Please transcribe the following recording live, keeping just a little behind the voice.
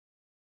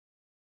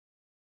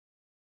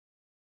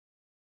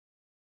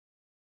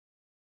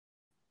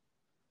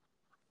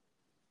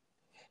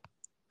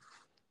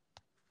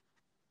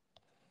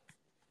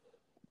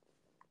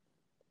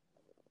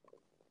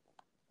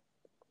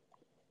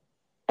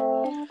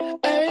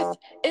Earth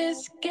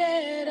is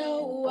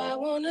ghetto, I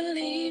wanna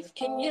leave,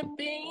 can you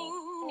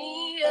beam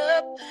me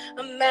up?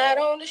 I'm out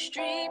on the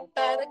street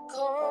by the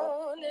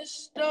corner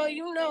store,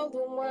 you know, the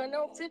one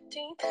on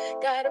 15th.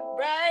 Got a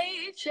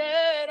bright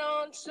shirt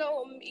on,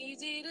 so I'm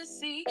easy to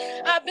see.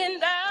 I've been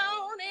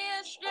down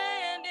here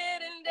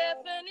stranded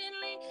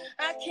indefinitely.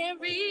 I can't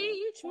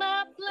reach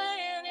my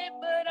planet,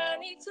 but I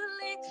need to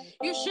leave.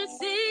 You should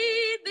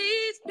see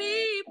these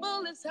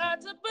people, it's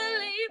hard to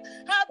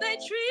believe how they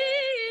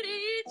treat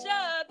each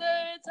other.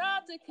 It's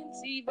hard to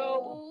conceive.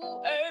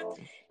 Oh, Earth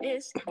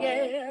is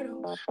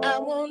ghetto, I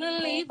wanna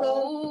leave.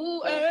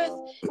 Oh, Earth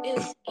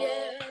is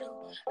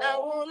ghetto, I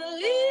wanna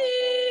leave.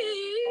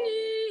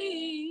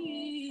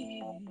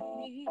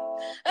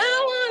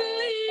 I wanna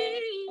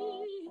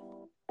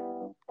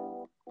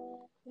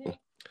leave.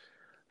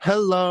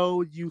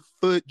 Hello, you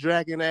foot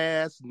dragging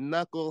ass,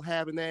 knuckle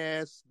having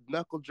ass,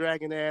 knuckle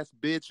dragging ass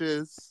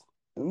bitches.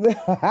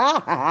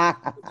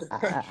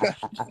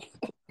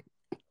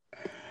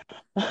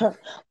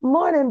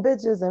 Morning,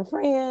 bitches and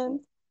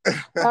friends.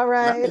 All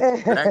right.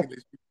 Dragging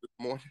this shit this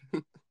morning.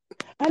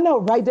 I know,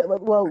 right?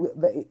 Well,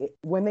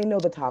 when they know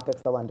the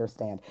topics, they'll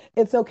understand.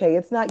 It's okay.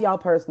 It's not y'all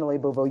personally,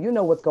 boo boo. You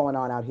know what's going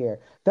on out here.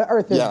 The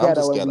earth is Yeah, I'm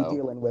ghetto, just and we ghetto.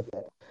 dealing with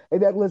it.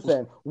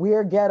 Listen,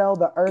 we're ghetto.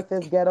 The earth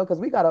is ghetto because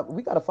we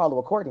gotta follow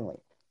accordingly.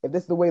 If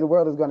this is the way the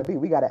world is going to be,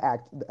 we gotta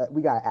act.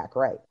 We gotta act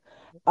right.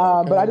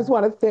 But I Okay. just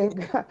want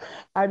to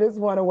I just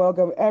want to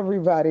welcome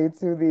everybody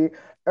to the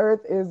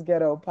Earth is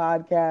Ghetto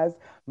podcast.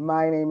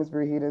 My name is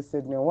Brahita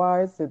Sid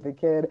Noir, Sid the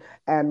Kid,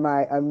 and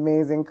my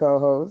amazing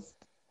co-host.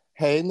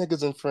 Hey,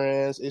 niggas and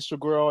friends. It's your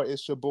girl,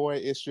 it's your boy,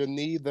 it's your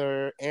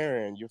neither,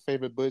 Aaron, your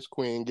favorite Butch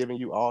Queen, giving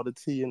you all the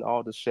tea and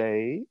all the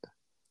shade.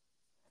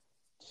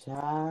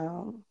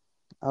 Child.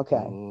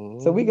 Okay.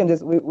 So we can Mm.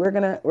 just we're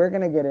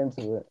gonna get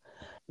into it.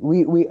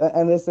 We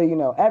and just so you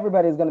know,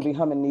 everybody's gonna be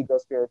humming Negro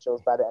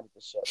spirituals by the end of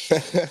the shit.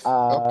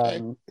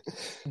 Okay.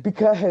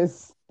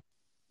 Because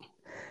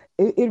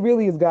it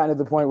really has gotten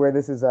to the point where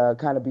this is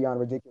kind of beyond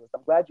ridiculous.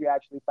 I'm glad you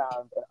actually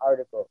found an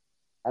article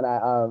and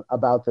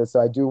about this, so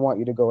I do want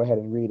you to go ahead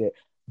and read it.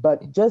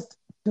 But just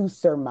to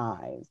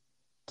surmise,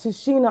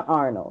 Tashina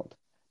Arnold,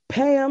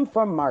 Pam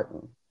from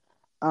Martin,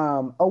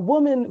 a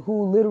woman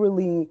who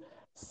literally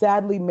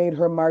sadly made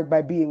her mark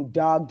by being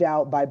dogged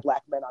out by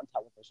black men on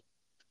television,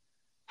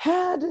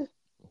 had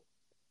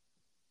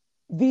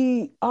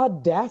the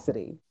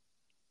audacity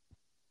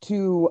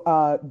to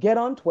get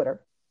on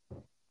Twitter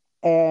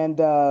and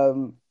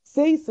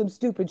say some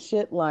stupid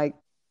shit like,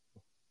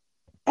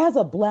 as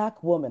a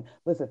black woman,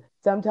 listen,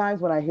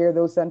 sometimes when I hear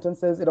those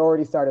sentences, it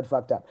already started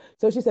fucked up.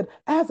 So she said,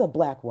 as a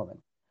black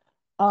woman,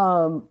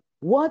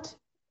 what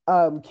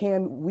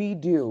can we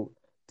do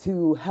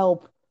to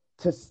help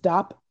to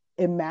stop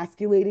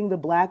emasculating the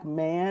black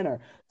man or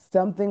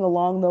something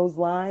along those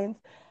lines?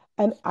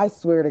 And I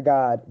swear to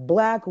God,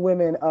 black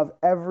women of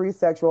every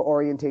sexual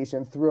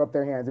orientation threw up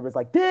their hands. It was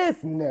like, this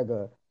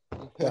nigga,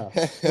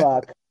 the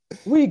fuck?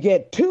 We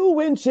get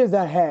 2 inches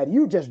ahead.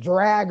 You just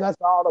drag us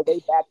all the way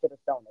back to the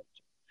Stone Age.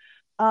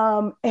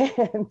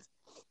 And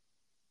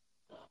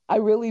I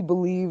really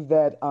believe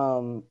that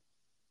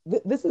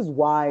this is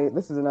why,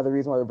 this is another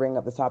reason why we're bringing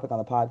up this topic on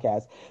the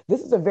podcast.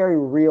 This is a very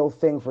real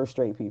thing for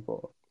straight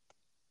people.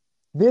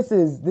 This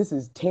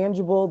is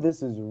tangible.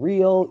 This is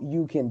real.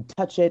 You can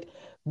touch it.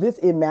 This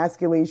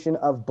emasculation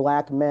of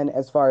black men,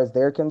 as far as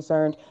they're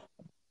concerned.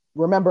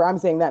 Remember, I'm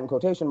saying that in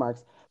quotation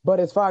marks.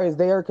 But as far as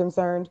they are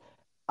concerned,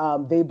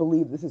 they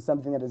believe this is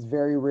something that is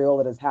very real,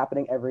 that is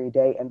happening every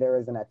day, and there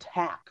is an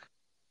attack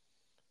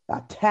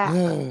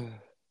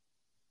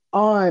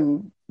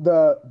on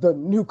the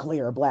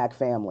nuclear black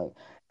family.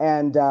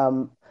 And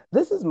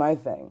this is my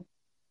thing.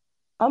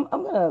 I'm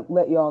gonna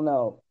let y'all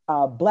know.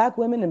 Black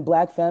women and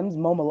black femmes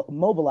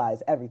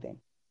mobilize everything.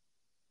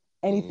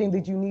 Anything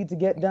that you need to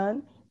get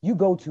done, you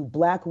go to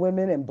black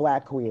women and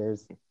black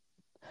queers,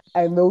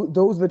 and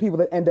those are the people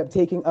that end up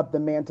taking up the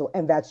mantle.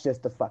 And that's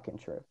just the fucking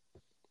truth.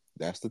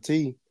 That's the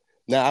tea.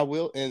 Now I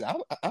will, and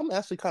I'm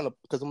actually kind of,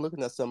 because I'm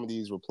looking at some of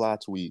these reply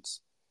tweets,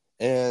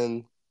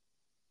 and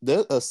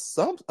there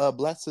some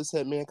black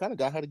cishet men kind of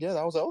got her together.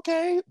 I was like,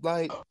 okay,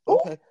 like Oh,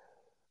 okay,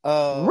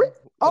 no,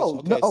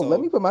 okay, let so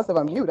me put myself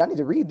on mute. I need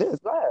to read this.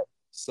 Go ahead.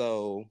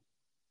 so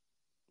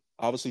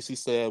obviously she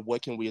said,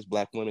 what can we as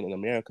black women in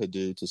America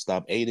do to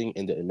stop aiding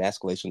in the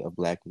emasculation of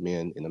black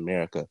men in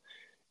America?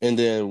 And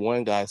then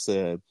one guy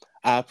said,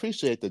 I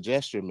appreciate the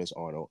gesture, Miss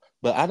Arnold,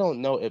 but I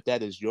don't know if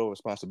that is your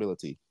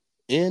responsibility.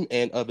 In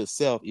and of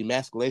itself,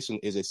 emasculation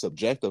is a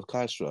subjective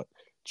construct.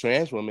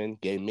 Trans women,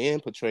 gay men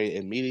portrayed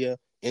in media,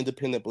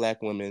 independent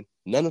black women,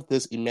 none of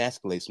this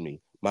emasculates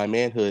me. My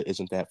manhood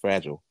isn't that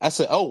fragile. I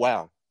said, oh,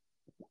 wow.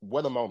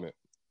 What a moment.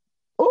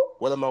 Oh,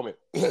 What a moment.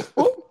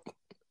 oh.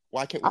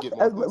 Why can't we get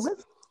more of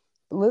this?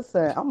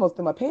 Listen, I almost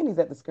threw my panties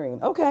at the screen.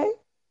 Okay,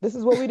 this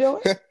is what we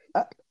doing.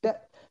 Uh,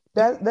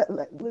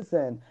 that,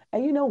 listen,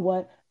 and you know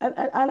what? And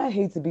I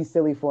hate to be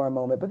silly for a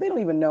moment, but they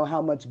don't even know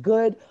how much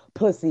good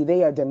pussy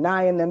they are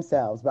denying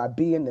themselves by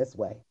being this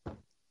way.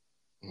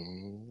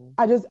 Mm-hmm.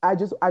 I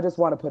just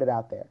want to put it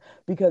out there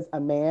because a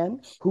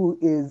man who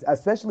is,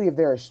 especially if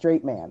they're a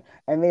straight man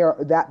and they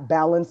are that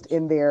balanced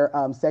in their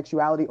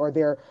sexuality, or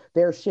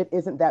their shit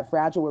isn't that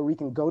fragile where we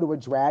can go to a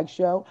drag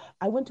show.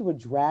 I went to a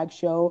drag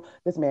show.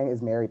 This man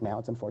is married now.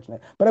 It's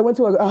unfortunate, but I went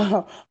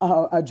to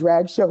a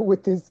drag show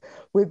with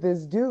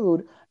this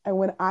dude. And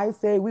when I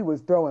say we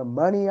was throwing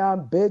money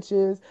on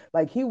bitches,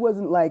 like he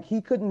wasn't like he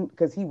couldn't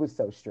because he was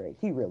so straight.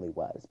 He really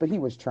was, but he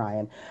was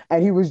trying,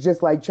 and he was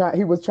just like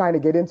he was trying to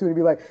get into it and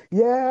be like,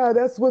 yeah,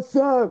 that's what's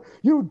up.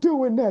 You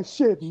doing that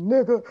shit,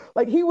 nigga.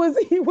 Like he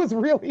was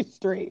really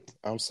straight.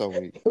 I'm so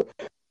weak.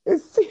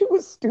 He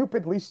was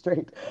stupidly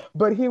straight,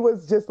 but he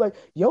was just like,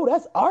 yo,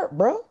 that's art,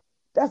 bro.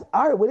 That's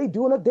art. What they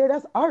doing up there?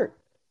 That's art.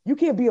 You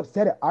can't be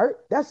upset at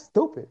art. That's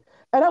stupid.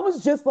 And I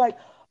was just like,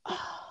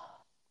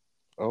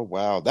 Oh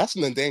wow, that's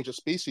an endangered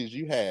species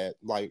you had.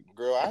 Like,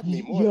 girl, I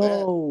need more of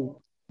that.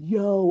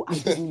 yo, I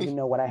didn't even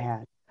know what I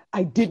had.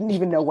 I didn't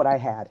even know what I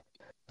had.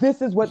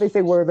 This is what they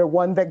say, we're the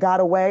one that got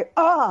away.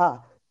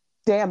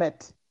 Damn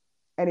it.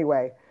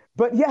 Anyway,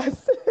 but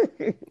yes.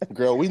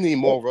 Girl, we need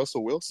more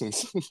Russell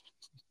Wilsons.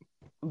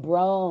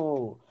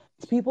 Bro,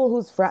 it's people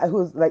who's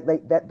like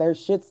that their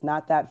shit's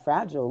not that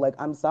fragile. Like,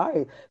 I'm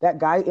sorry. That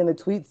guy in the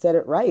tweet said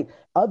it right.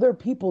 Other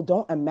people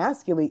don't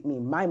emasculate me.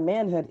 My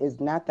manhood is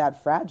not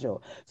that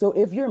fragile. So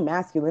if your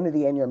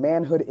masculinity and your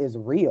manhood is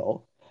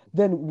real,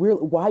 then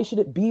why should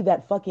it be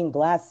that fucking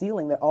glass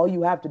ceiling that all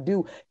you have to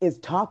do is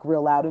talk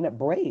real loud and it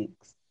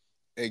breaks?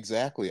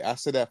 Exactly. I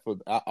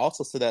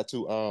also said that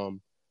to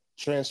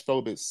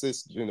transphobic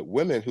cisgender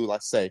women who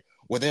like say,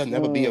 well, there'll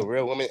never be a Mm.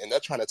 real woman, and they're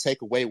trying to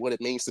take away what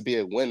it means to be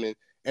a woman.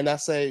 And I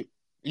say,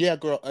 yeah,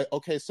 girl,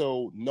 okay,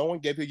 so no one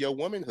gave you your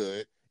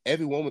womanhood.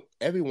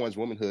 Everyone's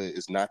womanhood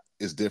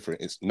is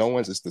different. It's no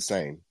one's is the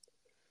same.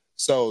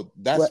 So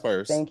that's What?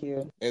 first. Thank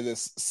you. And then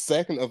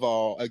second of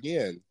all,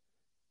 again,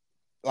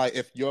 like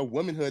if your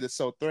womanhood is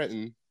so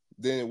threatened,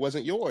 then it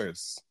wasn't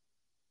yours.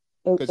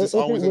 Because it's If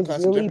it always in was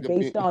constant really jeopardy of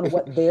being based on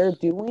what they're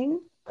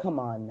doing, come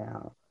on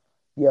now.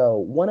 Yo,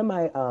 one of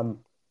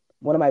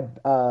my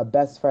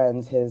best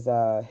friends,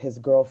 his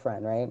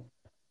girlfriend, right?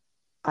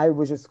 I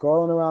was just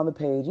scrolling around the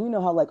page. You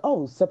know how, like,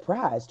 oh,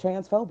 surprise,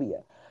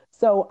 transphobia.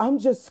 So I'm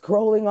just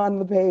scrolling on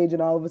the page,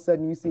 and all of a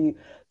sudden you see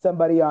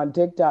somebody on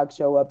TikTok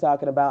show up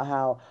talking about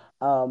how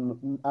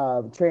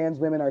trans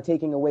women are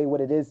taking away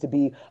what it is to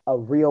be a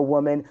real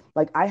woman.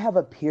 Like, I have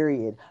a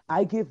period,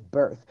 I give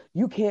birth.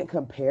 You can't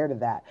compare to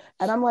that.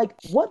 And I'm like,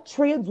 what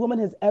trans woman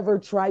has ever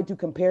tried to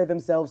compare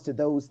themselves to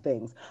those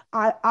things?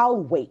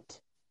 I'll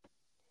wait.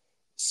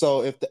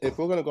 So if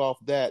we're gonna go off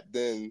that,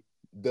 then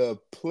the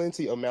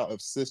plenty amount of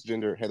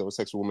cisgender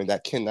heterosexual women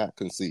that cannot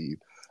conceive,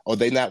 are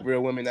they not real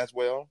women as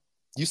well?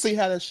 You see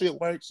how that shit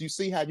works? You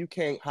see how you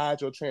can't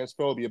hide your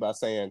transphobia by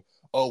saying,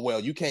 "Oh well,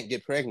 you can't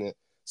get pregnant."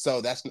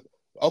 So that's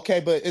okay,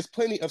 but it's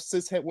plenty of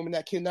cishet women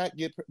that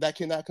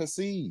cannot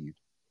conceive.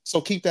 So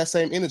keep that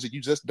same energy.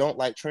 You just don't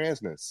like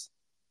transness.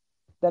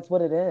 That's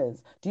what it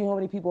is. Do you know how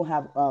many people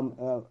have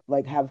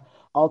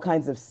all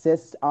kinds of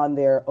cysts on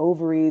their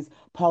ovaries,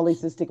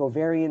 polycystic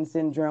ovarian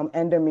syndrome,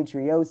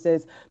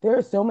 endometriosis? There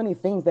are so many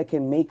things that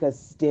can make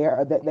us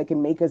that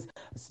can make us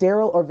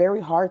sterile or very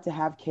hard to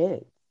have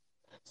kids.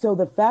 So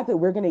the fact that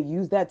we're going to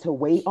use that to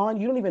wait on,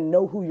 you don't even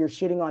know who you're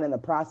shitting on in the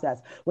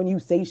process when you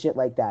say shit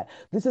like that.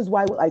 This is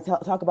why I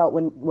talk about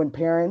when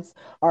parents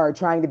are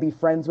trying to be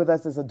friends with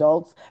us as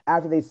adults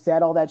after they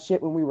said all that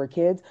shit when we were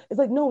kids. It's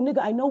like, no, nigga,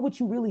 I know what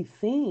you really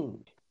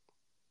think.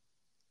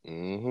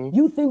 Mm-hmm.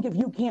 You think if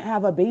you can't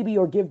have a baby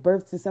or give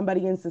birth to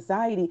somebody in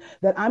society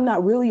that I'm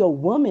not really a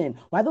woman.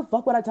 Why the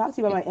fuck would I talk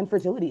to you about my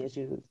infertility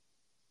issues?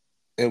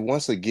 And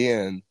once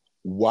again,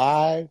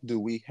 why do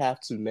we have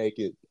to make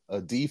it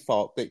a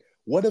default thing?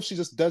 What if she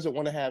just doesn't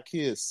want to have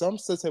kids? Some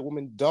cishet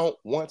women don't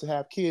want to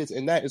have kids,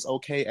 and that is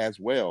okay as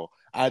well.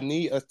 I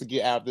need us to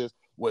get out of this.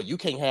 Well, you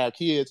can't have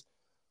kids.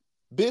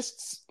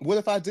 Bitch, what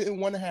if I didn't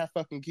want to have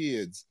fucking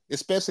kids?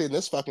 Especially in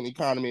this fucking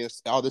economy and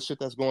all this shit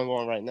that's going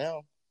on right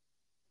now.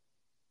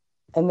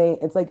 And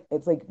it's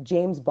like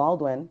James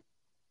Baldwin,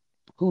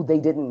 who they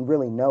didn't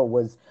really know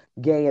was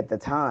gay at the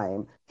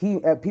time. He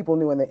People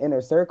knew in the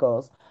inner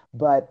circles,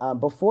 but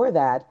before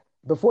that,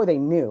 before they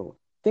knew,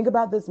 think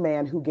about this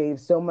man who gave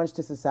so much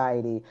to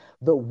society,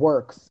 the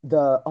works,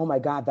 the oh my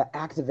God, the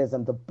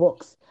activism, the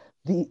books,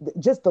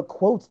 just the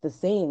quotes, the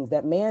sayings.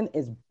 That man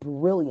is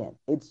brilliant.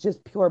 It's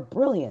just pure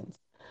brilliance.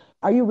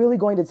 Are you really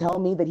going to tell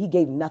me that he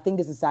gave nothing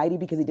to society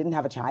because he didn't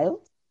have a child?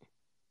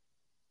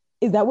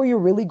 Is that what you're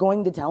really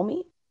going to tell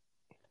me?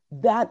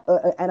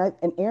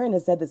 And Aaron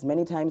has said this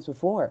many times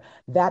before.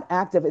 That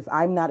act of, if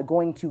I'm not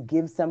going to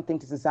give something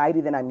to society,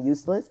 then I'm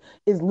useless,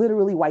 is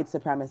literally white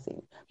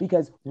supremacy,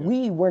 because Yeah.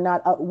 we were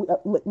not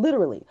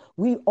literally,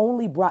 we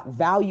only brought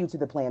value to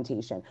the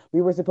plantation. We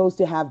were supposed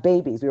to have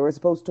babies, we were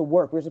supposed to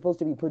work, we were supposed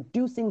to be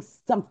producing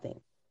something.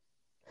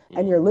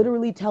 And you're Mm-hmm.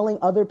 literally telling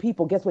other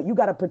people, guess what, you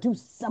got to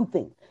produce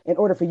something in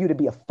order for you to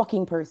be a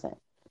fucking person.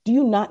 Do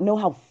you not know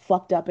how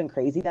fucked up and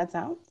crazy that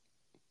sounds?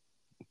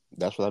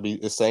 That's what I be.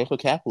 It's same for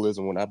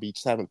capitalism. When I be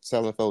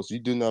telling folks, you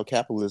do know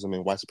capitalism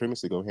and white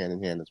supremacy go hand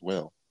in hand as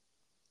well.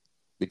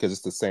 because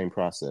it's the same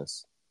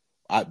process.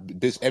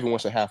 This everyone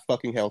should have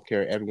fucking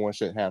healthcare. Everyone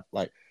should have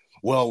like,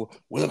 well,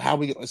 how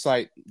we? It's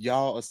like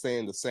y'all are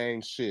saying the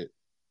same shit.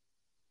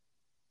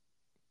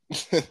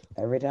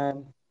 Every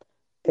time.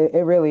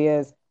 It really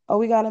is. Oh,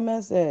 we got a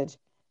message.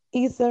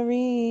 Issa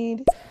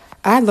Reed.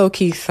 I low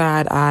key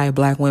side eye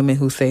black women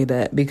who say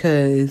that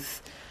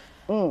because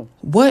Mm,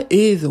 what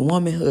is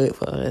womanhood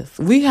for us?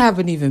 We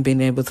haven't even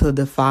been able to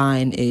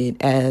define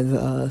it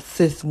as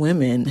cis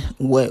women,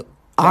 what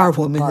our that part.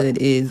 womanhood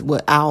is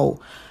without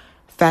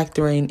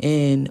factoring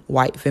in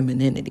white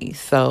femininity.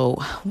 So,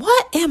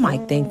 what am I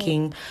Mm,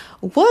 thinking?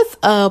 What's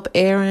up,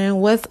 Aaron?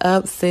 What's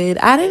up, Sid?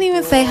 I didn't Hey,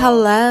 even say girl.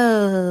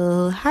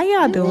 hello. How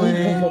y'all You good,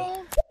 doing?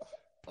 girl?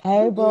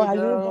 hey, You bro, good, how you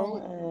girl? doing?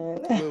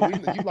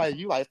 Look,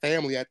 you like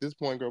family at this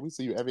point, girl. We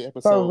see you every For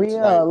episode, like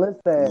real,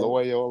 listen.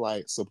 loyal,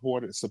 like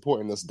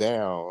supporting us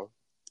down.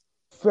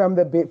 From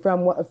the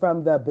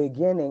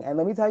beginning. And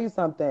let me tell you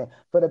something.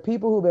 For the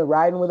people who've been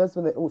riding with us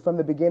from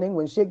the beginning,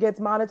 when shit gets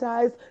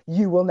monetized,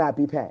 you will not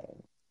be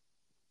paying.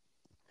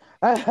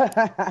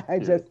 I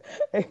Period. just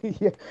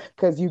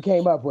because you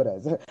came up with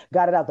us,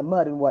 got it out the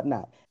mud and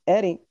whatnot.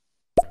 Eddie,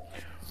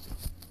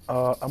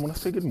 I'm gonna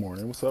say good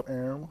morning. What's up,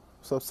 Aaron?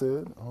 What's up,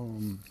 Sid?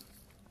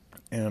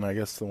 And I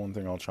guess the one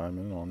thing I'll chime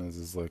in on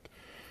is like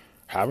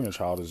having a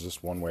child is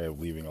just one way of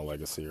leaving a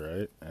legacy,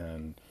 right?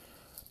 And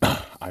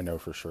I know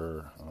for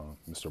sure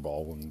Mr.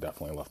 Baldwin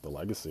definitely left a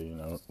legacy. You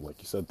know, like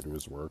you said, through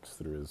his works,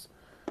 through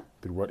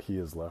what he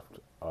has left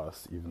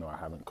us. Even though I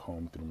haven't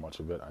combed through much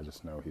of it, I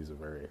just know he's a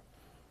very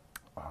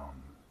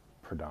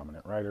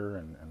predominant writer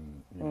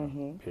and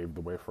hmm paved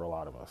the way for a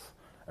lot of us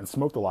and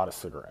smoked a lot of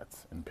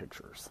cigarettes in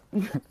pictures.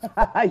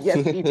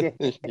 yes, he did.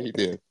 He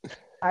did.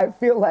 I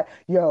feel like,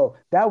 yo,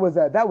 that was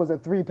a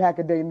 3 pack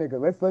a day nigga.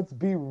 Let's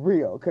be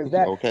real, because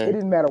that it Okay.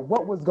 didn't matter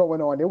what was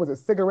going on. There was a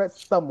cigarette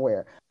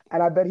somewhere,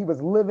 and I bet he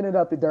was living it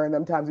up during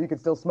them times where you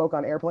could still smoke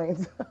on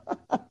airplanes.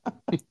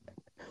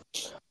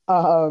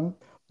 um,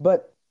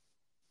 but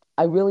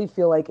I really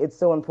feel like it's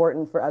so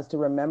important for us to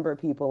remember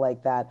people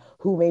like that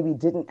who maybe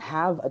didn't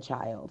have a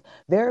child.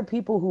 There are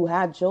people who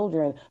had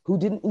children who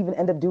didn't even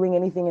end up doing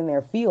anything in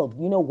their field.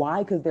 You know why?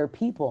 Because they're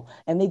people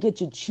and they get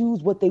to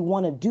choose what they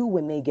want to do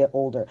when they get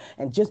older.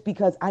 And just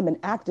because I'm an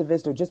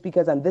activist or just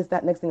because I'm this,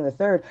 that, next thing, and the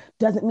third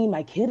doesn't mean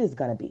my kid is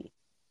going to be.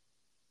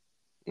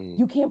 Mm,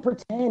 You can't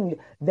pretend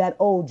that,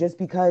 oh, just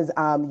because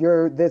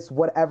you're this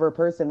whatever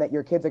person, that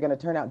your kids are going to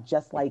turn out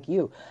just like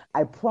you.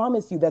 I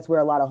promise you that's where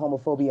a lot of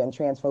homophobia and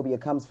transphobia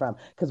comes from,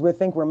 because we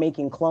think we're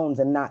making clones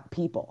and not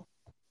people.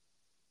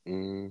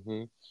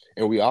 hmm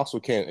And we also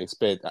can't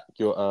expect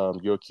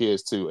your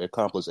kids to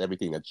accomplish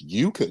everything that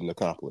you couldn't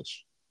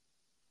accomplish.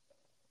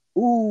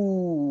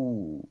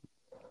 Ooh,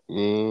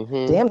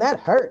 Hmm damn,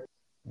 that hurt.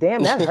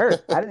 Damn, that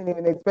hurt. I didn't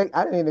even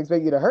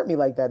expect you to hurt me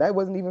like that. That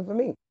wasn't even for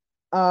me.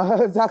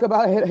 Talk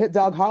about hit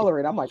dog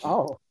hollering. I'm like,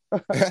 oh,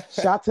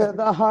 shot to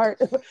the heart.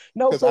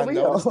 No, Because for I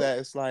noticed real. that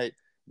it's like,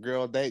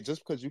 girl, they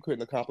just because you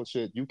couldn't accomplish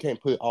it, you can't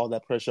put all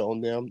that pressure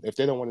on them. If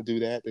they don't want to do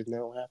that, then they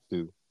don't have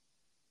to.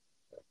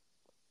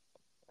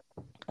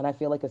 And I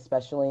feel like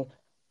especially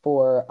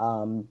for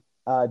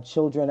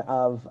children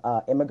of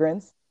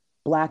immigrants,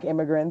 Black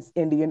immigrants,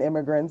 Indian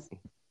immigrants,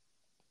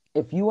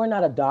 if you are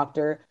not a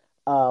doctor,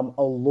 a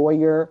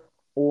lawyer,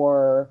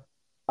 or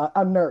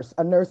a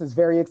nurse is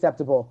very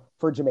acceptable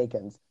for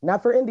Jamaicans.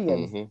 Not for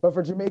Indians, Hmm but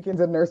for Jamaicans,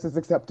 a nurse is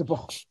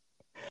acceptable.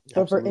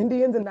 But for Absolutely.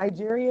 Indians and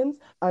Nigerians,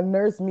 a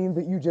nurse means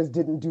that you just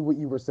didn't do what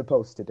you were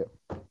supposed to do.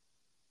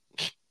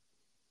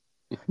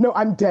 No,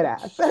 I'm dead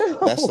ass.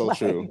 That's so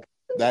true. Like,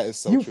 That is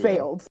so you true.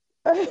 failed.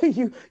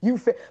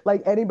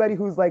 Like anybody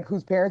who's like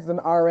whose parents is an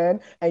RN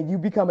and you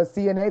become a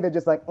CNA, they're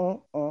just like,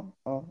 How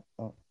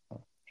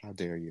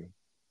dare you?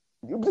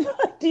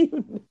 Do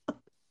you,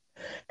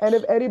 and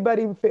if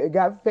anybody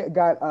got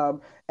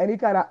any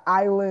kind of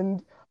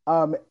island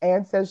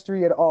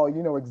ancestry at all,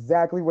 you know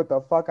exactly what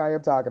the fuck I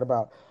am talking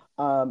about.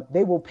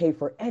 They will pay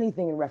for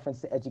anything in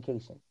reference to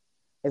education,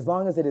 as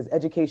long as it is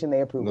education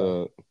they approve of.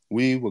 Look,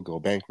 we will go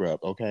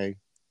bankrupt, okay?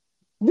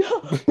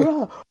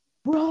 bruh,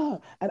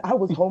 bruh. And I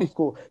was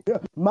homeschooled. Yeah,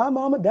 my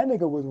mama, that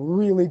nigga was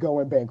really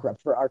going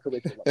bankrupt for our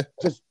curriculum,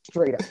 just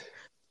straight up.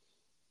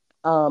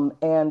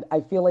 And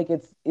I feel like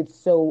it's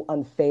so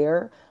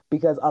unfair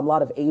because a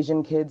lot of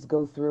Asian kids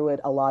go through it,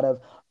 a lot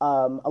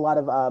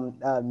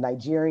of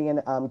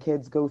Nigerian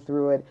kids go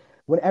through it.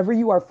 Whenever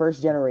you are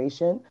first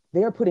generation,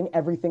 they are putting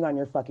everything on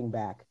your fucking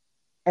back.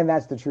 And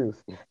that's the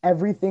truth.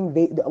 Everything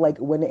they like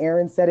when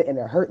Aaron said it, and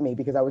it hurt me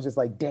because I was just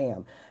like,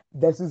 damn,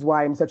 this is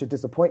why I'm such a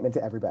disappointment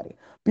to everybody.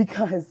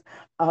 Because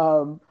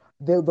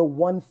the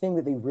one thing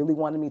that they really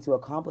wanted me to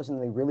accomplish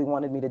and they really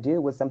wanted me to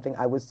do was something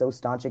I was so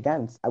staunch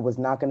against. I was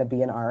not going to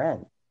be an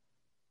RN.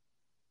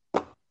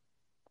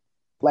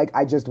 Like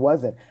I just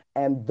wasn't.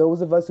 And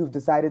those of us who've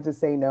decided to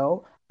say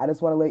no, I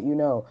just want to let you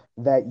know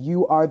that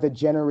you are the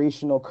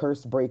generational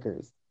curse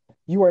breakers.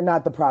 You are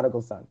not the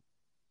prodigal son.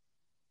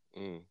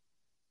 Mm.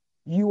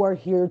 You are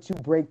here to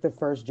break the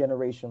first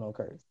generational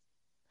curse.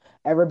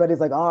 Everybody's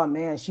like, oh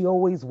man, she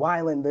always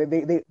wilding.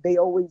 They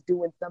always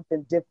doing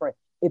something different.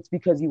 It's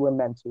because you were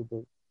meant to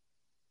be.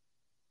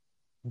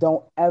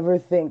 Don't ever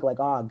think like,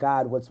 oh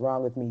God, what's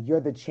wrong with me? You're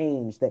the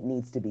change that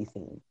needs to be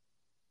seen.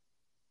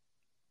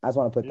 I just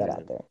want to put that out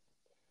Period. there.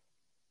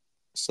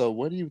 So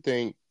what do you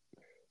think?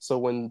 So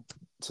when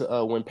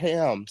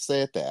Pam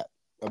said that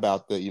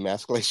about the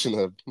emasculation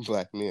of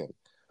black men,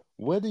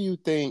 what do you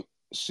think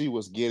she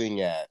was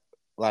getting at?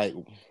 Like,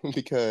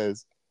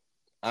 because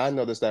I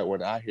noticed that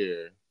when I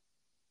hear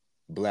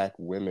black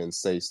women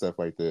say stuff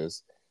like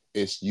this,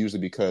 it's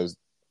usually because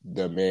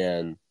the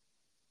man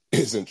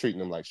isn't treating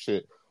them like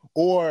shit.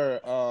 Or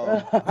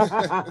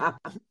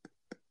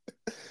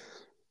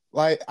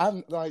like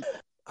I'm like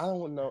I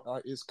don't know,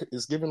 like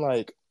it's given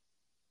like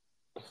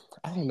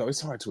I don't know,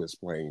 it's hard to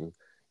explain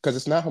because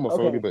it's not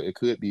homophobia, Okay. but it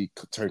could be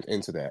turned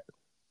into that.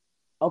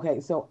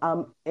 Okay, so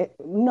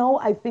no,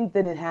 I think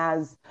that it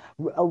has,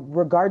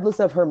 regardless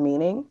of her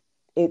meaning,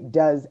 it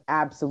does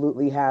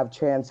absolutely have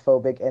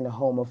transphobic and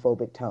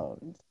homophobic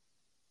tones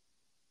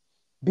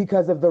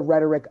because of the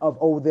rhetoric of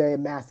the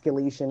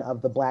emasculation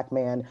of the black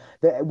man,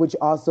 which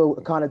also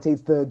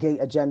connotates the gay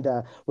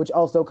agenda, which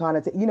also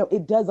connotates,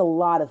 it does a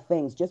lot of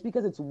things. Just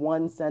because it's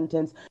one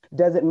sentence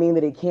doesn't mean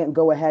that it can't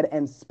go ahead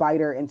and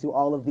spider into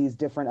all of these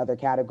different other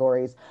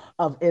categories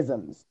of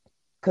isms,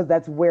 because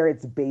that's where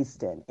it's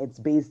based in. It's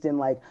based in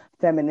like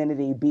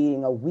femininity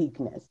being a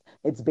weakness.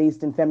 It's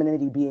based in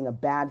femininity being a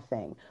bad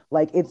thing.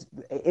 Like it's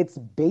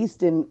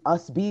based in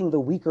us being the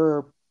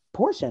weaker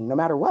portion, no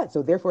matter what.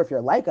 So therefore, if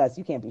you're like us,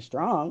 you can't be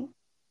strong.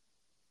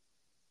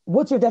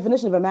 What's your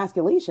definition of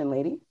emasculation,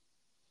 lady?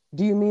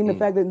 Do you mean the Mm,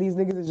 fact that these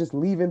niggas are just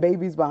leaving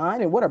babies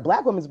behind? And what are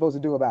black women supposed to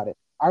do about it?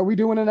 Are we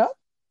doing enough?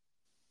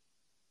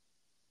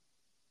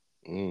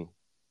 mm,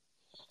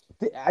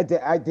 I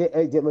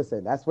did.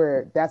 Listen, that's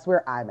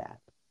where I'm at.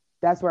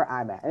 That's where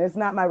I'm at. And it's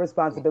not my mm.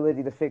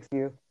 responsibility to fix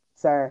you,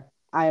 sir.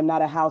 I am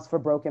not a house for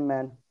broken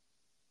men.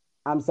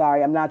 I'm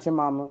sorry. I'm not your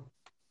mama.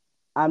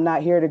 I'm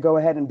not here to go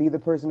ahead and be the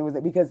person who was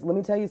it. Because let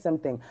me tell you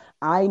something.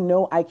 I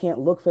know I can't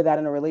look for that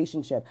in a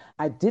relationship.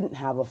 I didn't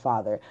have a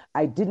father.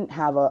 I didn't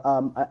have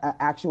a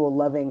actual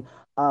loving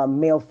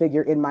male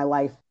figure in my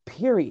life,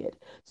 period.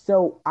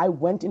 So I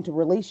went into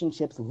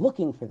relationships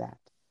looking for that.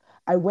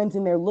 I went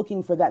in there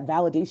looking for that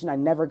validation I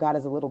never got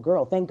as a little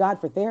girl. Thank God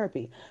for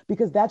therapy,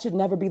 because that should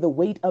never be the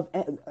weight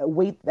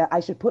that I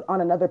should put on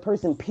another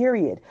person,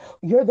 period.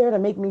 You're there to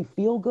make me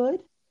feel good.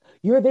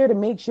 You're there to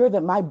make sure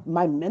that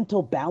my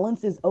mental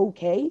balance is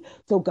okay.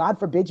 So God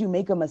forbid you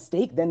make a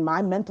mistake, then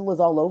my mental is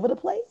all over the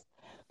place.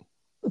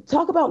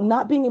 Talk about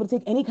not being able to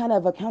take any kind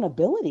of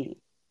accountability.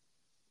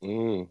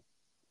 Mm.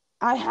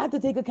 I had to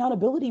take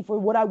accountability for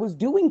what I was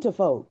doing to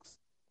folks.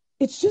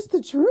 It's just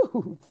the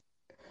truth.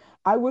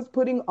 I was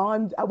putting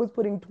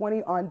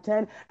 20 on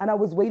 10 and I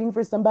was waiting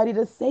for somebody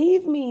to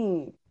save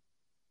me.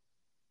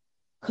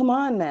 Come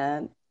on,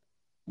 man.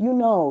 You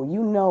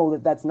know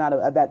that that's not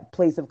that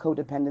place of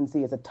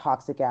codependency is a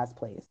toxic ass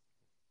place.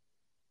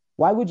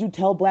 Why would you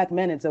tell black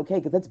men it's okay?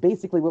 Because that's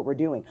basically what we're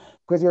doing.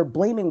 Because you're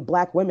blaming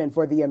black women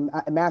for the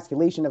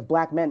emasculation of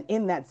black men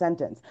in that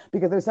sentence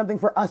because there's something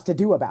for us to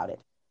do about it.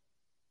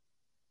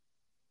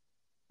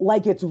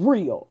 Like it's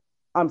real.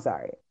 I'm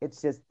sorry.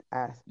 It's just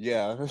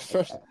Yeah,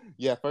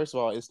 first of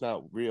all, it's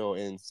not real,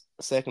 and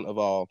second of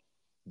all,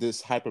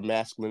 this hyper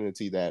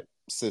masculinity that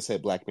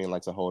cishet black men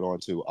like to hold on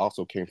to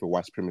also came from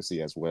white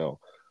supremacy as well.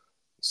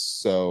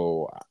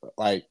 So,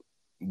 like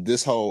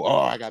this whole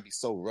I gotta be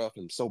so rough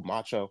and so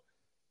macho,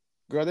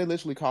 girl, they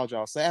literally called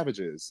y'all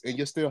savages, and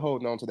you're still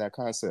holding on to that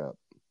concept.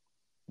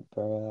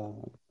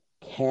 bro,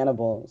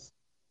 cannibals,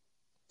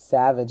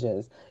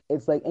 savages.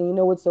 It's like, and you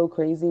know what's so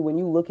crazy? When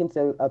you look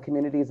into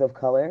communities of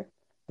color,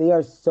 they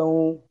are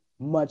so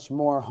much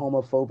more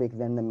homophobic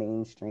than the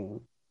mainstream.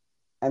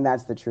 And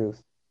that's the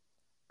truth.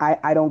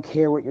 I don't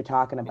care what you're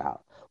talking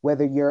about.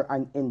 Whether you're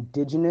an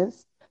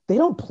indigenous, they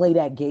don't play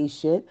that gay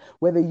shit.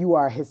 Whether you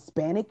are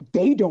Hispanic,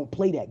 they don't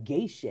play that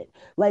gay shit.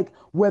 Like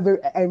whether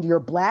and you're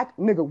black,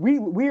 nigga,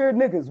 we're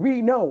niggas.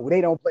 We know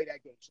they don't play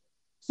that gay shit.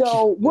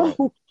 So Right.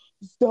 whoa.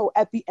 So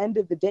at the end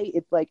of the day,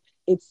 it's like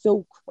it's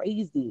so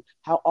crazy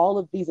how all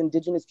of these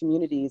indigenous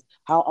communities,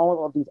 how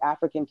all of these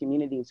African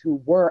communities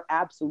who were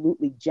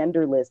absolutely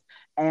genderless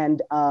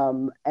and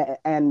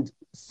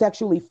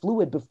sexually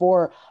fluid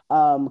before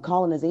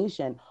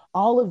colonization,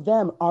 all of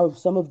them are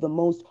some of the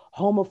most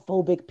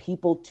homophobic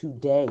people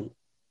today.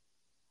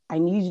 I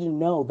need you to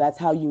know that's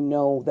how you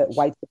know that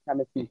white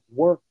supremacy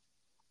worked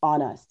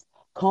on us.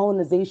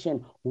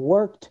 Colonization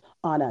worked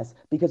on us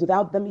because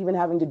without them even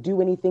having to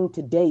do anything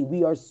today,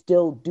 we are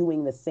still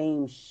doing the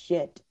same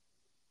shit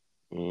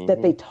that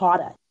Mm-hmm. they taught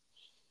us.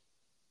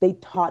 They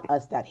taught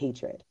us that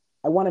hatred.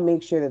 I want to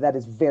make sure that that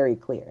is very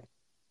clear.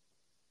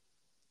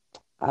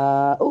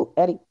 Oh,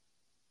 Eddie.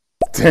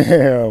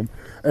 Damn.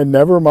 And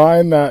never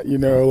mind that,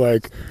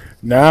 like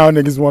now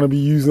niggas want to be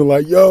using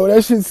like, yo,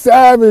 that shit's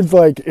savage.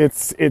 Like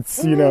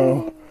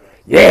Mm,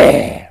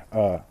 yeah.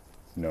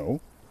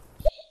 No.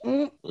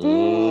 mm,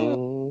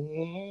 mm.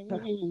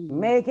 Mm-hmm.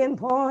 Making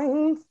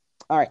points.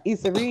 All right,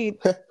 Issa Reed.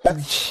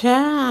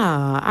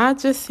 Child, I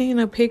just seen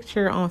a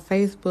picture on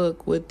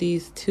Facebook with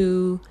these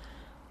two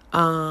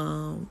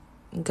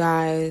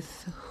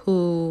guys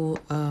who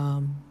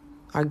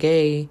are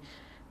gay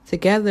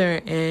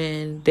together,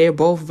 and they're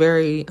both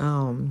very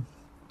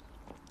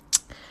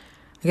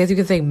I guess you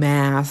could say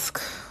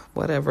mask,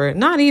 whatever.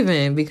 Not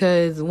even,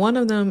 because one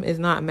of them is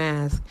not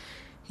masked.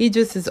 He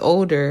just is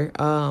older.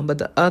 But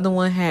the other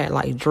one had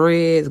like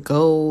dreads,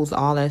 goals,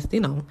 all that,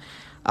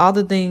 all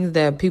the things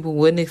that people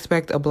wouldn't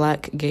expect a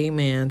black gay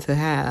man to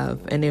have.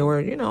 And they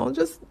were,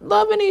 just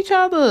loving each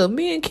other,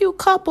 being a cute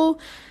couple.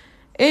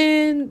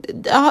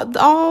 And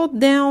all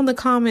down the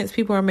comments,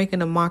 people are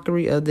making a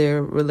mockery of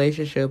their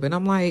relationship. And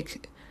I'm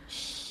like,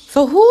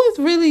 so who is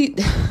really...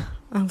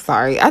 I'm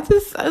sorry. I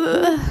just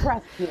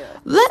Press here.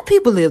 let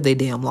people live their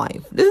damn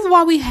life. This is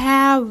why we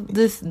have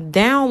this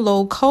down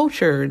low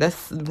culture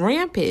that's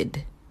rampant.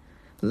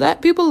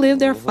 Let people live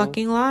their Mm-hmm.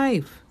 fucking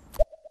life.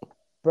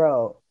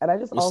 Bro, and I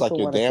just It's also like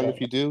you're want to damned say,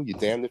 if you do, you're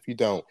damned if you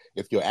don't.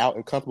 If you're out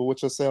and comfortable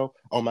with yourself,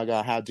 oh my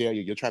God, how dare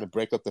you? You're trying to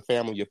break up the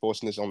family, you're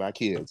forcing this on our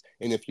kids.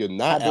 And if you're how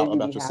not dare out you be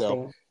about yourself,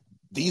 happy?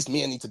 these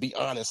men need to be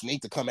honest,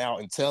 need to come out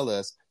and tell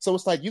us. So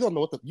it's like you don't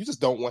know you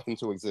just don't want them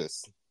to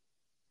exist.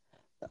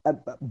 Uh,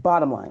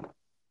 bottom line,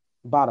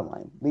 bottom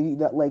line,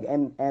 like,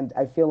 and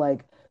I feel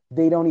like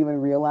they don't even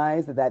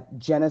realize that that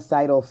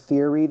genocidal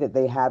theory that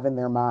they have in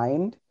their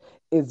mind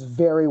is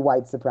very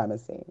white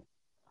supremacy.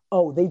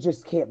 Oh, they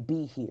just can't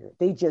be here.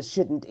 They just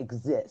shouldn't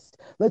exist.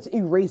 Let's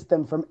erase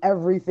them from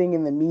everything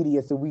in the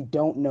media so we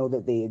don't know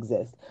that they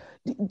exist.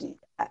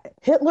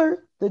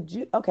 Hitler, the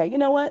Jew. Okay, you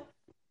know what?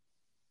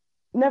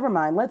 Never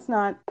mind. Let's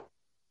not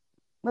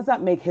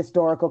make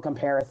historical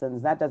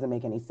comparisons. That doesn't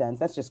make any sense.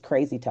 That's just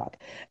crazy talk.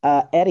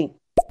 Eddie,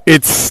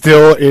 It's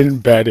still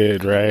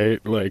embedded,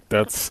 right? Like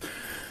that's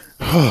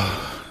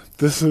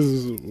this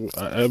is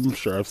I'm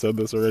sure I've said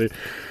this already.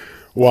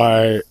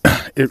 Why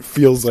it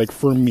feels like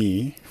for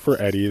me,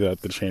 for Eddie,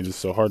 that the change is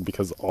so hard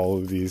because all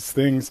of these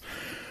things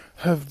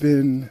have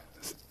been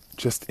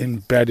just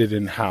embedded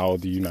in how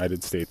the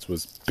United States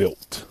was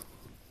built.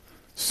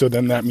 So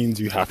then that means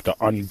you have to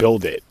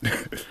unbuild it,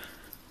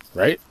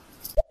 right?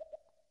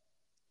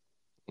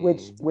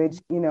 which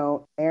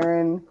Mm-hmm.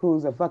 Aaron,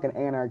 who's a fucking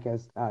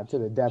anarchist to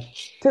the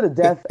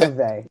death of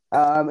they.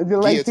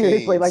 Like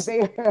seriously, like Guillotines.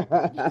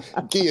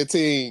 they.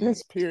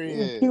 Guillotines. he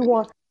Period.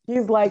 want.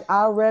 He's like,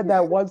 I read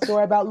that one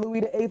story about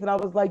Louis the Eighth, and I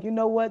was like, you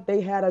know what?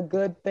 They had a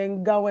good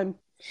thing going.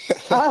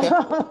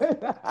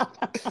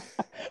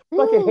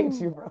 Fucking hate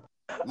you, Woo. bro.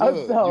 Look,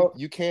 you So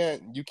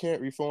you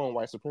can't reform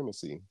white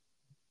supremacy.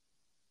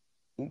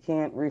 you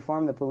can't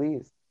reform the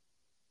police.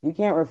 You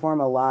can't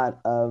reform a lot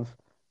of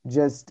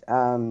just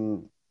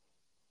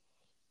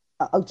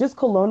just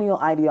colonial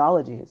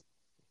ideologies.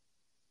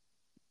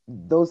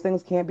 Those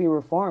things can't be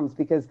reformed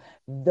because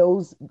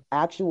those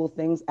actual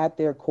things at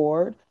their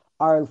core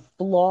are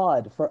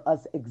flawed for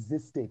us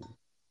existing.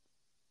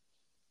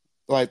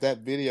 Like that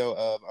video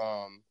of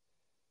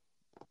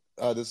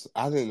this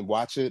I didn't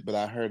watch it, but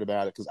I heard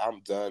about it because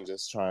I'm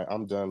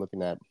done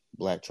looking at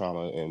black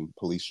trauma and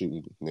police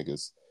shooting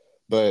niggas.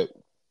 But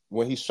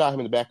when he shot him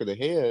in the back of the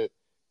head,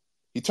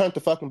 he turned the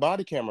fucking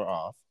body camera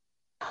off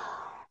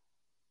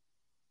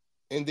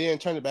and then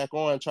turned it back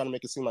on, trying to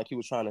make it seem like he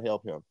was trying to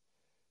help him.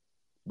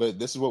 But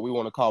this is what we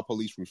want to call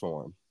police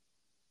reform.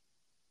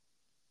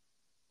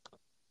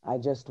 I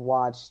just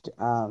watched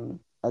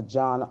a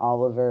John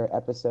Oliver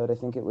episode. I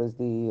think it was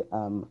the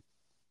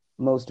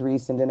most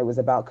recent, and it was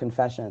about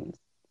confessions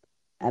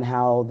and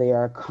how they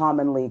are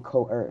commonly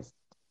coerced.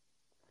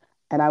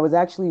 And I was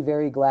actually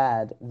very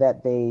glad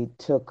that they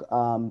took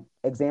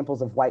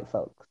examples of white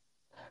folks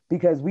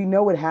because we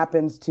know it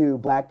happens to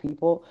black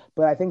people,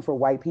 but I think for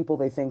white people,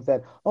 they think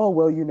that, oh,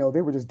 well,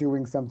 they were just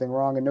doing something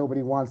wrong and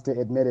nobody wants to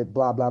admit it,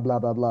 blah, blah, blah,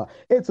 blah, blah.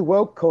 It's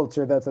woke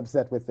culture that's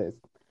upset with this.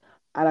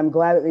 And I'm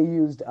glad that they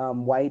used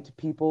white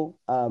people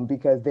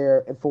because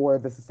they're for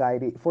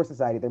society,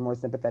 they're more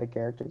sympathetic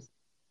characters.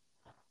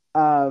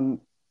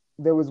 Um,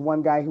 there was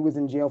one guy who was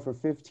in jail for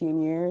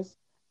 15 years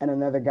and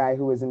another guy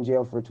who was in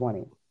jail for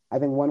 20. I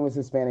think one was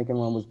Hispanic and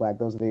one was black.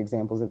 Those are the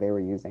examples that they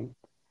were using.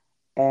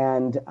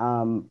 And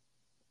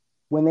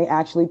when they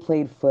actually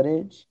played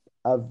footage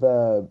of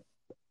the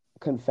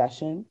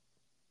confession,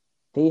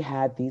 they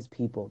had these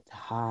people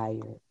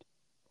tired.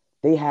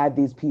 They had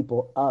these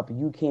people up.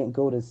 You can't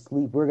go to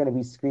sleep. We're going to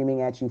be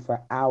screaming at you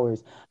for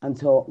hours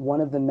until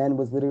one of the men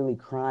was literally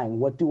crying.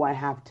 What do I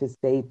have to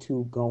say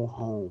to go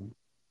home?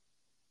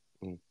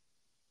 Mm.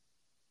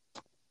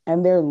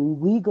 And they're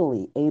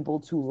legally able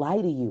to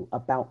lie to you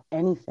about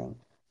anything.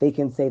 They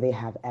can say they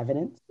have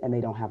evidence and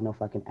they don't have no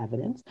fucking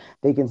evidence.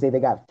 They can say they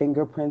got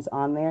fingerprints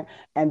on there.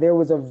 And there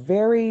was a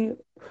very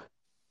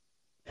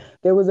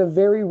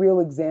real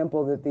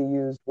example that they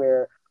used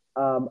where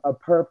a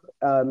perp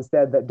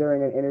said that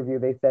during an interview,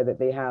 they said that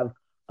they have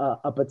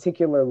a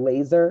particular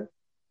laser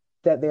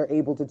that they're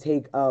able to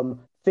take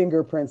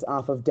fingerprints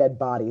off of dead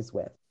bodies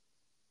with.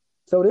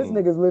 So this Mm.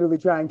 nigga's literally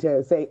trying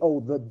to say, oh,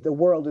 the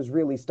world is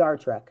really Star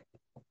Trek,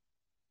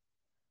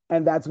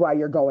 and that's why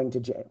you're going to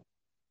jail.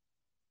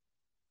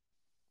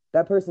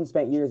 That person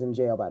spent years in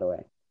jail, by the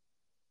way.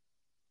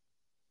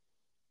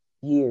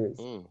 Years.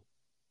 Mm.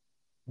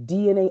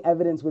 DNA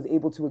evidence was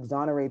able to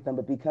exonerate them,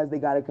 but because they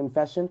got a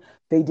confession,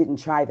 they didn't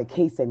try the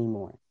case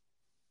anymore.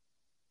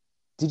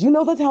 Did you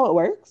know that's how it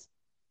works?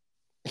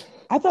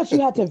 I thought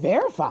you had to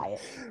verify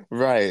it.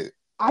 Right.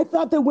 I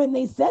thought that when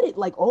they said it,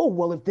 like, oh,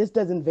 well, if this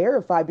doesn't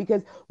verify,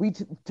 because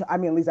I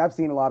mean, at least I've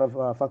seen a lot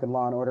of fucking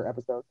Law and Order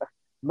episodes.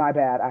 My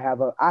bad. I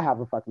have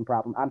a fucking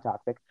problem. I'm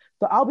toxic.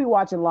 So I'll be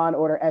watching Law and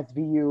Order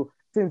SVU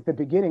since the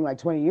beginning, like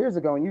 20 years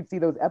ago, and you'd see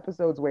those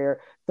episodes where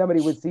somebody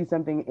would see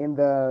something in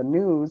the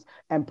news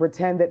and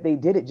pretend that they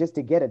did it just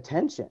to get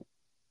attention.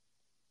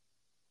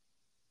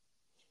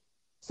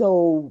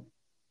 So,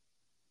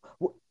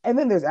 and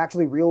then there's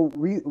actually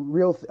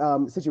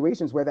real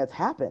situations where that's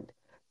happened.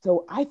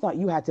 So I thought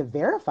you had to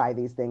verify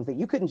these things, that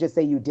you couldn't just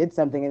say you did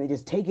something and they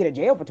just take you to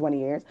jail for 20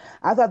 years.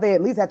 I thought they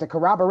at least had to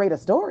corroborate a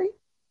story.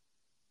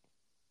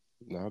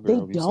 No, They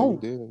girl, if you say you don't.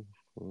 did,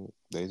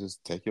 they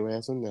just take your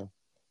ass in there.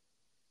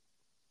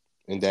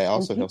 And that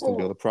And also helps them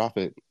build a people,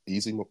 profit,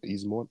 easy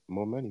more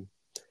money.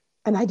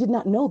 and I did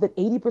not know that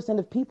 80%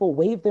 of people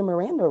waive their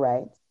Miranda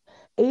rights.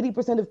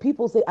 80% of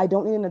people say, I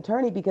don't need an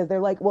attorney because they're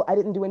like, well, I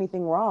didn't do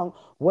anything wrong.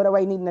 What do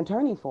I need an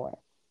attorney for?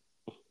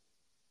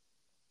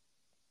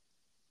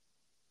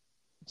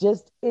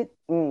 Just it.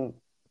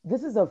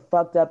 This is a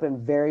fucked up and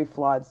very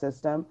flawed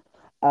system.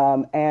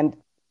 And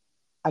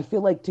I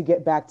feel like to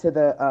get back to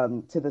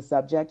the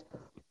subject,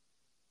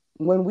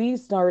 when we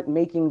start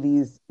making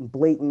these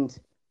blatant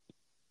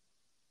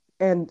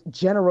and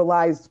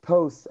generalized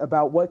posts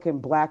about what can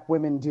black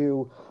women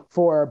do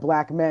for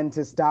black men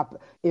to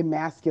stop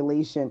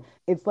emasculation,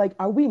 it's like,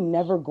 are we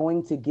never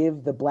going to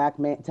give the black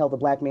man tell the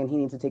black man he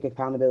needs to take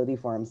accountability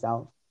for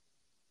himself?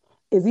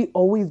 Is he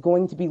always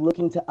going to be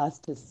looking to us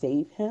to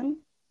save him?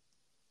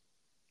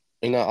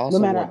 And I No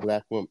also want matter.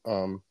 black women.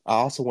 I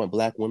also want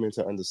black women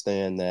to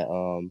understand that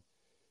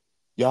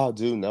y'all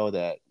do know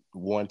that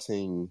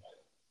wanting,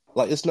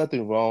 like, it's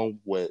nothing wrong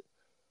with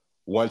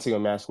wanting a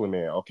masculine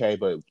man, okay?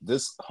 But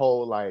this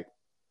whole like,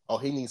 oh,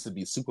 he needs to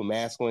be super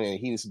masculine and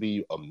he needs to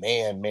be a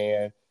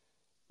man.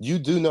 You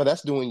do know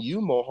that's doing you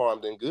more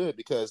harm than good,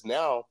 because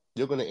now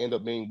you're going to end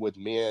up being with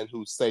men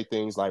who say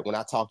things like, when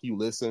I talk, you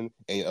listen,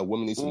 and a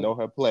woman needs to know Mm,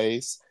 her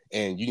place,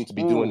 and you need to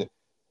be doing mm, it.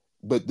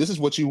 But this is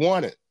what you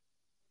wanted.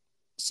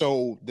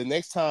 So the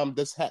next time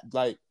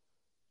like,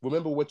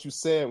 remember what you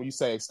said when you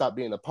say stop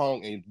being a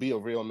punk and be a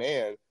real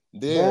man.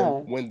 Then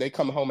bruh. when they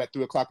come home at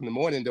 3 o'clock in the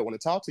morning, they want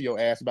to talk to your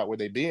ass about where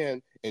they've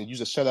been, and you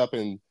just shut up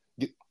and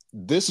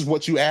this is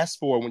what you asked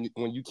for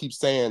when you keep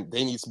saying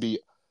they need to be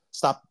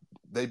stop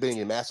they being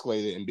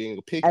emasculated and being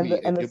a pick And me.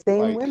 the You're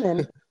same like,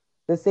 women,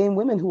 the same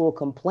women who will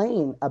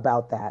complain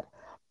about that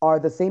are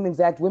the same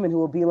exact women who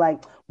will be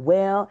like,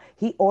 well,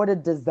 he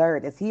ordered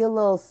dessert. Is he a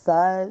little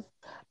sus?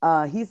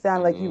 He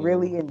sounded like he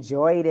really mm,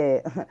 enjoyed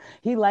it.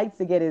 He likes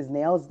to get his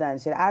nails done.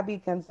 Should I be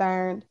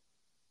concerned?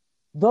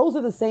 Those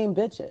are the same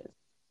bitches.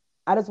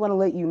 I just want to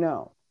let you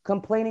know.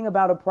 Complaining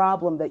about a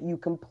problem that you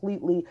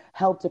completely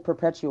help to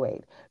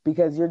perpetuate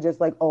because you're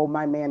just like, oh,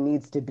 my man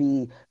needs to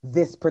be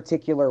this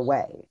particular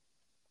way.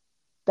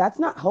 That's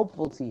not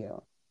helpful to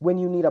you when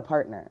you need a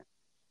partner.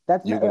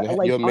 That's not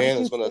like, your man aren't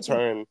is you gonna taking,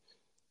 turn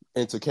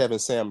into Kevin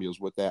Samuels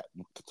with that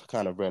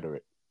kind of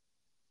rhetoric.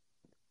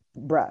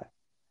 bruh?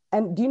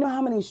 And do you know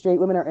how many straight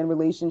women are in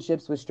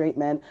relationships with straight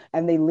men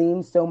and they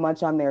lean so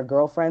much on their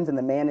girlfriends and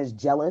the man is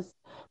jealous?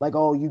 Like,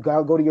 oh, you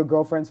gotta go to your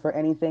girlfriends for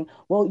anything.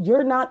 Well,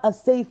 you're not a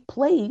safe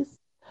place.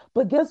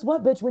 But guess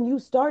what, bitch? When you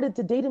started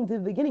to date him to the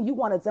beginning, you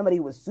wanted somebody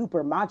who was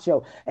super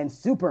macho and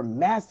super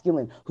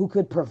masculine who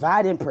could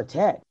provide and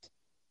protect.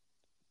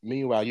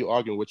 Meanwhile, you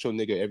arguing with your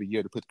nigga every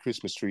year to put the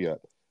Christmas tree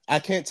up. I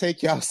can't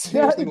take y'all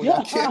seriously when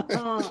y'all can't.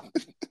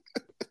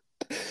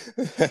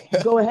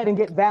 Go ahead and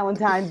get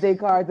Valentine's Day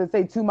cards that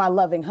say to my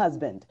loving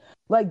husband.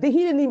 Like he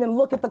didn't even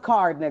look at the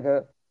card,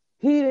 nigga.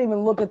 He didn't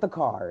even look at the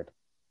card.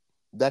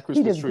 That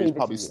He Christmas just tree is gave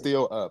it to probably you.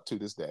 still up to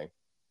this day.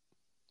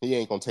 He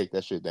ain't gonna take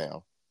that shit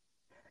down.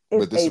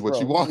 It's But this is what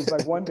you April. want. He's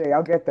like, one day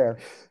I'll get there.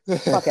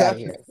 Fuck out of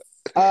here.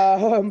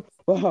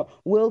 Well,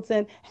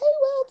 Wilton. Hey,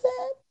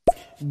 Wilton.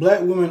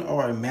 Black women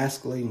are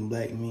emasculating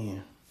black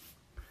men.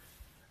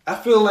 I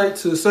feel like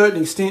to a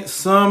certain extent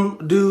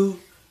some do,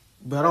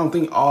 but I don't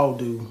think all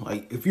do.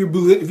 Like if you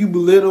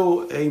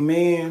belittle a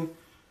man,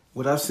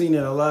 what I've seen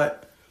it a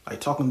lot,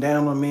 like talking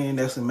down on a man,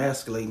 that's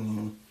emasculating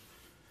him.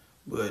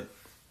 But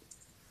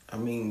I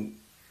mean,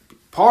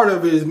 part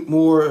of it is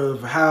more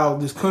of how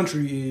this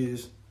country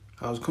is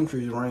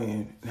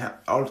ran, and how,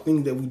 all the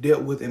things that we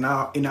dealt with in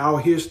our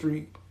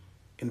history,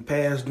 in the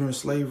past during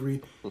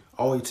slavery,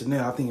 all the way to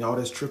now. I think all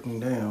that's trickling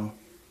down.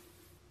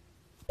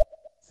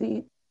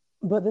 See,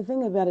 but the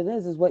thing about it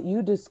is what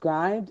you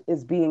described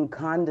is being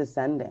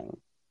condescending.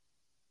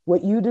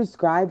 What you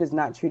described is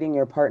not treating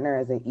your partner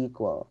as an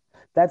equal.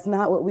 That's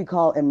not what we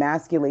call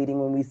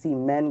emasculating when we see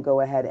men go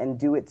ahead and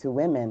do it to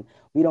women.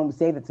 We don't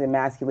say that's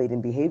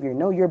emasculating behavior.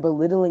 No, you're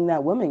belittling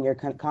that woman. You're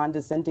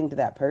condescending to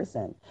that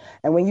person.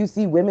 And when you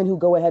see women who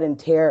go ahead and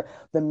tear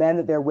the men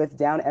that they're with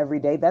down every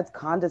day, that's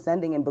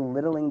condescending and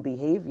belittling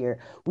behavior.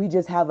 We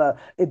just have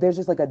there's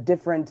just like a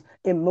different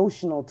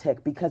emotional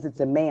tick because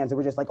it's a man. So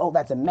we're just like, oh,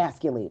 that's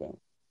emasculating.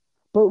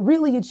 But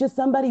really, it's just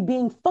somebody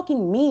being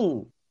fucking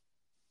mean.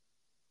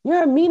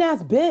 You're a mean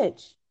ass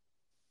bitch,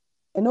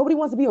 and nobody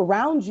wants to be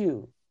around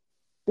you.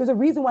 There's a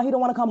reason why he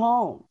don't want to come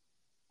home.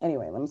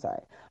 Anyway, I'm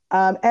sorry.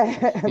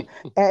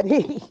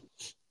 Eddie.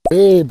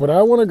 Hey, but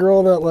I want a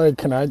girl that like,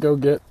 can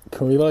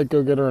we like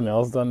go get our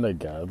nails done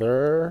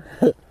together?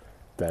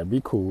 That'd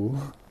be cool.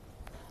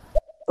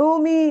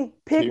 Ooh, me,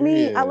 pick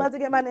me. I Period. love to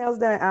get my nails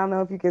done. I don't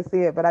know if you can see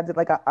it, but I did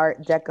like an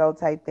Art Deco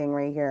type thing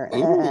right here.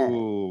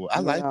 Ooh, I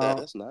you like that. know,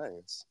 That's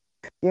nice.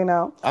 you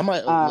know, I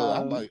might look. I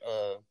um, might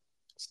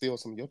steal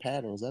some of your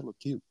patterns. That look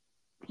cute.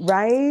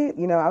 right?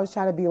 I was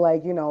trying to be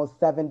like,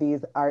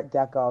 70s Art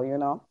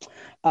Deco,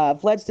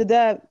 Fletch to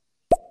death.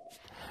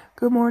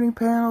 Good morning,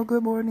 panel.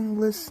 Good morning,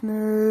 Hey,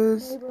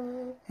 listeners.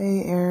 bro.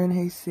 Hey, Aaron.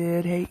 Hey,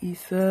 Sid. Hey,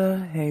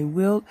 Issa. Hey,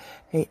 Wilt.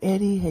 Hey,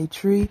 Eddie. Hey,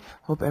 Tree.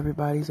 Hope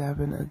everybody's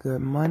having a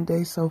good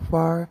Monday so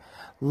far.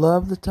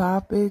 Love the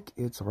topic.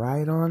 It's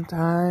right on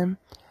time.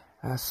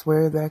 I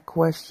swear that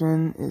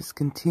question is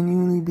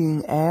continually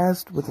being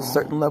asked with a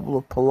certain level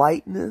of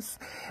politeness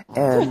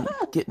and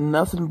getting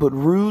nothing but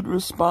rude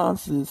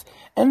responses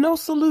and no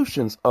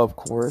solutions, of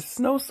course.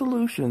 No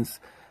solutions.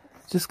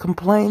 Just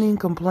complaining,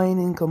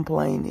 complaining,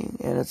 complaining.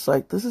 And it's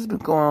like, this has been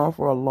going on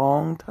for a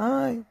long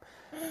time.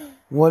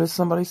 What is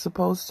somebody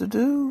supposed to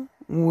do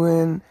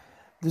when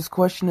this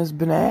question has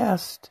been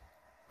asked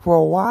for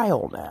a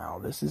while now?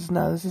 This is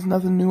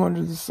nothing new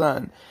under the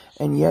sun.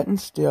 And yet and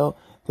still,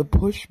 the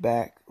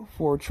pushback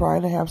for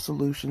trying to have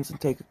solutions and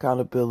take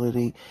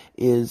accountability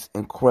is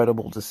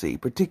incredible to see,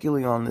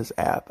 particularly on this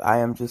app. I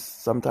am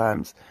just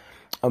sometimes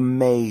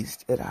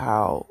amazed at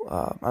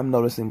how I'm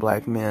noticing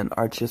black men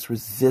are just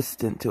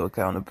resistant to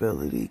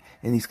accountability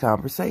in these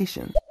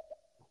conversations.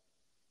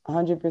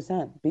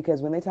 100%.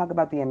 Because when they talk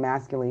about the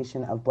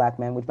emasculation of black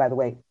men, which by the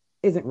way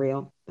isn't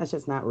real, that's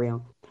just not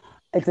real.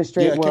 It's a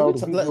straight Yeah, can we world.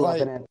 We grew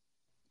up in like? it.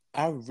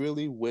 I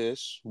really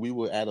wish we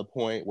were at a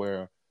point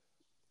where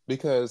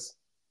because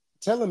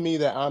telling me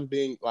that I'm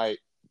being like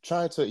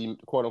trying to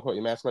quote unquote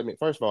emasculate me.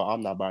 First of all,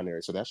 I'm not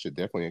binary, so that shit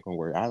definitely ain't gonna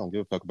work. I don't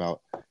give a fuck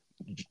about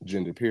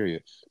gender,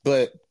 period.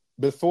 But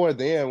before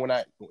then, when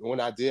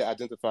I did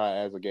identify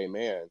as a gay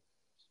man,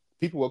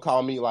 people would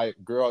call me like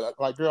girl,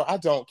 I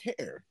don't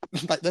care.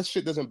 Like that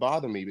shit doesn't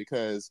bother me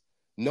because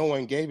no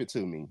one gave it to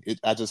me.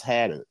 I just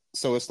had it.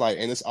 So it's like,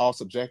 and it's all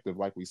subjective,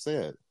 like we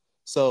said.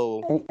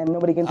 So And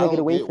nobody can I take it don't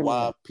away get from you.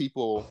 why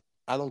people.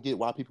 I don't get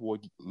why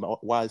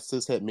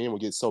cishet men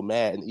would get so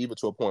mad, and even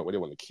to a point where they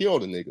want to kill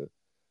the nigga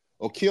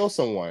or kill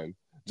someone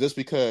just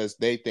because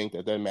they think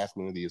that their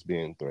masculinity is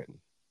being threatened.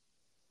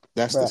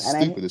 That's the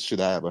Bro, stupidest shit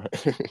I ever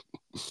heard.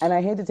 and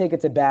I hate to take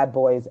it to Bad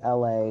Boys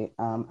LA.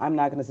 I'm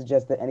not going to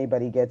suggest that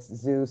anybody gets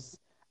Zeus.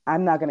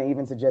 I'm not going to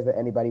even suggest that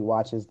anybody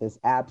watches this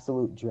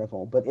absolute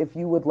drivel. But if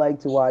you would like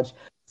to watch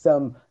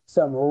some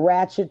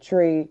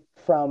ratchetry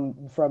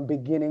from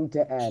beginning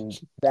to end,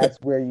 that's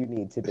where you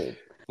need to be.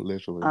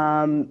 Literally.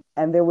 And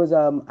there was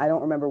I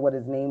don't remember what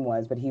his name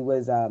was, but he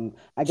was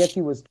I guess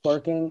he was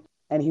twerking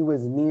and he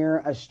was near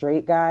a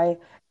straight guy,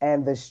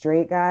 and the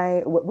straight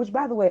guy, which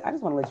by the way, I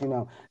just want to let you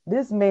know,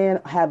 this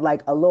man had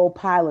like a little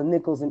pile of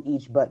nickels in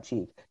each butt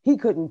cheek. He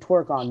couldn't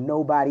twerk on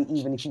nobody,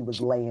 even if he was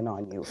laying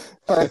on you.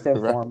 First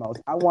and Right.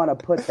 foremost, I want to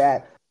put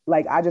that,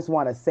 like, I just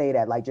want to say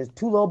that, like, just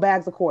two little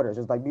bags of quarters,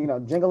 just like,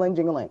 jingling,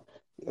 jingling.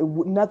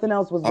 Nothing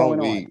else was I'm going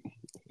on. weak.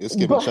 It's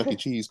giving Chuck E. But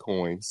Cheese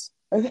coins.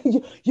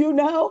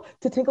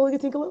 to tinkle a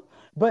tinkle.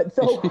 But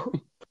so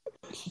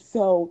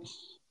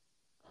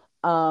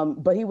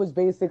but he was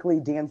basically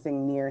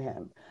dancing near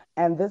him.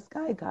 And this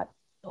guy got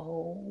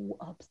so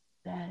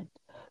upset.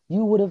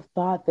 You would have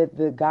thought that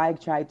the guy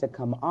tried to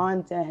come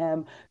on to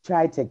him,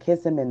 tried to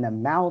kiss him in the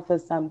mouth or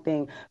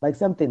something, like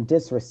something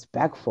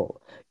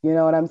disrespectful. You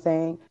know what I'm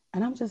saying?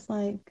 And I'm just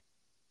like,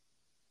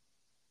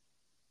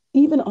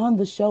 even on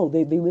the show,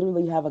 they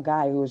literally have a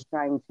guy who was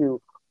trying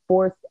to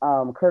force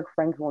Kirk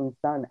Franklin's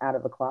son out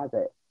of the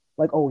closet.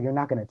 Like, oh, you're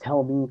not going to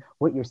tell me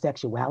what your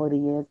sexuality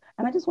is.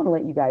 And I just want to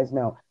let you guys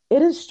know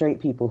it is straight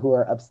people who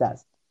are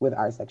obsessed with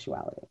our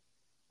sexuality.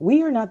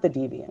 We are not the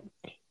deviants.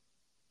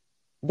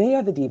 They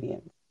are the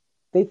deviants.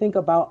 They think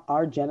about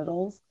our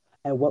genitals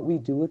and what we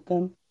do with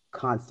them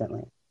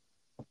constantly.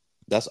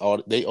 That's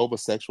all they over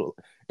sexual.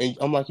 And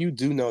I'm like, you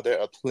do know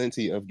there are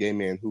plenty of gay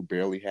men who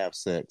barely have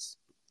sex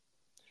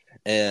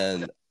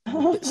and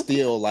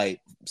still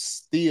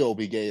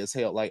be gay as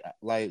hell.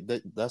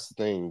 That's the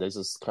thing. They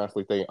just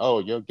constantly think, oh,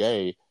 you're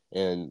gay,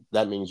 and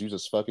that means you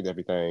just fucking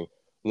everything.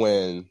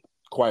 When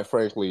quite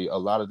frankly, a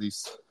lot of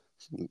these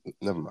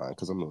never mind,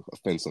 because I'm gonna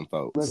offend some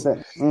folks.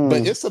 Listen,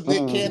 But it's some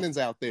Nick Cannons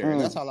out there, and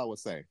that's all I would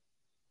say.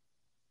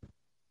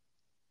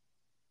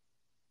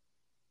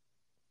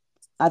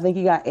 I think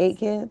he got 8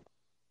 kids.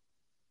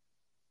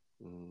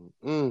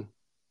 Mm-mm.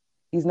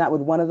 He's not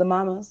with one of the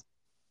mamas.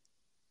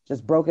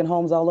 Just broken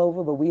homes all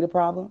over, but we the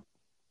problem.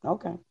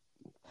 Okay. None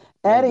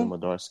of Eddie. them are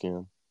dark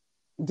skinned.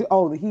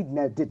 Oh, he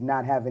did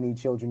not have any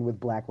children with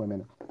black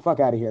women. Fuck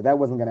out of here. That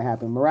wasn't going to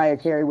happen. Mariah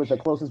Carey was the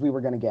closest we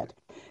were going to get.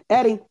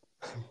 Eddie.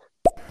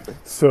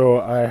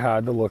 So I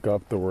had to look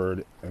up the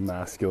word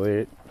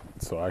emasculate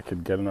so I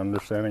could get an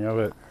understanding of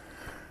it.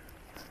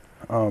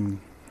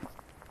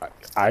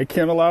 I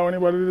can't allow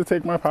anybody to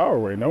take my power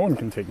away. No one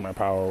can take my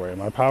power away.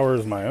 My power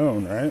is my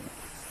own, right?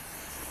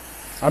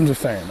 I'm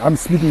just saying. I'm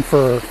speaking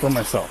for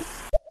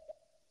myself.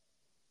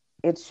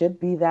 It should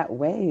be that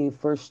way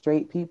for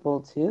straight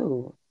people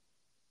too.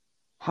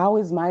 How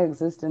is my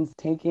existence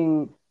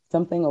taking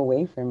something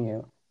away from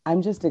you?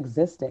 I'm just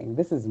existing.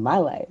 This is my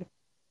life.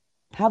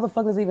 How the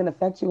fuck does it even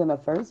affect you in the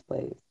first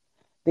place?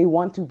 They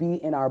want to be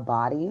in our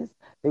bodies.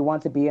 They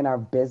want to be in our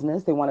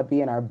business. They want to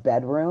be in our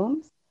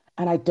bedrooms.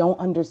 And I don't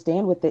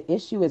understand what the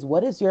issue is.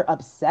 What is your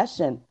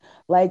obsession?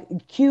 Like,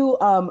 cue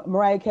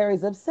Mariah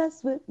Carey's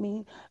obsessed with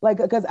me. Like,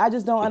 because I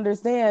just don't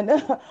understand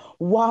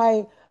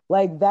why,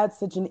 like, that's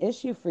such an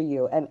issue for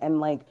you. And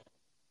like,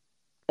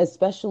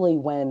 especially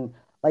when,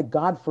 like,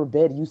 God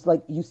forbid, you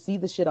see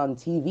the shit on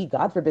TV.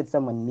 God forbid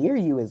someone near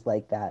you is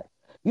like that.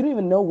 You don't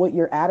even know what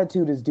your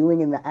attitude is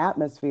doing in the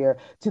atmosphere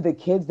to the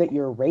kids that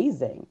you're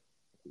raising.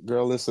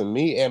 Girl, listen,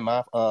 me and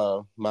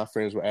my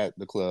friends were at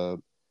the club,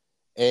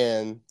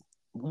 and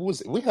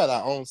we had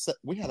our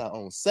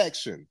own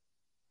section,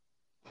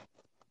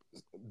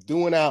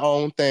 doing our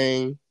own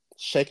thing,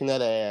 shaking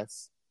that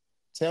ass.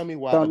 Tell me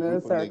why Going in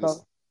a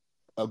circle.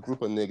 a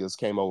group of niggas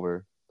came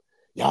over.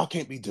 Y'all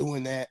can't be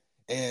doing that,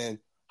 and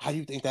how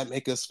you think that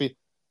make us feel?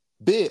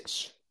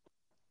 Bitch,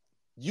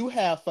 you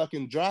have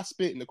fucking dry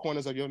spit in the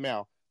corners of your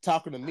mouth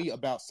talking to me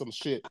about some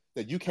shit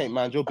that you can't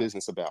mind your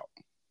business about.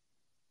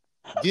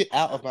 Get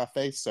out of my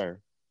face,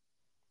 sir.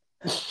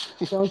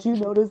 Don't you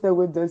notice that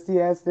with dusty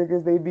ass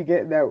niggas, they be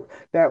getting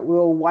that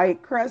little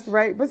white crust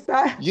right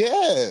beside?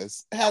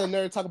 Yes. Had a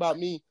nerd talk about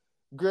me.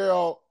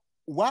 Girl,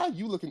 why are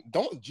you looking?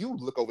 Don't you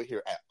look over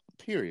here at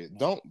period.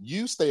 Don't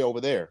you stay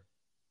over there.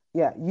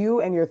 Yeah,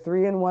 you and your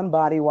 3-in-1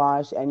 body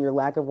wash and your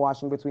lack of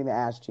washing between the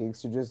ass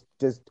cheeks to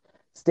just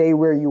stay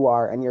where you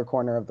are in your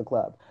corner of the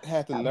club.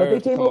 Had the But they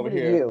nerve to came come over over to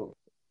here. you.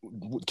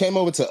 Came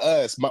over to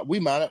us. We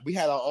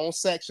had our own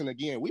section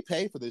again. We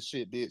paid for this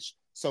shit, bitch.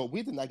 So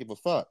we did not give a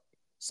fuck.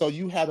 So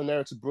you had the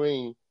nerve to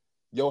bring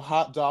your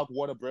hot dog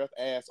water breath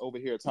ass over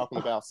here talking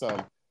about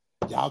some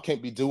y'all can't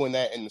be doing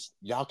that and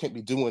y'all can't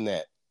be doing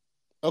that.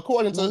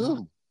 According to Not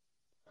who?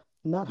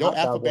 not Your hot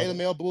alpha dog beta water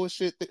male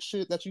bullshit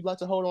shit that you like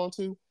to hold on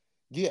to?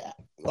 Yeah,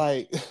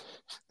 like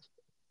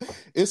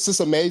it's just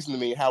amazing to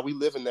me how we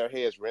live in their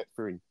heads rent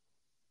free.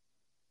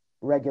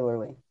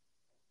 regularly.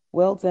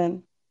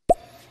 Wilton,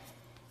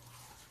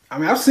 I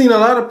mean, I've seen a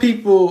lot of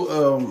people,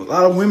 a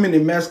lot of women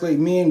emasculate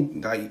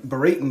men, like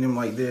berating them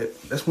like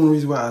that. That's one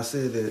reason why I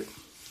said that.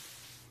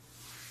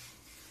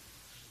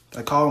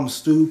 I call them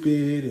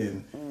stupid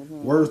and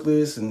mm-hmm,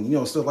 worthless and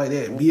stuff like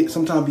that. mm-hmm.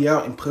 Sometimes be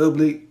out in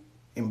public,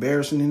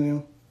 embarrassing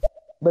them.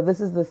 But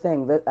this is the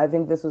thing that I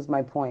think this was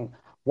my point.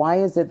 Why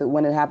is it that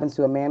when it happens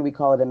to a man, we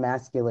call it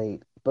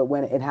emasculate, but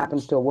when it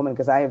happens to a woman,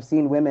 because I have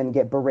seen women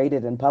get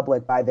berated in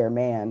public by their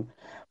man,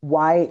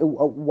 why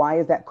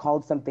is that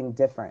called something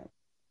different?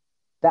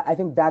 That I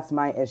think that's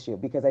my issue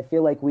because I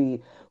feel like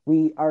we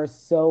are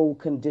so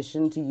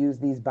conditioned to use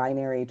these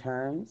binary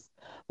terms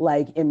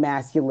like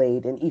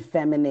emasculate and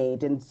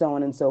effeminate and so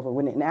on and so forth.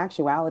 When in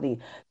actuality,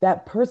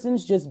 that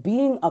person's just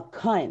being a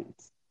cunt.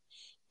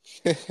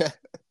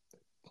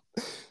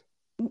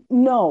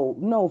 No,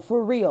 no,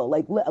 for real.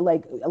 Like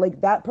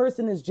that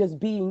person is just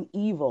being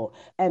evil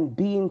and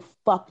being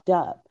fucked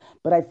up.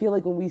 But I feel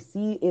like when we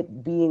see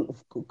it being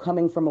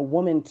coming from a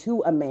woman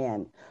to a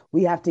man,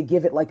 we have to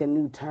give it like a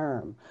new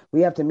term. We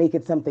have to make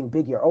it something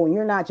bigger. Oh, and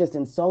you're not just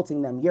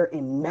insulting them, you're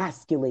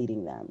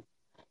emasculating them.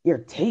 You're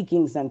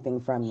taking something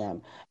from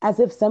them, as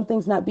if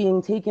something's not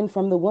being taken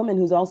from the woman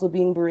who's also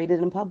being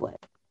berated in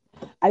public.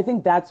 I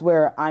think that's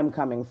where I'm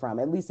coming from,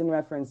 at least in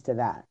reference to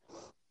that.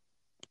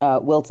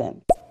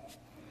 Wilton.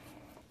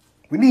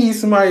 We need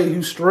somebody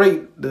who's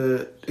straight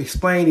to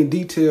explain in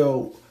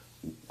detail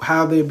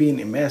how they're being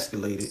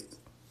emasculated.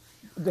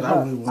 'Cause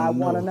I really I want to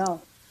want to know.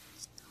 know.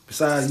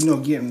 Besides,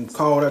 getting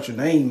called out your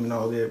name and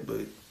all that,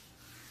 but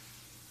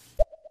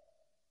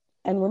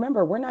And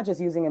remember, we're not just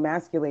using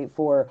emasculate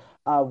for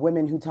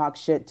women who talk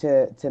shit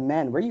to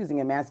men. We're using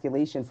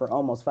emasculation for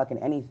almost fucking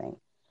anything.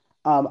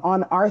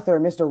 On Arthur,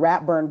 Mr.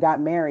 Ratburn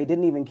got married,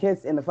 didn't even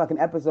kiss in the fucking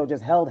episode,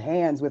 just held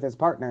hands with his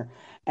partner,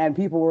 and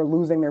people were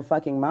losing their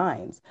fucking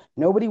minds.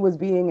 Nobody was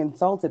being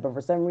insulted, but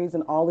for some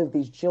reason, all of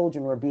these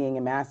children were being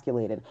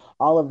emasculated.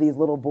 All of these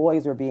little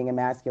boys were being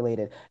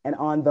emasculated. And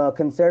on the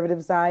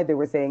conservative side, they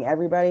were saying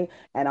everybody,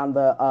 and on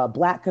the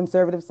black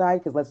conservative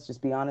side, because let's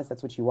just be honest,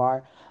 that's what you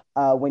are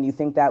when you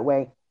think that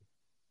way.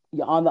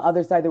 On the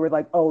other side, they were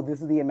like, oh, this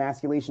is the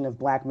emasculation of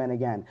black men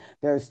again.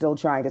 They're still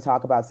trying to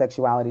talk about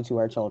sexuality to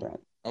our children.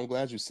 I'm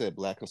glad you said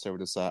black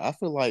conservative side. I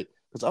feel like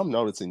because I'm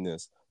noticing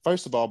this.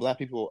 First of all, black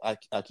people,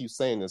 I keep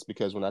saying this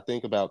because when I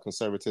think about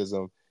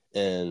conservatism,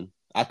 and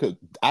I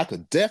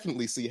could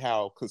definitely see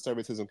how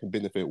conservatism can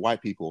benefit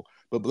white people,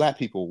 but black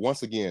people,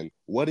 once again,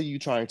 what are you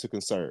trying to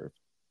conserve?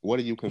 What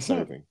are you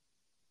conserving?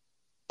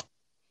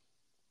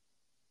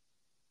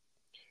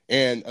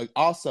 And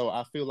also,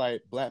 I feel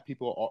like black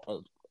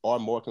people are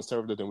more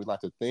conservative than we like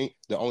to think.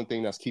 The only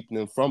thing that's keeping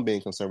them from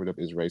being conservative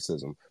is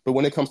racism. But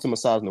when it comes to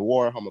misogyny,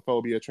 war,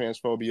 homophobia,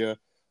 transphobia,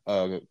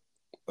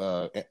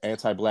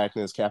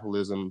 anti-blackness,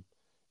 capitalism,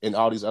 and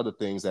all these other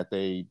things that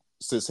they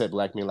cishet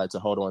black men like to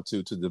hold on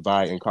to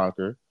divide and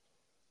conquer.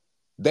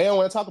 They don't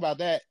want to talk about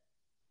that.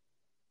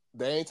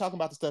 They ain't talking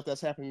about the stuff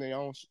that's happening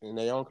in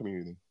their own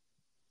community.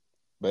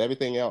 But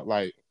everything else,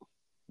 like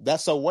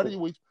that's so. What are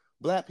we,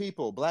 black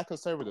people, black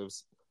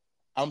conservatives?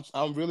 I'm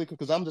really,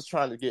 because I'm just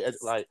trying to get,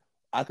 like,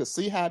 I could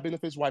see how it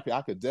benefits white people.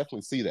 I could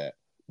definitely see that.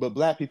 But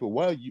black people,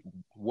 what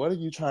are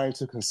you trying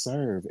to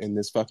conserve in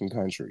this fucking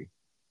country?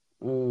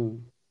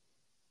 Mm.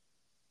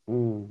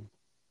 Mm.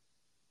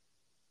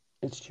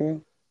 It's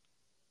true.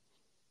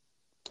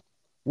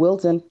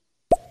 Wilton.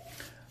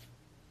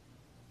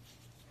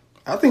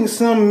 I think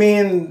some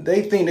men,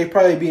 they think they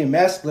probably be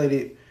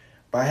emasculated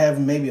by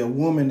having maybe a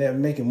woman that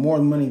making more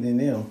money than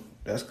them.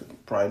 That's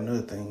probably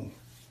another thing.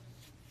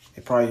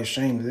 They probably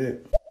ashamed of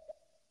it.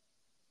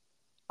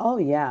 Oh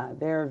yeah,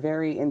 they're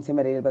very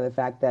intimidated by the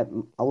fact that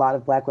a lot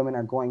of black women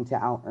are going to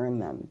out earn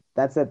them.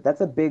 That's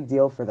a big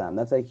deal for them.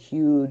 That's a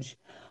huge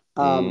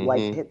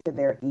like Mm-hmm. hit to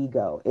their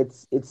ego.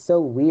 It's so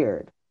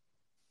weird.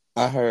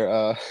 I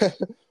heard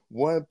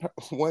one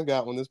guy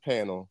on this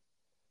panel,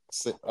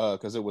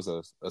 because it was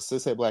a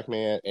cishet black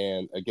man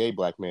and a gay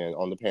black man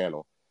on the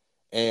panel,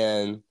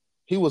 and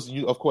he was,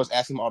 of course,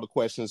 asking him all the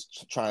questions,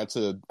 trying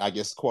to, I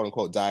guess, quote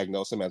unquote,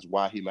 diagnose him as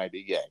why he might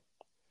be gay.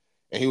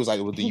 And he was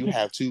like, well, do you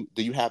have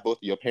both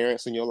of your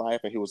parents in your life?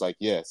 And he was like,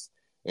 yes.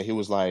 And he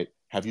was like,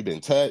 have you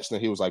been touched?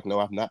 And he was like, no,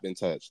 I've not been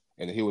touched.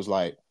 And he was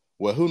like,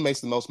 well, who makes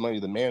the most money,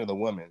 the man or the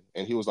woman?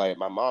 And he was like,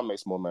 my mom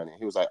makes more money.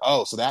 He was like,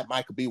 oh, so that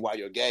might be why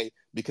you're gay,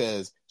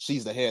 because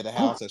she's the head of the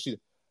house. And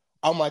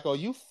I'm like, are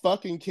you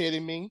fucking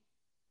kidding me?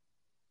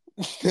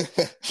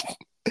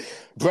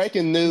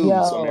 Breaking news,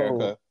 Yo,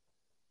 America.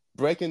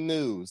 Breaking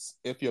news.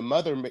 If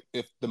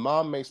the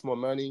mom makes more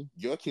money,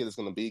 your kid is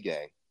going to be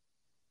gay.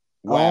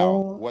 Wow.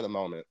 oh What a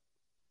moment.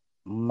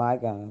 my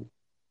God.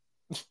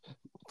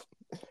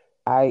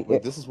 I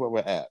But this is where we're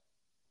at.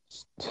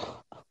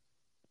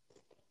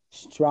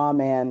 straw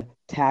man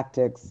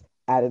tactics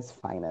at its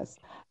finest.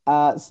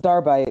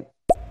 Starbite.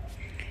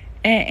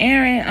 And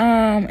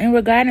Aaron, in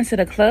regarding to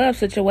the club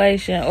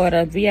situation or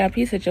the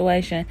VIP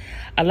situation,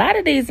 a lot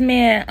of these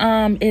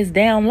men is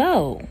down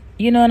low.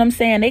 You know what I'm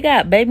saying? They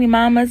got baby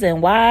mamas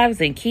and wives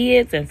and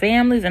kids and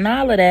families and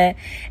all of that.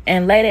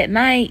 And late at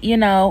night, you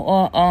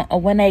know, or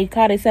when they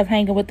call themselves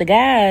hanging with the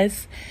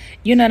guys,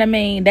 you know what I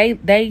mean?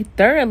 They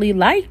thoroughly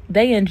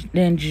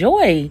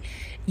enjoy,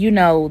 you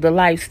know, the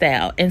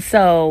lifestyle. And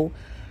so,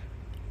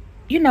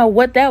 you know,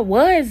 what that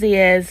was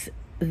is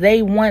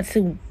they want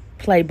to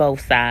play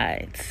both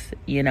sides.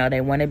 You know, they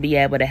want to be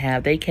able to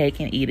have their cake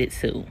and eat it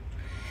too.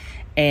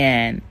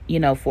 And, you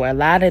know, for a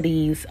lot of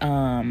these,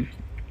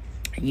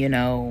 you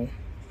know,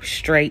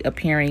 straight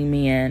appearing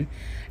men,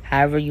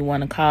 however you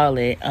want to call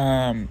it,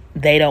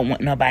 they don't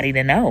want nobody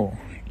to know.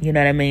 You know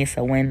what I mean?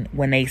 So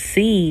when they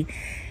see,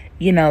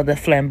 you know, the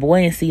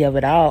flamboyancy of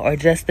it all, or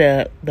just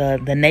the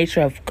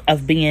nature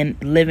of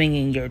living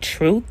in your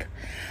truth,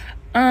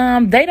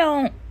 they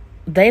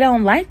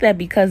don't like that,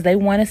 because they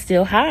want to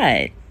still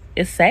hide.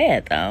 It's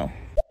sad though.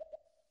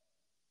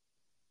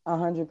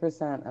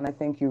 100%. And I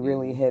think you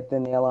really Mm-hmm. hit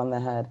the nail on the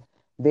head.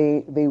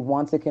 They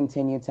want to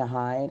continue to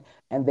hide,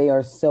 and they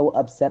are so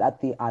upset at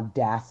the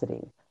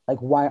audacity. Like,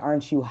 why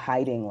aren't you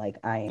hiding like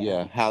I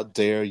Yeah, am? how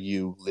dare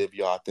you live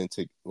your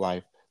authentic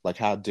life? Like,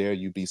 how dare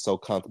you be so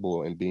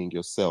comfortable in being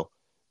yourself?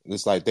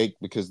 It's like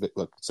because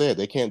like I said,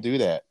 they can't do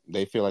that.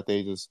 They feel like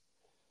they just,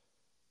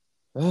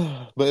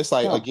 but it's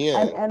like, No, and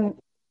again,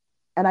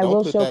 and I don't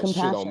will put show that shit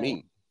on compassion.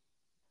 me.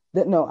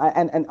 That no,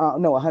 and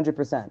no,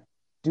 100%.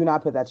 Do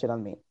not put that shit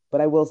on me.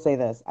 But I will say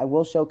this: I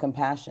will show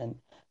compassion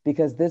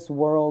because this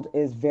world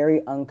is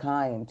very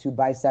unkind to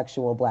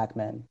bisexual black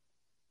men.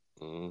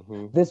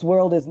 Mm-hmm. This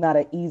world is not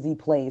an easy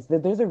place.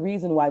 There's a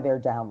reason why they're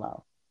down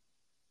low.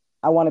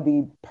 I want to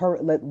be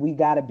we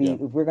got to be, Yeah,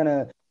 if we're going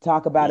to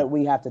talk about yeah. it,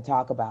 we have to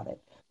talk about it.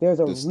 There's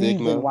a The reason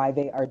stigma. why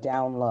they are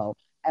down low.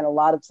 And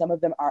some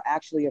of them are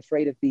actually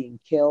afraid of being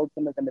killed.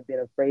 Some of them have been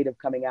afraid of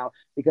coming out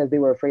because they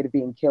were afraid of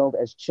being killed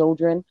as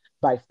children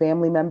by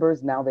family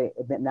members. Now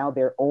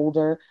they're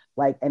older,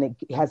 like, and it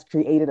has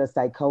created a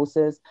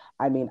psychosis.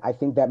 I mean, I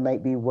think that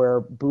might be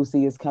where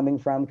Boosie is coming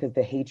from, because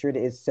the hatred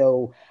is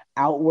so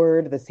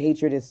outward. This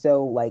hatred is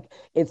so, like,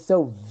 it's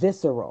so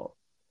visceral.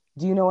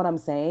 Do you know what I'm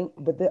saying?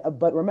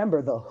 But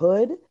remember the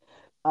hood.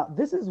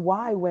 This is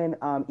why when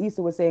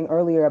Issa was saying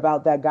earlier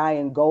about that guy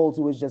in gold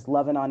who was just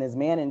loving on his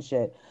man and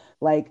shit,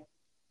 like,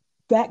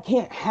 that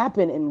can't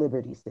happen in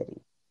Liberty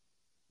City.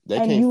 They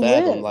And can't you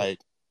fathom, live. like,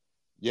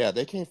 yeah,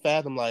 they can't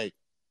fathom, like,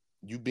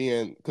 you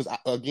being, because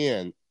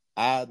again,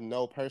 I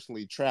know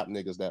personally trap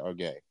niggas that are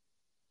gay.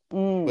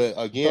 But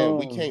again,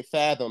 we Boom. can't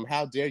fathom,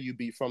 how dare you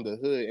be from the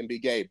hood and be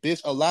gay. Bitch,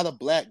 a lot of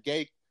black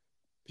gay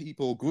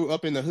people grew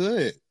up in the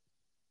hood.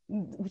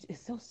 Which is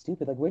so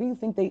stupid. Like, where do you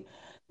think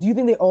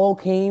they all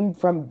came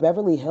from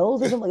Beverly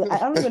Hills or something? Like, I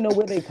don't even know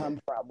where they come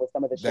from with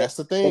some of the shit That's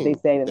the that they thing.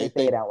 say, and they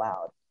say it out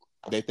loud.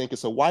 They think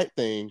it's a white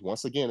thing.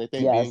 Once again, they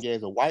think being Yes, gay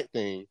is a white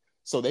thing.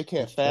 So they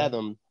can't that's true.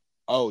 fathom,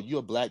 oh, you're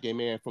a black gay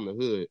man from the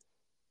hood.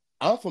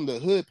 I'm from the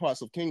hood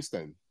parts of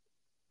Kingston.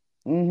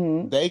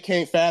 Mm-hmm. They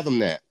can't fathom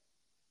that.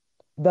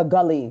 The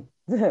gully.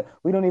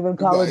 We don't even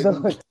call it the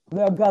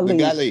The gully.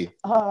 gully.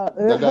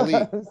 The gully.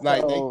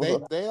 Like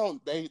So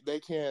they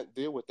can't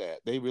deal with that.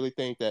 They really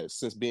think that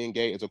since being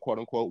gay is a quote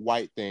unquote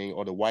white thing,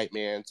 or the white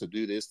man to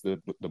do this, the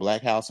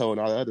black household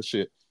and all that other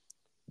shit,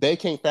 they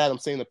can't fathom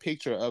seeing a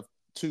picture of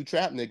two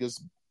trap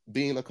niggas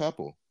being a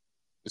couple.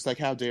 It's like,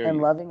 how dare and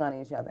you? loving on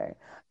each other.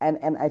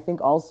 And I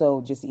think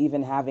also just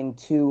even having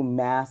two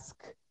mask,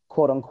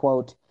 quote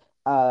unquote,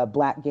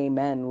 black gay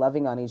men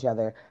loving on each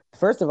other.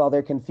 First of all,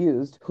 they're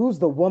confused. Who's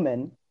the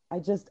woman?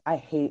 I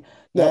hate,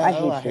 yo, I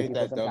hate I straight hate people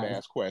that sometimes.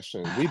 dumbass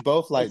question. We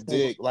both I like straight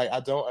dig. Like, I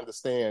don't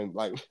understand.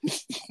 Like,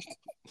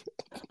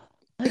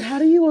 like, how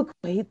do you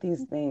equate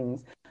these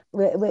things?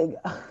 Like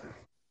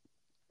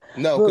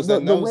no, because they're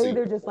the way nosy.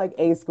 they're just like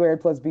a squared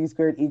plus b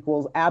squared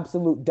equals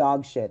absolute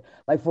dog shit.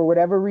 Like for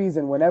whatever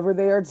reason, whenever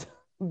they are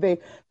they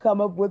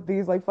come up with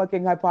these like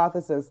fucking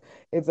hypotheses,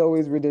 it's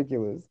always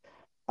ridiculous.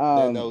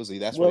 They're nosy.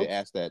 That's why they Well,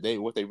 ask that.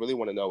 What they really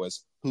want to know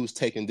is who's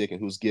taking dick and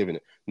who's giving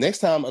it. Next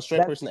time a straight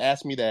that's person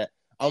asks me that,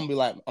 I'm gonna be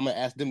like, I'm gonna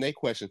ask them their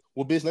question.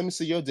 Well, bitch, let me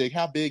see your dick.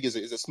 How big is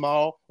it? Is it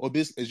small? Or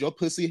bitch, is your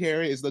pussy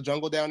hairy? Is the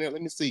jungle down there?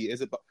 Let me see.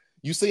 Is it?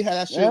 You see how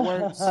that shit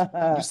works?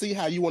 You see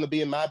how you want to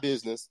be in my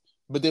business,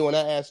 but then when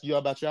I ask you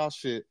about y'all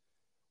shit,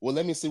 well,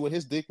 let me see what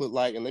his dick look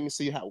like, and let me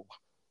see how.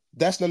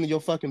 That's none of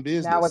your fucking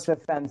now it's business.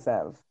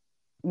 offensive.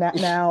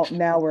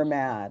 Now we're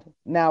mad.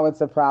 Now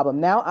it's a problem.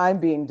 Now I'm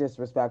being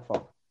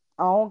disrespectful.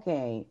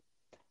 Okay.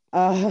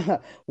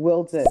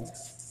 Wilton.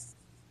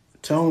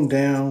 Tone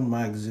down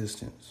my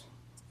existence.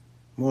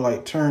 More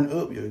like turn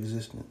up your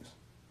existence.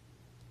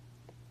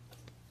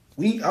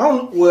 What I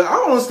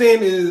don't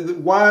understand is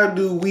why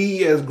do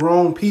we as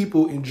grown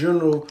people in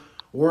general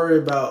worry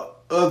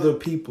about other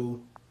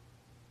people?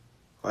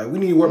 Like we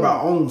need to worry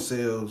about Mm, our own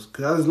selves.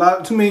 Cause there's a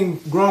lot too many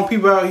grown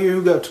people out here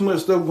who got too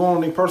much stuff going on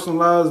in their personal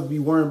lives, be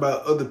worrying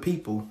about other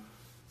people.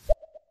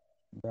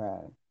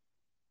 bruh.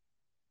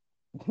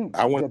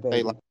 I want The to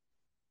say, like,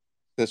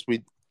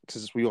 baby.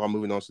 since we are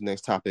moving on to the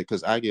next topic,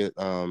 because I get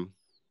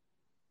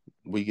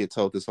we get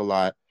told this a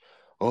lot.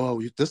 Oh,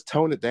 you just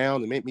tone it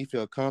down and make me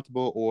feel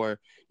comfortable, or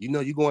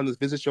you're going to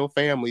visit your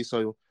family,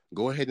 so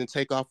go ahead and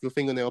take off your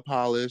fingernail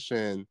polish,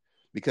 and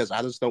because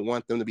I just don't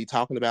want them to be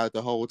talking about it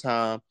the whole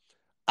time.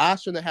 I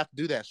shouldn't have to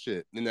do that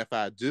shit. And if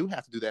I do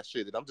have to do that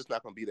shit, then I'm just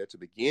not going to be there to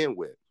begin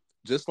with.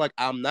 Just like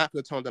I'm not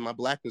going to tone down my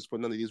blackness for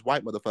none of these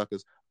white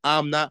motherfuckers,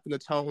 I'm not going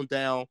to tone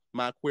down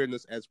my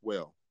queerness as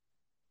well.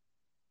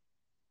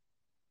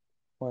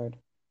 Word.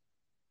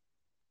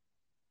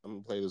 I'm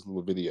going to play this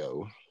little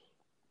video.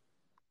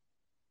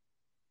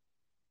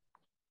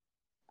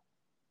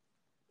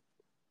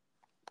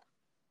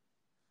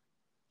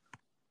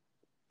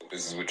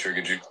 This is what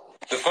triggered you.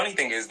 The funny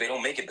thing is, they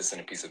don't make it the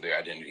centerpiece of their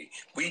identity.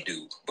 We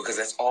do, because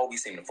that's all we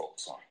seem to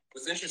focus on.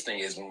 What's interesting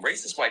is when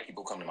racist white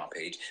people come to my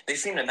page, they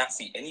seem to not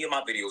see any of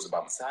my videos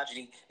about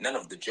misogyny, none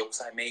of the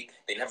jokes I make.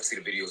 They never see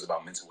the videos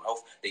about mental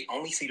health. They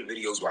only see the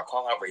videos where I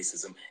call out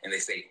racism, and they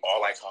say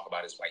all I talk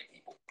about is white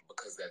people,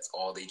 because that's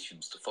all they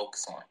choose to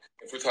focus on.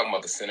 If we're talking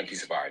about the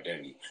centerpiece of our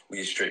identity, we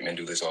as straight men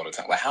do this all the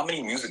time. Like, how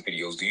many music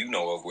videos do you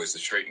know of where it's a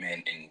straight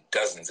man and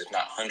dozens, if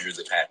not hundreds,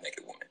 of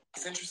half-naked women?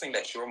 It's interesting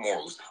that your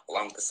morals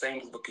align with the same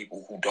group of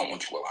people who don't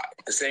want you alive.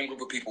 The same group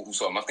of people who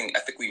saw nothing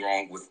ethically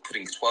wrong with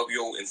putting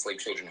 12-year-old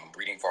enslaved children on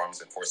breeding farms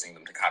and forcing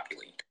them to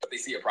copulate. But they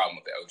see a problem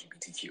with the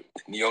LGBTQ.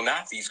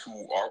 Neo-Nazis,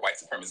 who are white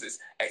supremacists,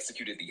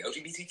 executed the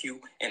LGBTQ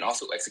and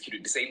also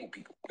executed disabled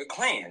people. The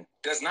Klan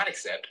does not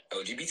accept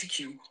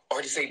LGBTQ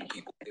or disabled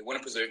people. They want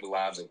to preserve the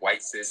lives of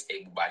white, cis,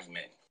 able-bodied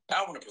men.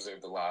 I want to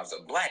preserve the lives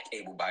of black,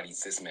 able-bodied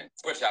cis men,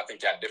 which I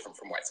think y'all different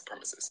from white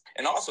supremacists.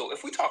 And also,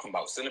 if we talking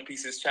about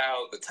centerpieces,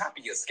 child, the top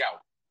of your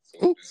scalp.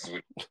 So this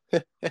is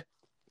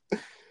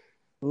what.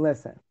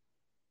 Listen,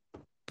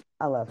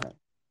 I love him.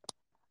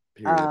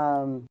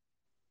 Period.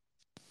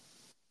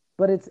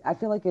 But I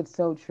feel like it's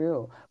so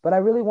true. But I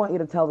really want you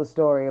to tell the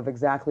story of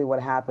exactly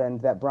what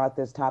happened that brought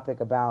this topic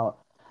about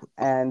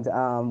and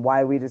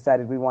why we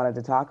decided we wanted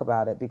to talk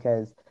about it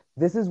because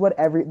this is what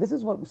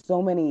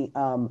so many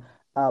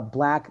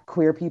black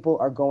queer people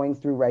are going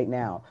through right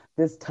now.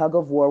 This tug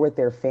of war with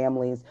their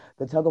families,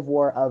 the tug of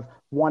war of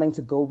wanting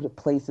to go to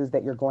places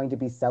that you're going to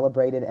be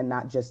celebrated and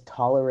not just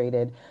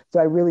tolerated. So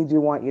I really do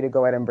want you to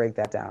go ahead and break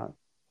that down.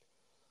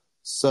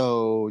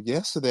 So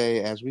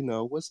yesterday, as we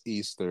know, was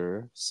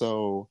Easter.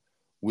 So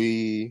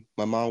my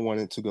mom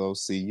wanted to go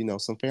see,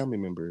 some family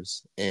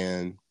members,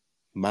 and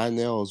my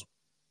nails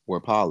were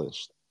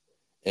polished,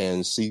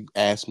 and she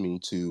asked me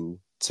to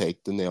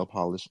take the nail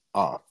polish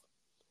off,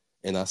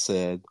 and I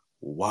said,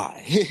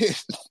 "Why?"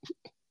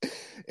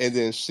 And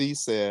then she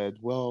said,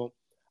 "Well,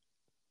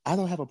 I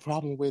don't have a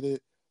problem with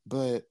it,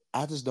 but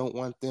I just don't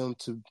want them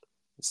to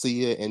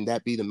see it and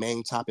that be the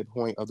main topic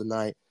point of the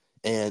night.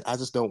 And I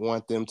just don't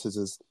want them to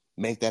just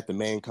make that the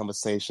main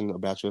conversation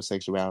about your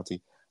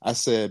sexuality." I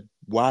said,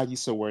 "Why are you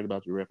so worried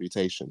about the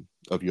reputation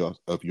of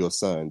your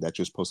son that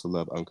you're supposed to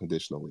love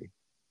unconditionally?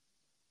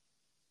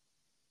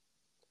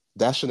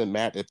 That shouldn't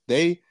matter.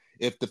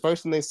 If the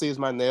first thing they see is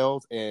my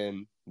nails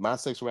and my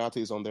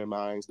sexuality is on their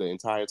minds the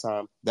entire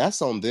time,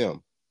 that's on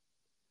them.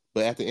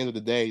 But at the end of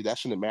the day, that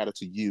shouldn't matter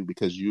to you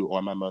because you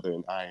are my mother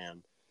and I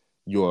am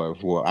your,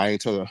 well, I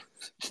ain't tell her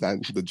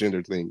the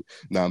gender thing,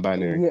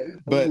 non-binary, Yeah,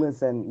 but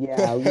listen,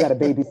 yeah, you got a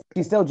baby.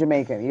 She's still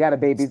Jamaican. You got a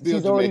baby. still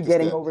She's already Jamaican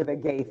getting step. over the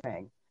gay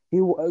thing.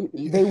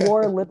 They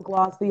wore lip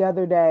gloss the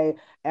other day,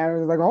 and it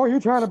was like, "Oh, you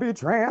trying to be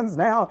trans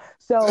now?"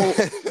 So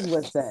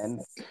listen,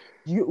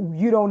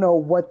 you don't know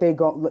what they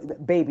go.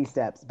 Baby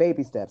steps,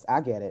 baby steps.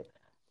 I get it.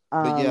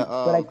 But yeah,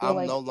 But I feel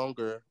like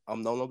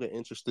I'm no longer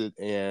interested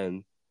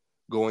in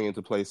going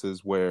into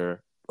places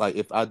where, like,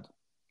 if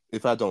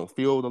I don't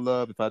feel the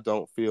love, if I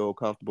don't feel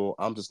comfortable,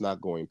 I'm just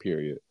not going,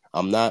 period.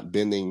 I'm not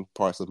bending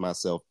parts of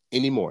myself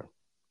anymore.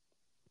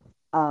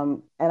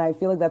 And I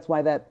feel like that's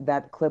why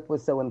that clip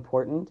was so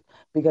important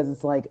because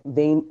it's like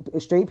they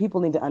straight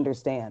people need to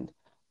understand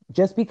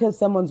just because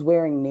someone's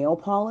wearing nail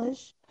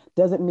polish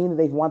doesn't mean that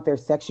they want their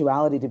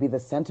sexuality to be the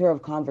center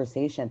of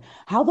conversation.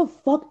 How the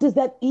fuck does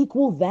that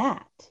equal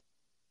that?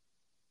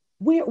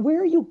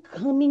 Where are you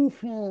coming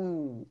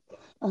from?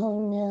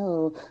 Oh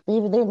no,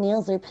 maybe their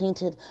nails are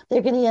painted.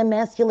 They're gonna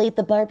emasculate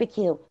the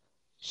barbecue.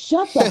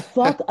 Shut the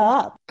fuck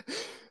up.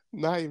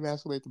 Not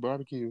emasculate the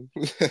barbecue.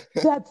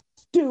 That's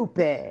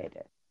stupid.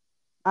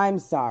 I'm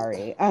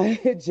sorry.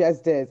 It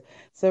just is.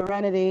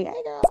 Serenity. Hey,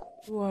 girl.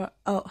 Well,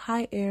 oh,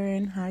 hi,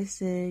 Aaron. Hi,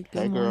 Sid. Good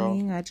Hey, girl.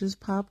 morning. I just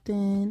popped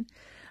in.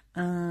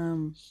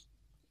 Um,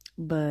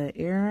 but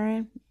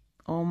Aaron,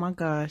 oh my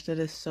gosh, that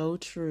is so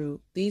true.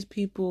 These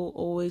people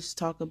always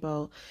talk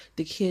about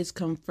the kids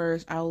come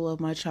first. I will love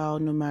my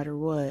child no matter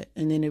what.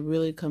 And then it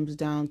really comes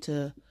down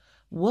to,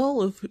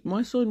 well, if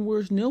my son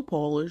wears nail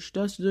polish,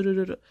 that's da da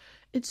da da.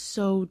 It's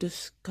so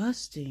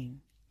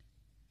disgusting.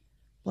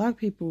 Black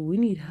people, we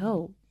need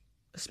help.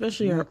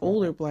 Especially our Nigga,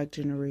 older black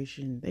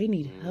generation. They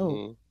need help.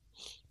 Hmm.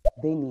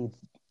 they need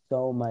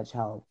so much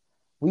help.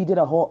 We did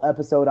a whole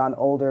episode on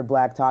older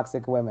black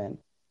toxic women.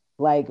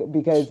 Like,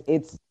 because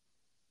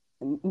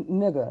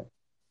nigga,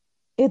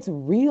 it's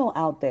real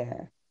out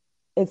there.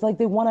 It's like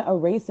they want to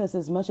erase us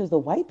as much as the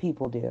white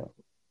people do.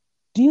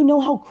 Do you know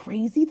how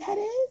crazy that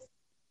is?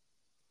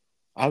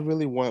 I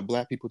really want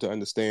Black people to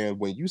understand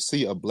when you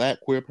see a Black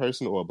queer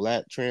person or a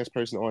Black trans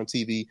person on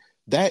TV,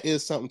 that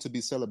is something to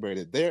be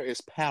celebrated. There is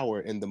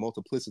power in the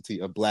multiplicity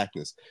of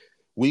Blackness.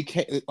 We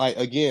can't, like,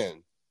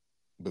 again,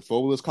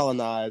 before we was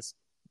colonized,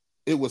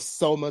 it was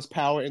so much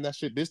power in that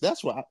shit, bitch.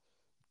 That's why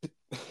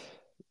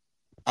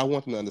I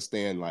want them to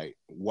understand, like,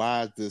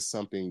 why is this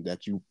something that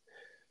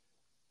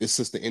it's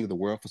just the end of the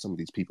world for some of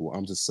these people.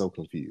 I'm just so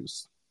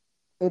confused.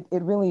 It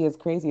really is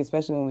crazy,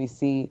 especially when we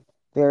see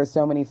there are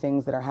so many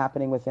things that are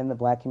happening within the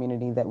black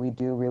community that we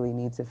do really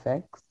need to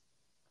fix.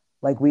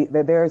 Like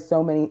there are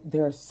so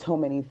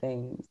many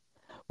things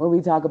when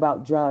we talk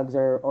about drugs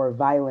or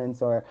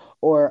violence or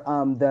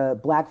the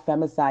black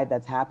femicide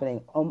that's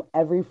happening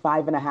every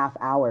 5.5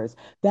 hours.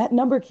 That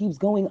number keeps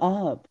going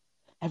up.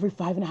 Every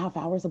 5.5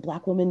 hours, a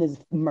black woman is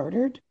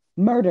murdered,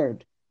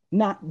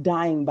 not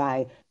dying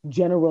by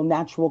general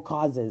natural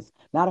causes,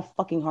 not a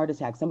fucking heart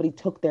attack. Somebody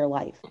took their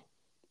life.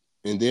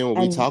 And then when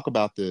we And talk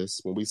about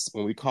this, when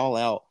we call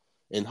out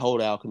and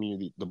hold our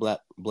community, the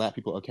black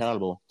people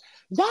accountable,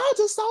 y'all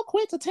just so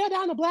quick to tear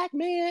down the black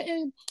man,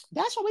 and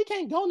that's why we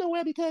can't go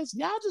nowhere because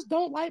y'all just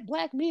don't like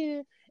black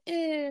men,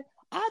 and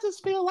I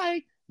just feel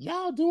like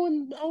y'all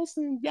doing most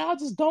and y'all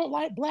just don't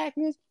like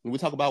blackness. When we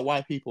talk about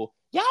white people,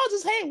 y'all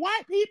just hate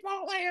white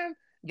people and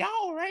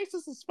y'all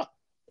racist as fuck.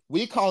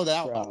 We call it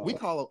out. We bro,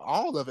 call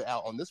all of it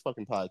out on this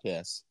fucking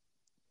podcast.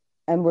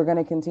 and we're going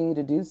to continue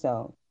to do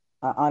so,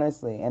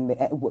 honestly, and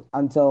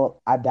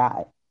until I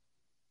die.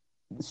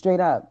 Straight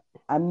up,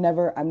 I'm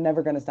never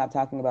going to stop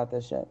talking about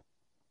this shit.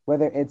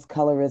 Whether it's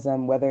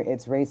colorism, whether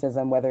it's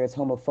racism, whether it's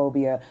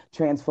homophobia,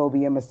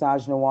 transphobia,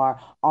 misogynoir,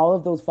 all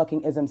of those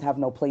fucking isms have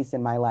no place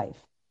in my life.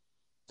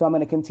 So I'm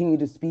going to continue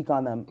to speak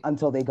on them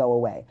until they go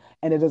away.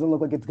 And it doesn't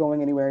look like it's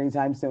going anywhere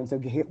anytime soon. So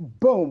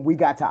boom, we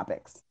got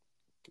topics.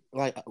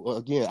 Like, well,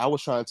 again, I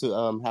was trying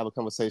to have a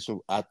conversation.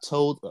 I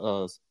told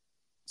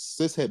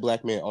cishet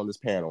black man on this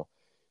panel.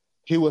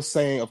 He was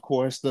saying, of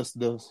course,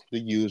 the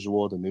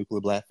usual, the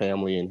nuclear black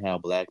family, and how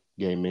black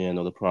gay men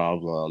are the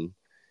problem.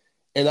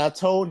 And I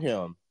told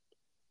him,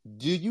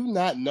 do you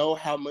not know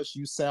how much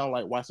you sound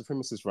like white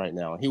supremacists right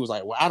now? And he was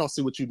like, well, I don't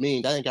see what you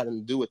mean. That ain't got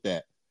nothing to do with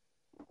that.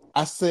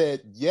 I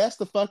said, yes,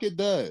 the fuck it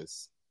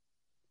does.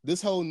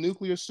 This whole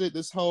nuclear shit,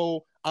 this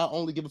whole I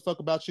only give a fuck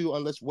about you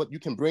unless what you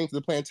can bring to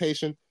the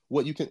plantation,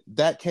 what you can,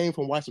 that came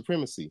from white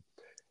supremacy.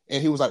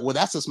 And he was like, well,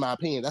 that's just my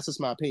opinion. That's just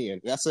my opinion.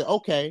 And I said,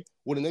 okay,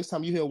 well, the next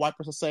time you hear a white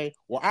person say,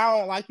 well, I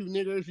don't like you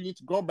niggas. You need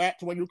to go back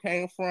to where you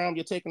came from.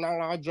 You're taking all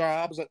our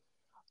jobs. And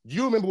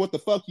you remember what the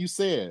fuck you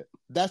said.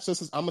 That's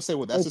just, I'm going to say,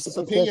 well, that's just his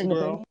It's just opinion, an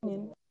girl.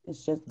 opinion.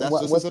 It's just That's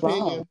just his what's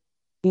wrong. opinion.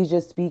 He's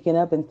just speaking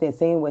up and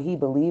saying what he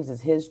believes is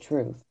his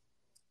truth.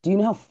 Do you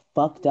know how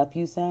fucked up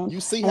you sound?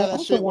 You see And I how that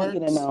also shit want you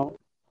to works? know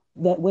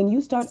that when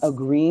you start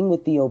agreeing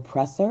with the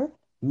oppressor,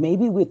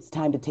 maybe it's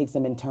time to take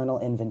some internal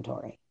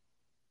inventory.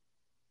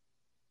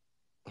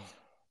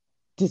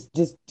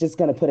 Just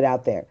gonna put it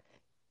out there.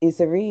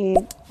 Issa Reed.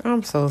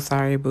 I'm so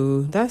sorry,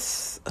 boo.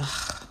 That's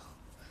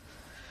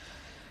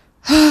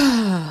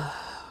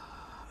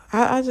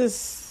I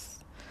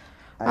just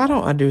I I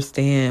don't know.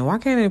 understand. Why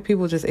can't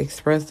people just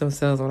express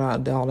themselves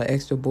without all the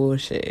extra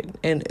bullshit?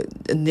 And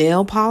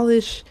nail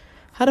polish?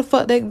 How the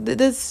fuck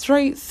there's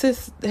straight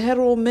cis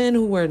hetero men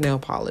who wear nail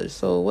polish.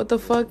 So what the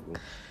fuck?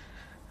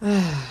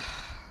 But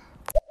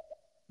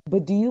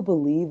do you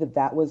believe that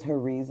that was her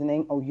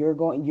reasoning? Oh,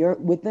 you're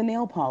with the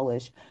nail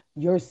polish,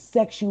 your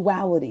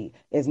sexuality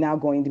is now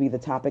going to be the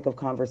topic of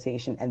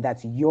conversation, and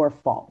that's your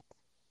fault.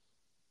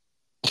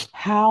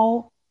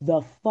 How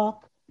the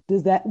fuck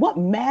does that, what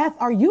math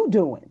are you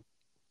doing?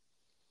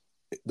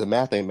 The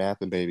math ain't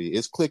mathing, baby.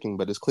 It's clicking,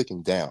 but it's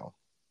clicking down.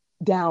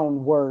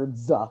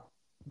 Downwards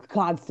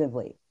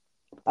constantly.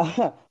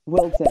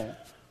 Wilton.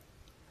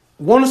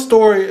 One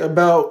story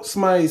about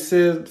somebody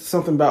said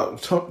something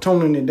about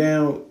toning it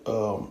down.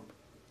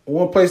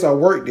 One place I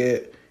worked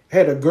at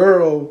had a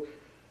girl.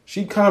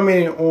 She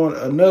commented on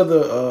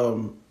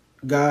another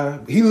guy.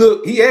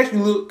 He actually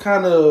looked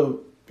kind of.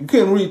 You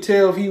couldn't really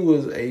tell if he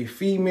was a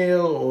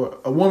female or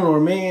a woman or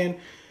a man.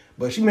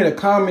 But she made a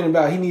comment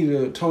about he needed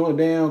to tone it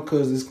down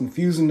because it's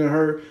confusing to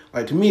her.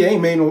 Like, to me,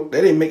 that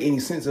didn't make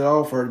any sense at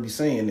all for her to be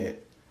saying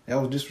that. That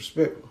was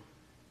disrespectful.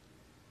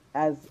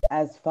 As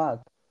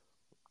fuck.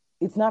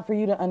 It's not for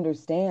you to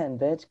understand,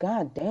 bitch.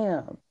 God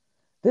damn.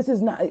 This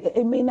is not,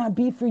 it may not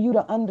be for you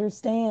to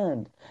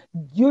understand.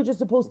 You're just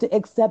supposed to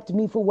accept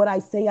me for what I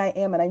say I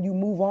am, and you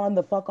move on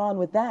the fuck on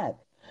with that.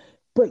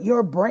 But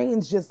your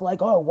brain's just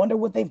like, oh, wonder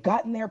what they've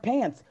got in their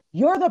pants.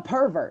 You're the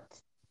pervert.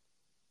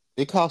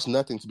 It costs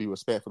nothing to be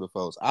respectful to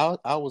folks.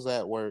 I was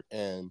at work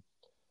and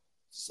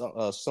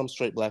some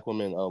straight black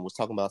woman was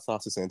talking about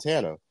Saucy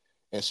Santana,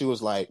 and she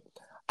was like,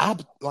 "I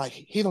like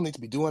he don't need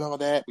to be doing all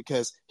that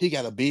because he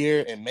got a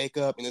beard and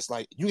makeup, and it's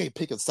like you ain't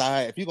pick a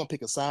side. If you're gonna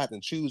pick a side,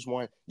 then choose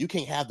one. You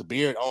can't have the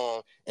beard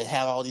on and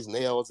have all these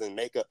nails and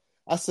makeup."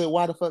 I said,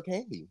 "Why the fuck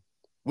can't he?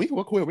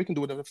 We're queer. We can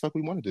do whatever the fuck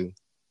we want to do."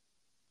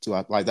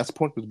 So like that's the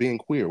point of being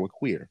queer. We're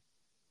queer.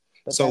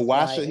 But So that's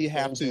why why should he it's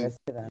have to dangerous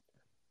to them.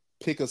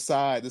 pick a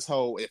side? This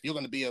whole if you're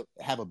gonna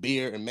have a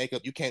beard and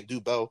makeup, you can't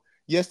do both.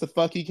 Yes, the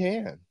fuck he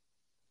can,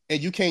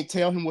 and you can't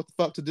tell him what the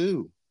fuck to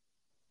do.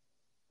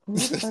 Who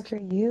the fuck are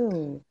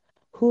you?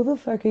 Who the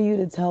fuck are you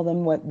to tell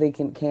them what they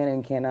can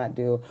and cannot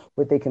do,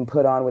 what they can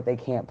put on, what they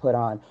can't put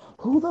on?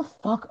 Who the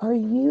fuck are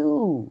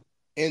you?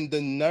 And the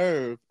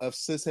nerve of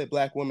cishet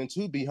black women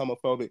to be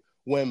homophobic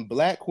when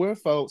black queer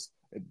folks,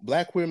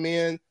 black queer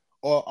men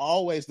are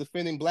always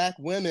defending black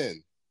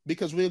women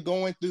because we're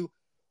going through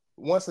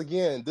once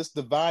again this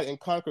divide and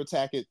conquer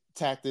tactic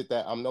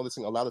that I'm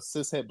noticing a lot of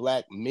cishet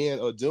black men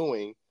are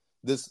doing.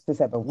 This This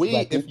type of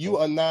black if you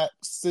people. are not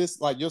cis,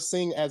 like you're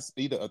seen as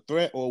either a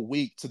threat or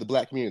weak to the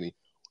black community,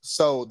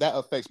 so that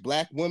affects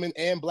black women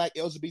and black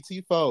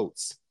LGBT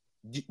folks.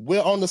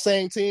 We're on the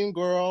same team,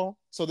 girl.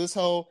 So this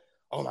whole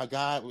oh my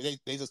god,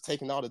 they just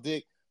taking all the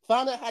dick.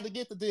 Find out how to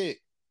get the dick.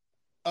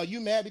 Are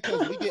you mad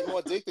because we get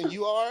more dick than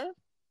you are?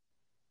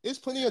 There's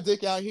plenty of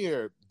dick out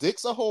here.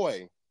 Dicks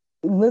ahoy.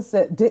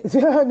 Listen,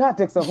 not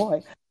Dicks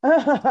Ahoy.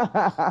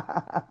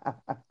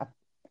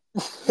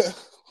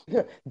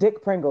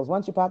 Dick Pringles.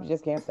 Once you pop, you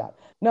just can't stop.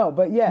 No,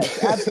 but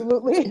yes,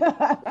 absolutely.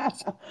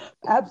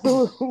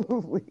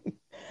 Absolutely.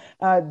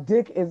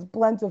 Dick is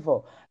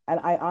plentiful. And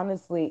I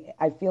honestly,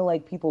 I feel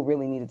like people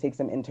really need to take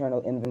some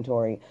internal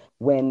inventory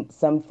when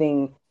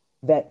something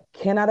that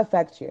cannot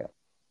affect you,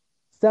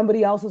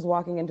 somebody else is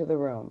walking into the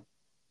room.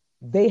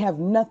 They have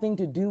nothing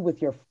to do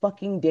with your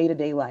fucking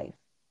day-to-day life.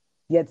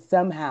 Yet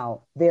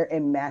somehow they're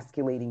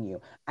emasculating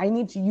you. I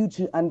need you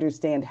to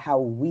understand how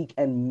weak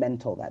and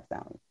mental that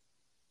sounds.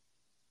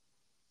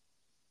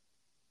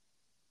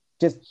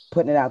 Just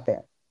putting it out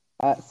there.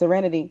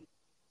 Serenity.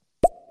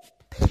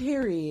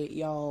 Period,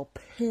 y'all.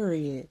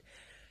 Period.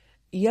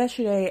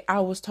 Yesterday, I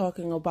was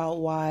talking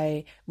about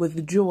why,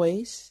 with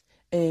Joyce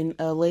and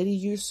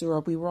Lady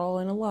Yusura, we were all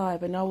in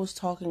alive, and I was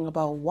talking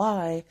about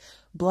why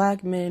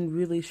black men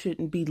really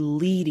shouldn't be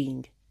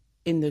leading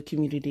in the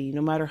community, no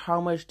matter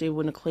how much they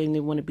want to claim they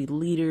want to be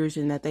leaders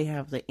and that they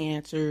have the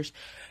answers.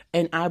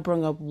 And I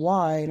bring up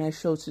why, and I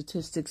showed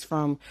statistics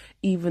from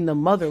even the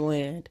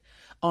motherland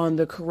on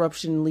the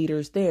corruption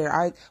leaders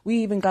there. We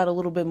even got a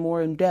little bit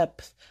more in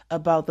depth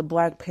about the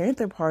Black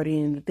Panther Party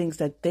and the things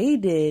that they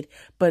did,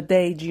 but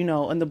they,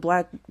 in the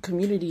black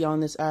community on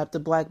this app, the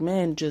black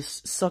men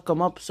just suck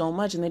them up so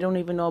much, and they don't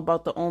even know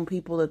about the own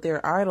people that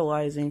they're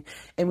idolizing.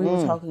 And we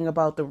were talking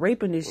about the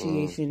rape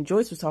initiation.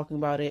 Joyce was talking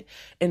about it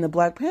in the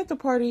Black Panther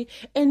Party,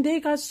 and they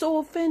got so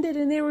offended,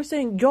 and they were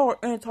saying, y'all are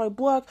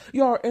anti-black,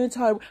 y'all are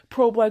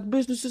anti-pro-black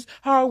businesses.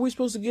 How are we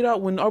supposed to get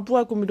out when our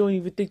black women don't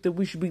even think that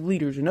we should be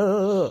leaders?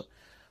 And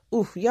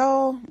oof,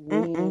 y'all.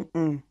 We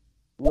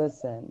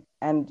listen.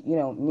 And,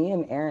 me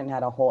and Aaron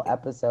had a whole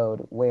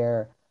episode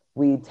where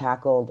we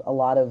tackled a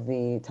lot of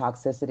the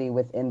toxicity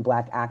within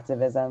Black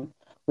activism.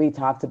 We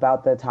talked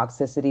about the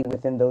toxicity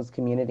within those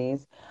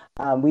communities.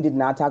 We did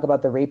not talk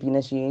about the rape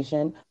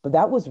initiation, but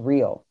that was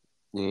real.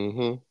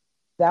 Mm-hmm.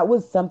 That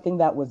was something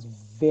that was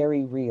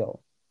very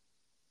real.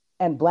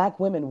 and Black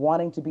women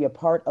wanting to be a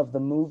part of the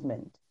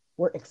movement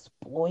were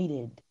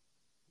exploited.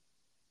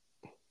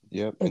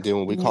 Yep. And then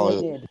when we call it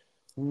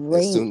Exploited.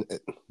 as soon,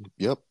 Raped.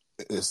 yep,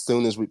 as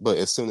soon as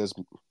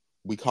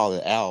we call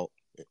it out,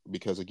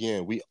 because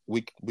again, we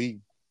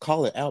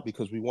call it out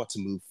because we want to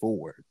move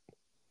forward.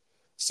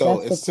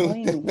 So That's the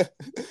point.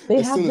 They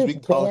as have soon as this we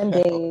call it out,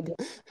 band-aid,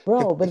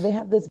 bro, but they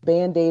have this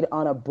band-aid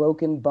on a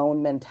broken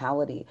bone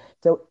mentality.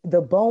 So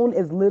the bone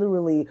is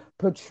literally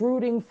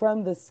protruding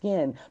from the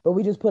skin, but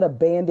we just put a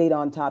band-aid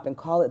on top and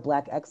call it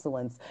Black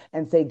excellence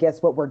and say,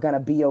 guess what? We're gonna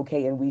be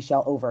okay and we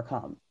shall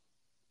overcome.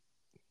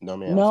 no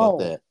ma'am, fuck No,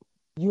 that.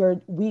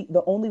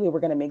 the only way we're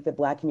going to make the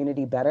Black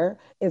community better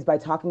is by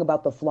talking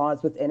about the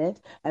flaws within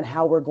it and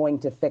how we're going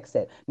to fix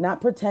it,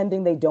 not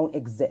pretending they don't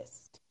exist.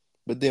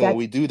 But then That's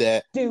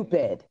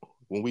stupid.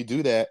 when we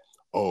do that,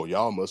 oh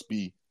y'all must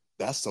be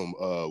that's some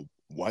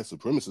white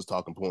supremacist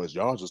talking points.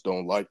 Y'all just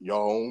don't like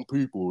y'all own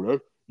people. That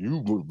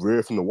you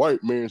read from the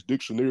white man's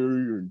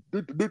dictionary and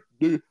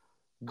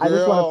I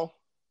just want to, girl.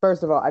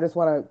 first of all, I just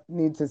want to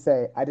need to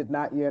say, I did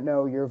not yet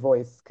know your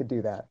voice could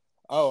do that.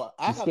 Oh,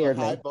 I You have a scared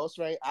high me. voice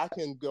range. I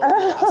can go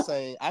look,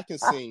 I can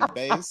sing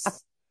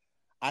bass.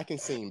 I can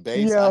sing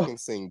bass, I Yo, can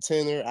sing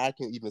tenor, I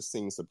can even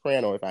sing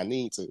soprano if I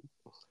need to.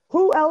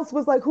 who else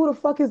was like, who the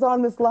fuck is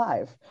on this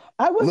live?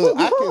 I was Look,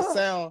 I can like,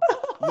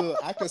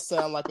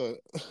 sound like a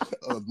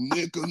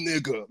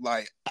nigga.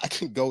 Like I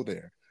can go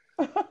there.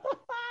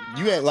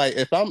 You ain't like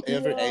yo. if I'm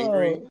ever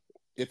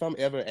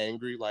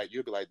angry, like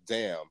you'll be like,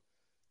 damn,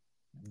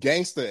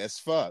 gangster as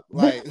fuck.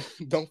 Like,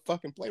 don't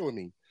fucking play with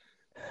me.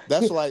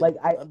 That's See, like like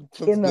I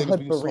in the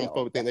hood for some real.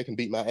 folks think they can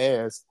beat my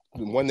ass.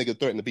 One nigga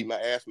threatened to beat my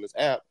ass from this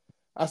app.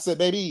 I said,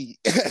 baby,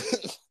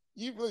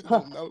 you really Huh.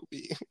 don't know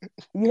me.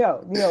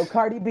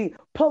 Cardi B,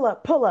 pull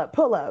up, pull up,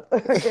 pull up.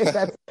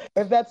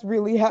 If that's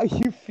really how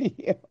you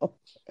feel.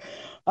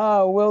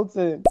 Oh,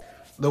 Wilton.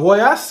 The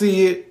way I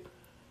see it,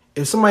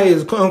 if somebody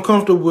is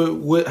uncomfortable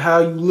with how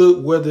you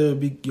look, whether it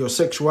be your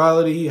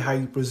sexuality, how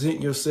you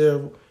present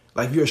yourself,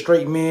 like if you're a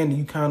straight man and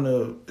you kind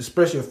of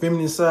express your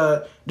feminine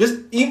side, just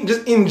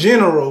in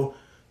general,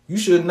 you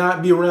should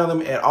not be around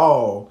them at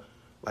all.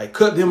 Like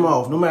cut them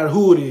off, no matter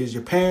who it is,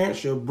 your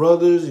parents, your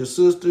brothers, your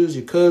sisters,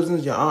 your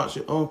cousins, your aunts,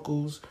 your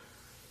uncles,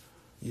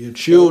 your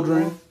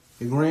children,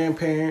 your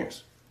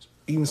grandparents,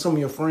 even some of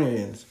your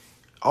friends.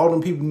 All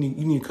them people you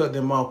need to cut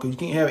them off because you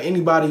can't have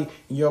anybody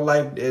in your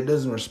life that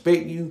doesn't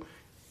respect you.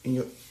 And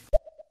your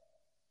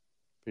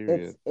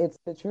Period. It's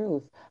the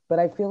truth. But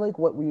I feel like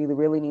what we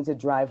really need to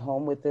drive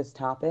home with this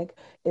topic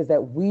is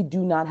that we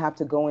do not have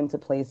to go into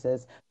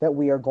places that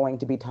we are going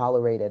to be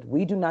tolerated.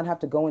 We do not have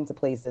to go into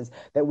places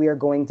that we are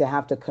going to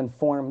have to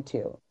conform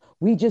to.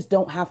 We just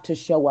don't have to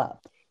show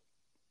up.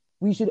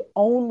 We should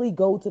only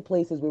go to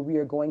places where we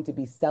are going to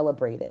be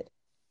celebrated.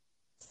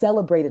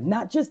 Celebrated,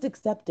 not just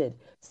accepted,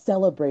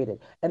 celebrated.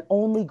 And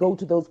only go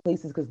to those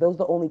places because those are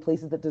the only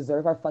places that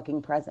deserve our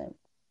fucking presence.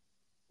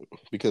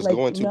 Because Like,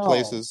 no.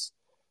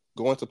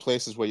 going to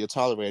places where you're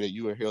tolerated,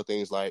 you will hear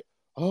things like,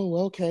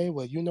 "Oh, okay,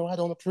 well, I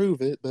don't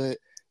approve it, but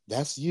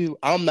that's you."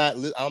 I'm not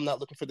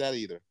looking for that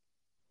either.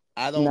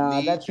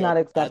 Nah, that's not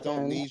I don't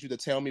acceptance. need you to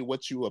tell me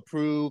what you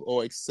approve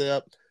or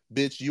accept.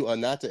 Bitch, you are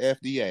not the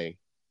FDA.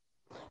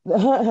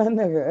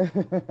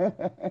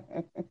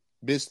 Nigga.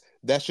 Bitch,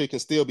 that shit can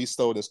still be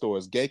sold in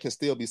stores. Gay can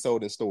still be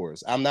sold in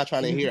stores. I'm not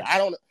trying to hear. I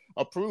don't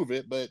approve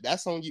it, but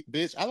that's on you,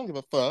 bitch. I don't give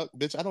a fuck,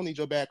 bitch. I don't need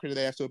your bad credit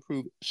ass to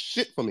approve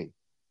shit for me.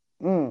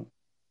 Mm.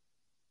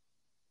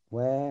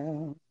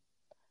 Well,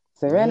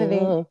 serenity.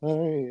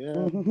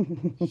 Yeah.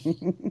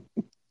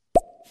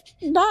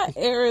 Not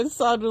Aaron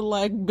sounded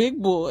like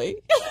Big Boy.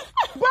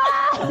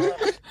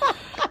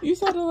 You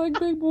sounded like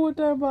Big Boy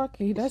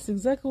Darbaki. That's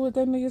exactly what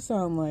that nigga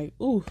sound like.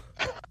 Ooh.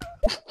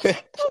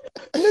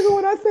 Nigga,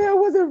 when I say I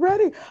wasn't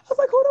ready, I was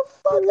like, who the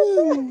fuck is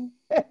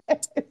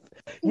this?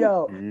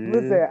 Yo,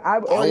 listen,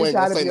 I'm I already wasn't gonna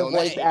trying to say be a no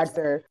voice names.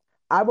 actor.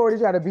 I'm already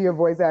trying to be a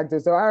voice actor,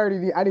 so I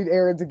need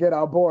Aaron to get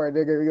on board,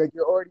 nigga. Like,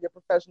 you're already a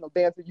professional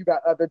dancer, you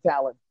got other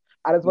talents.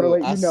 I just want to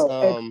Look, let you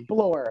know,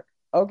 explore,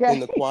 in okay?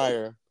 the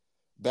choir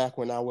back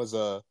when I was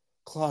a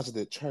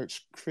closeted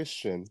church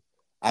Christian.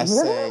 I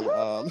sang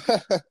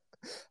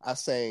I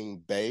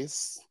sang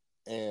bass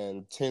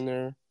and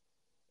tenor,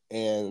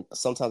 and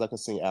sometimes I can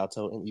sing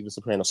alto and even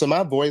soprano. So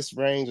my voice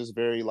range is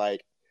very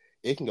like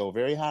it can go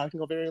very high, it can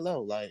go very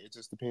low. Like it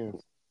just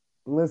depends.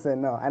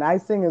 Listen, no, and I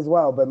sing as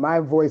well, but my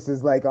voice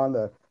is like on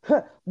the.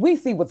 We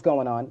see what's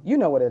going on. You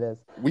know what it is.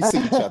 We see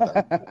each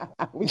other.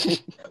 we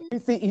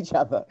see each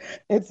other.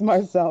 It's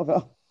Marcel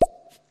though.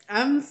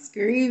 I'm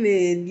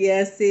screaming.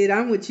 Yes, Sid,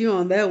 I'm with you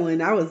on that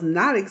one. I was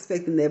not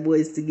expecting that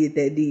voice to get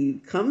that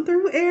deep. Come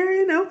through,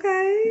 Aaron.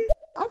 Okay.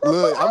 That's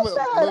Look, what I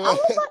said. I look.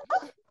 was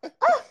like,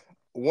 ah.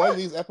 One of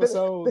these the,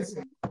 episodes,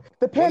 the one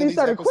of panties these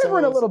started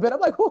quivering a episodes, little bit. I'm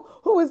like,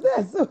 who is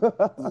this?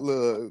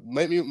 look,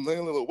 make me a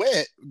little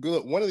wet.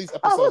 Good. One of these I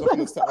episodes, was I'm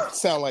like, gonna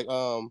sound like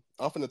I'm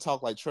gonna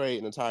talk like Trey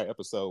an entire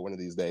episode. One of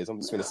these days, I'm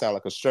just gonna sound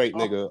like a straight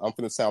nigga. I'm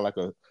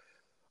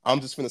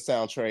just gonna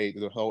sound Trey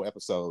the whole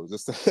episode,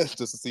 just to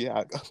see how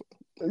it goes.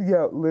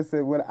 Yo,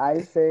 listen, when I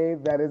say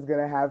that is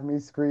gonna have me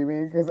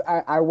screaming, because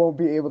I won't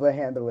be able to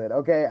handle it.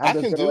 Okay, I'm I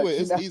just can gonna do let it.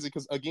 you It's know. easy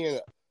because again,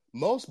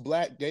 most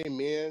black gay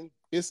men,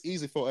 it's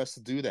easy for us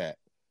to do that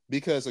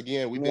because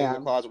again, we've been in the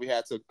Yeah, closet, we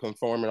had to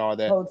conform and all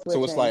that. code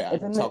So it's like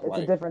switching. I can talk It's a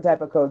like, different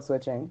type of code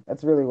switching.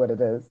 That's really what it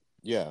is.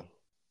 yeah.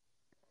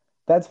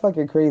 That's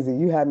fucking crazy.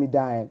 You had me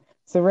dying.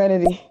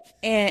 Serenity.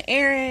 And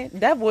Aaron,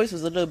 that voice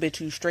was a little bit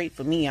too straight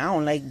for me. I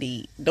don't like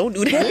deep. Don't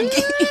do that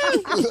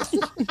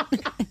again.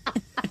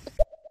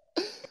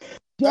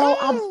 Yo,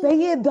 I'm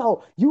saying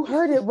though, you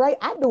heard it right.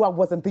 I knew I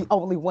wasn't the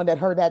only one that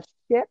heard that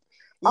shit.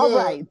 All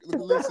Look, right.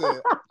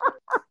 listen,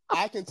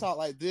 I can talk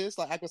like this,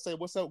 like I can say,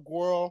 "What's up,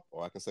 girl?"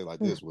 Or I can say like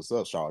this, "What's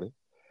up, shawty?"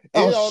 It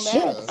Oh don't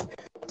shit. matter.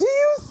 Do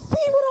you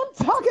see what I'm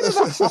talking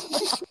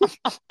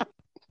about?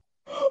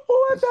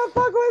 What the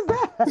fuck was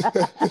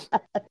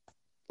that?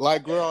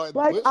 Like, girl,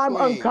 Like Bush I'm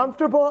Queen,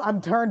 uncomfortable.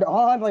 I'm turned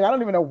on. Like I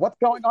don't even know what's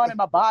going on in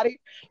my body.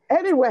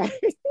 Anyway,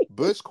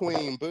 Bush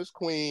Queen,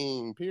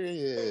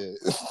 period.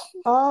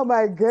 oh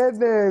my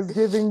goodness,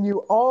 giving you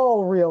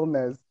all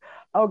realness.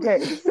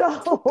 Okay,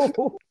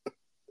 so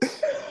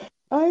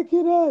I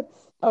cannot.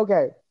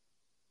 Okay,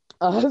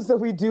 so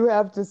we do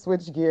have to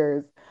switch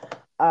gears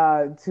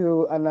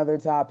to another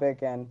topic,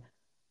 and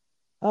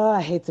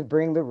I hate to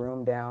bring the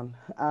room down.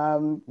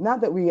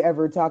 Not that we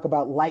ever talk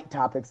about light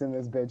topics in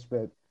this bitch,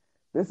 but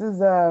this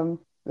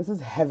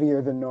is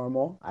heavier than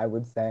normal, I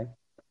would say.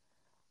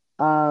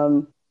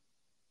 Um,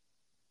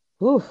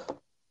 oof,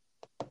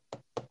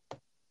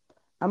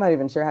 I'm not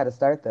even sure how to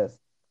start this.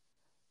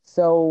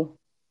 So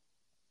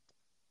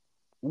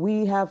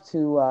we have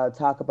to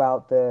talk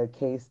about the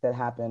case that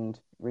happened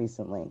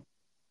recently,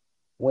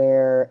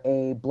 where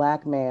a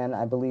black man,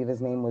 I believe his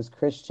name was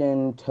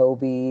Christian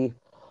Toby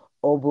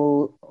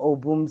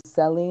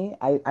Obumseli.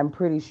 I'm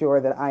pretty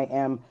sure that I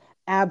am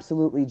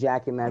absolutely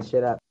jacking that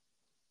shit up.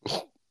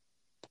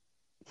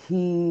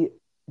 He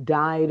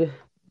died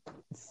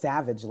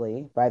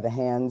savagely by the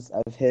hands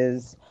of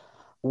his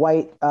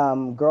white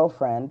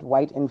girlfriend,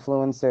 white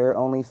influencer,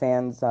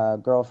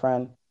 OnlyFans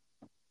girlfriend,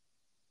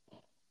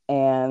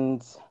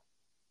 and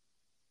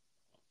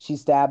she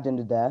stabbed him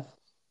to death.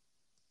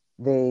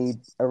 They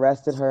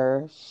arrested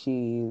her.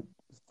 She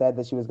said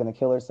that she was going to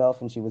kill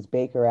herself, and she was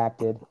Baker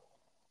acted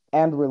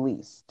and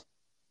released.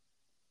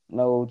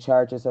 No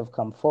charges have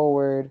come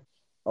forward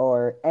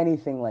or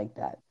anything like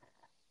that.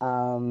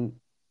 Um,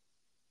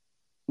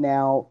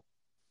 now,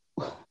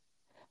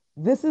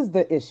 this is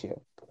the issue,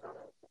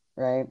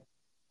 right?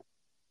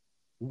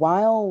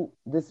 While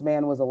this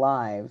man was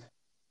alive,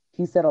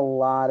 he said a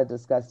lot of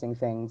disgusting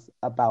things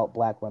about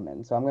black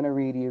women. So I'm going to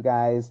read you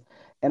guys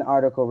an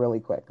article really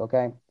quick,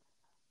 okay?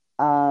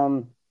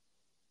 Um,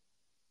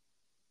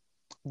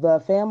 the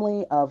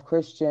family of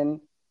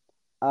Christian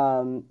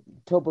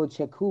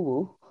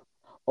Tobochekwu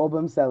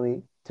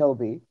Obumseli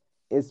Toby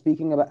is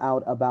speaking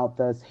about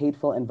the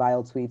hateful and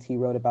vile tweets he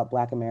wrote about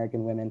Black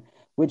American women,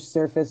 which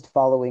surfaced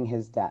following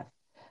his death.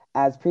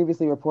 As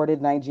previously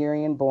reported,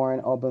 Nigerian-born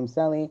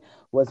Obumseli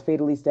was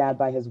fatally stabbed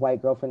by his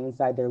white girlfriend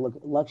inside their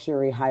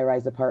luxury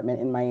high-rise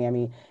apartment in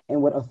Miami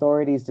in what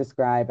authorities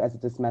describe as a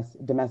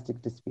domestic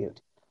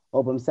dispute.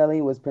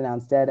 Obumseli was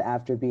pronounced dead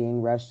after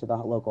being rushed to the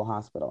local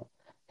hospital.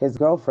 His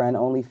girlfriend,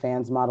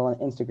 OnlyFans model and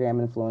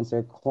Instagram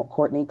influencer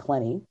Courtney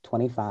Clenny,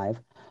 25,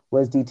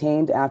 was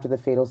detained after the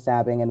fatal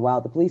stabbing and while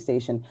at the police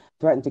station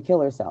threatened to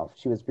kill herself.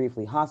 She was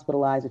briefly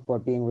hospitalized before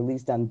being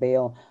released on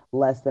bail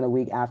less than a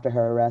week after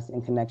her arrest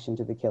in connection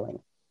to the killing.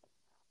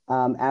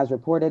 As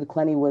reported,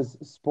 Clenny was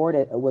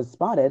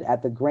spotted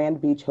at the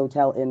Grand Beach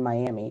Hotel in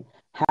Miami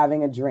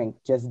having a drink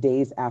just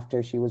days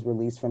after she was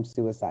released from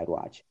suicide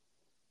watch.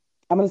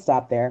 I'm going to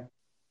stop there.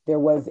 There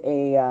was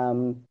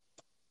a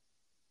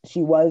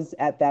She was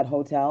at that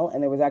hotel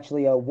and there was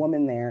actually a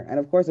woman there, and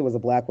of course it was a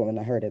black woman.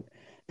 I heard it.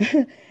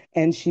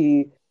 And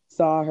she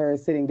saw her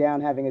sitting down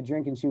having a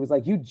drink and she was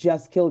like, "You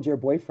just killed your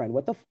boyfriend.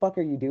 What the fuck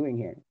are you doing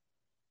here?"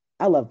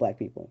 I love black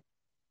people.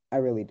 I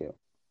really do.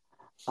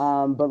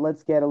 But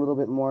let's get a little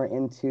bit more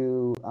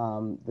into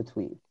the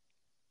tweet.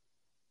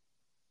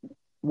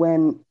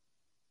 When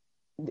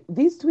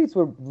these tweets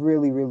were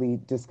really, really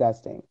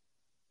disgusting.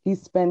 He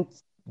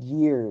spent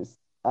years,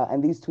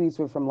 and these tweets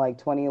were from like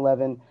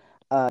 2011,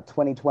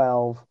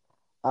 2012.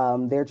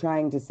 They're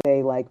trying to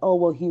say, like, oh,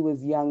 well, he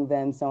was young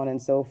then, so on and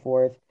so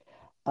forth.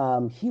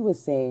 He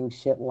was saying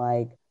shit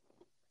like,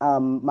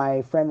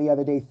 my friend the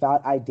other day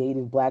thought I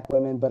dated black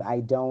women, but I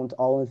don't.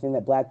 All the thing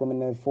that black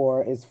women are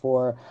for is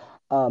for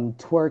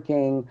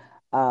twerking.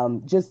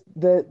 Just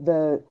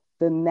the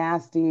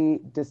nasty,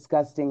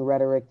 disgusting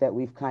rhetoric that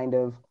we've kind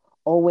of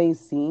always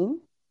seen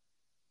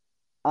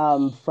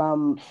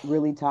from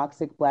really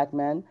toxic black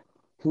men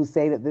who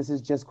say that this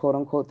is just quote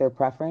unquote their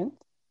preference.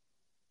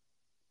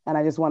 And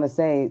I just want to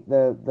say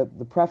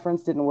the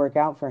preference didn't work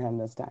out for him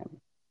this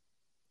time.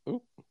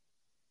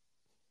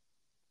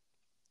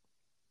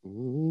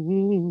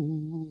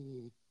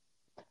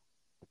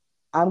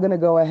 I'm going to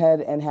go ahead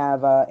and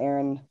have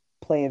Aaron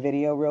play a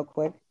video real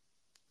quick,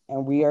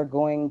 and we're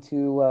going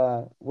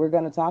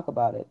to talk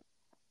about it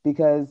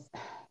because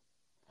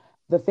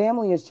The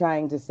family is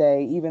trying to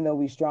say, even though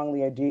we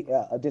strongly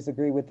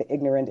disagree with the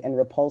ignorant and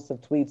repulsive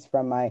tweets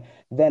from my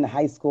then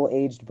high school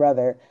aged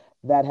brother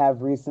that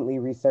have recently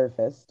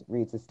resurfaced,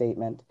 reads a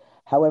statement.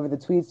 However, the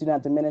tweets do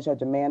not diminish our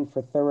demand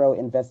for thorough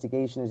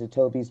investigation into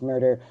Toby's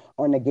murder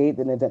or negate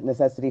the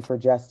necessity for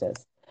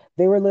justice.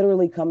 They were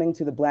literally coming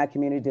to the black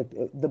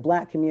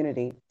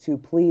community to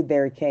plead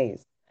their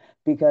case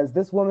because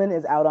this woman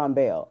is out on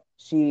bail.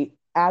 She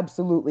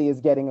absolutely is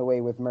getting away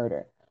with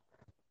murder.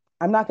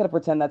 I'm not going to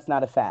pretend that's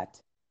not a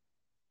fact,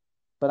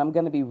 but I'm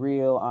going to be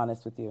real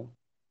honest with you.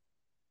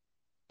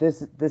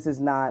 This is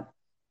not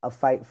a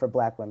fight for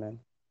black women.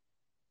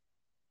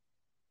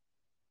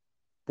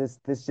 This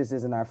just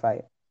isn't our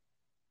fight.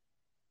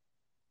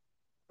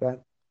 Go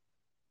ahead.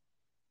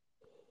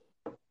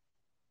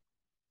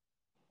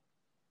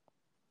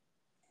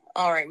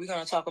 All right, we're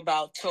going to talk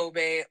about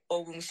Tobe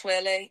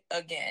Ogunsuele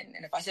again.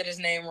 And if I said his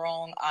name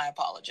wrong, I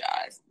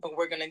apologize. But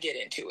we're going to get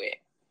into it.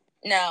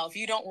 Now, if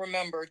you don't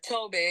remember,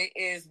 Tobe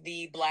is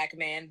the black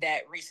man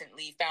that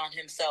recently found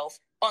himself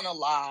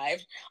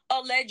unalived,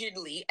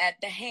 allegedly at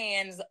the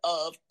hands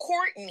of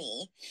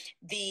Courtney,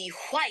 the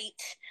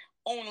white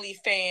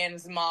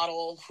OnlyFans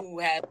model who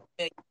has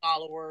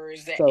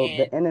followers. So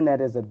the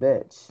internet is a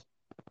bitch.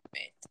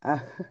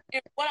 And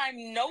what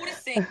I'm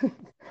noticing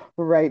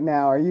right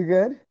now, are you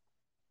good?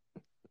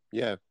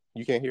 Yeah,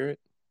 you can't hear it?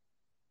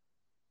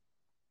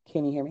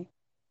 Can you hear me?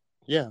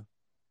 Yeah.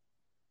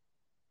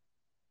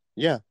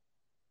 Yeah.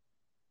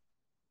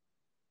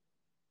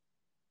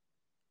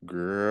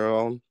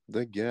 Girl,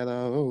 the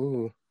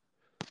ghetto.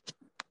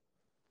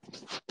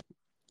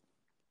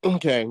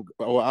 Okay,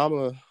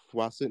 well,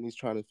 while Sydney's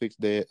trying to fix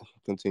that,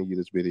 continue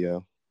this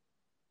video.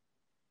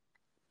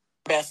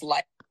 Best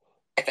life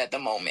at the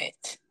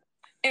moment.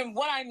 And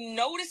what I'm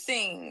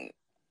noticing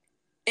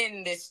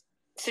in this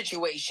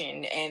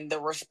situation and the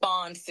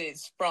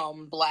responses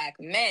from black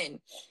men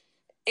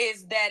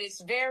is that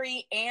it's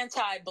very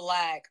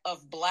anti-black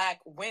of black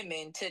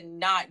women to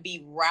not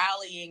be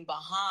rallying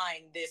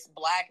behind this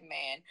black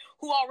man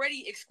who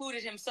already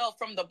excluded himself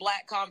from the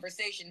black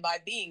conversation by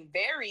being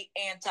very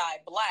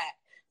anti-black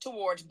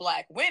towards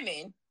black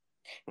women.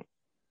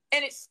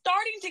 And it's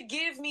starting to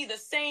give me the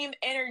same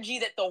energy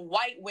that the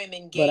white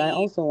women gave. But I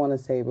also want to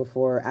say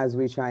before, as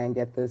we try and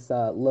get this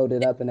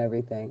loaded up and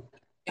everything,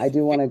 I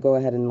do want to go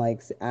ahead and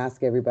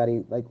ask everybody,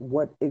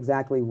 what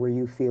exactly were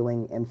you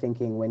feeling and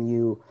thinking when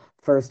you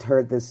first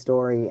heard this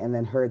story and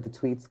then heard the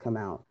tweets come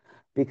out?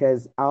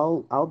 Because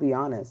I'll be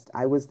honest,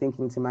 I was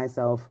thinking to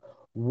myself,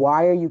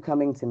 why are you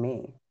coming to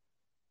me?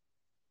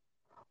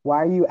 Why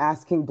are you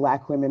asking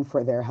black women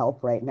for their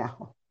help right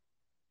now?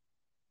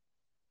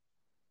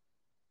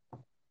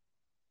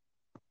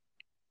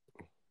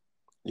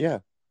 Yeah.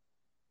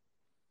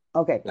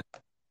 Okay.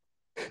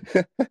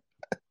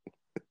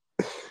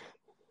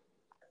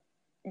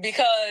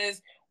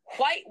 Because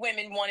white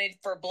women wanted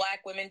for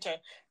black women to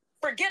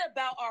forget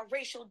about our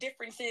racial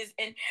differences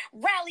and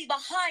rally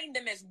behind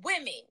them as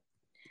women.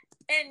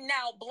 And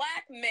now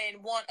black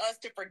men want us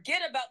to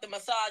forget about the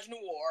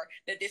misogynoir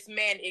that this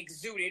man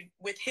exuded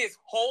with his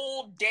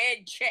whole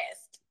dead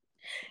chest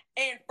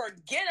and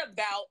forget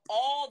about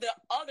all the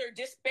other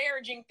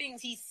disparaging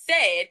things he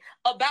said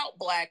about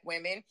black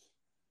women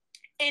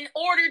in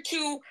order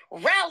to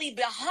rally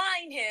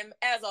behind him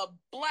as a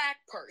black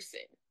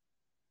person.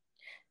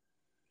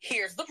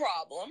 Here's the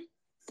problem.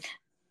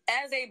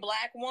 As a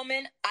black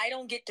woman, I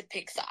don't get to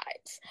pick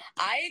sides.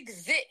 I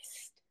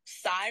exist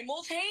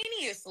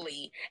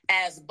simultaneously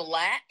as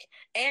black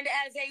and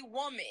as a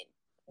woman.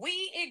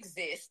 We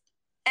exist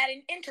at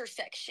an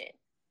intersection.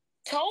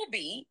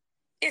 Toby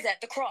is at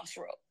the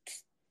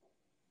crossroads.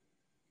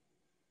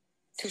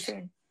 Too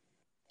soon.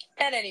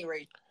 At any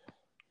rate.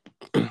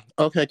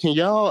 Okay, can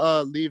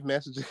y'all leave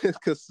messages?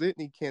 Because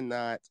Sydney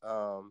cannot.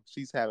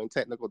 She's having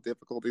technical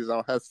difficulties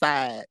on her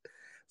side.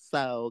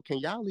 So can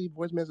y'all leave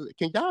voice messages?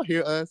 Can y'all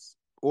hear us?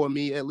 Or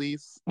me at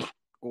least?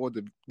 Or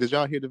did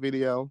y'all hear the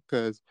video?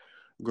 Because,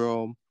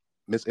 girl,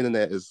 Miss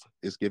Internet is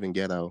giving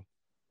ghetto.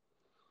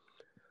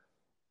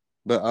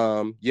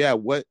 But yeah,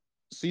 what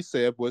she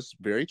said was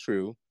very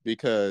true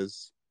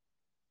because,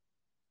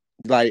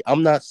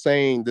 I'm not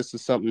saying this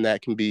is something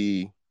that should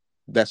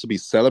be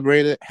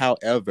celebrated.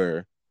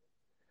 However,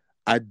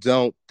 I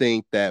don't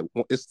think that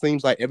it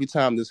seems like every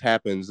time this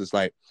happens, it's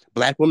like,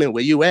 black women,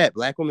 where you at?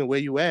 Black women, where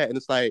you at? And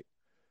it's like,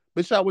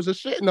 but y'all was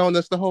just shitting on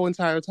us the whole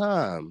entire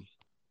time.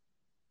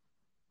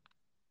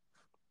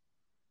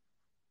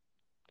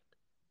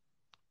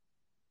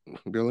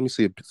 Girl, let me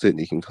see if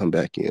Sydney can come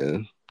back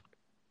in.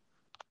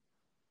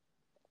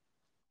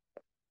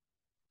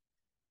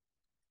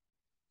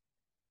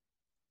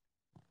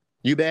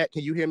 You back?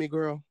 Can you hear me,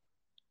 girl?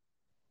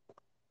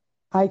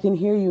 I can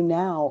hear you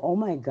now. Oh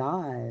my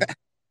God.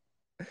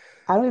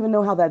 I don't even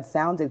know how that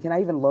sounded. Can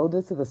I even load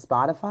this to the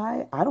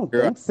Spotify? I don't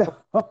think so.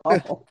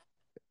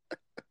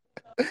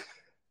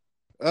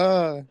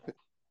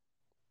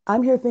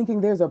 I'm here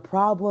thinking there's a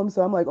problem,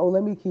 so I'm like, oh,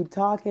 let me keep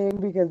talking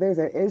because there's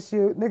an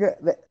issue.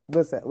 Nigga,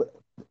 listen,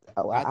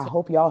 I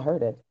hope y'all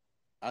heard it.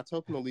 I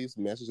told them to leave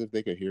messages if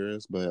they could hear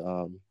us, but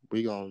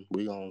we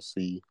gonna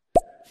see.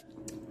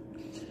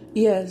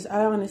 Yes,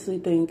 I honestly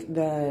think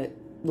that,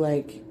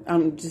 like,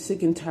 I'm just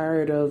sick and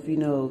tired of,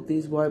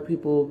 these white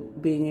people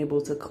being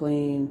able to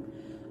claim,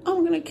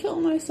 I'm gonna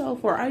kill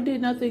myself, or I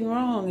did nothing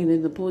wrong, and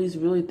then the police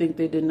really think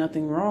they did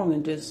nothing wrong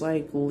and just,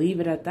 like, leave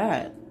it at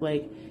that.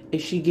 Like,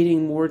 is she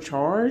getting more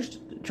charges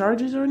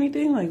or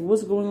anything? Like,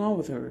 what's going on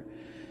with her?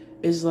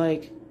 It's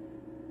like,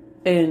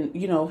 and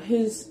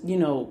his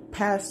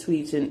past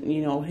tweets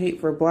and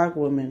hate for black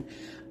women,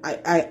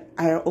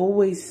 I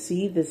always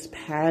see this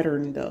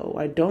pattern, though.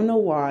 I don't know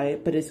why,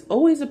 but it's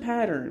always a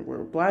pattern where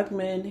black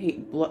men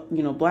hate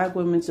black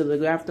women, so they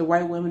go after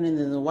white women, and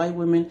then the white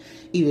women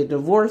either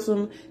divorce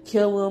them,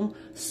 kill them,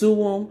 sue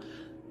them,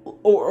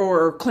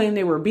 or claim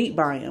they were beat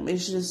by him.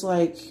 It's just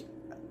like,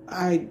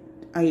 I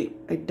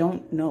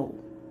don't know.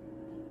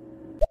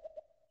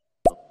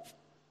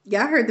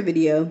 Yeah, I heard the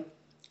video.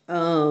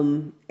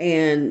 And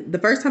the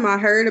first time I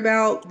heard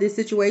about this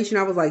situation,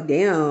 I was like,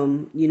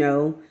 damn,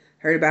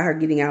 heard about her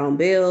getting out on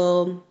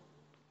bail,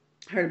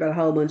 heard about a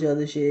whole bunch of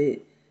other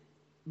shit.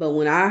 But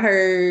when I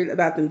heard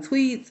about them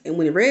tweets and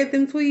when I read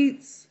them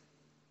tweets,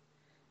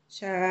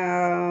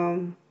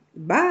 child,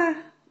 bye.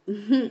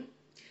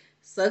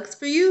 Sucks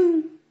for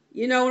you.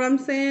 You know what I'm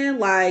saying?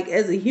 Like,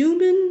 as a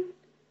human,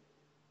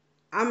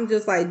 I'm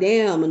just like,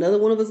 damn, another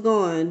one of us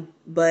gone.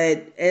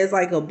 But as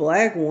like a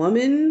black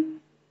woman,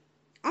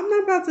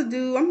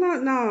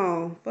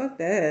 no, fuck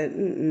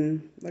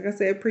that. Like I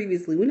said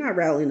previously, we're not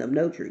rallying up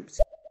no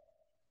troops.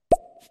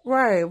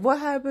 Right. What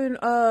happened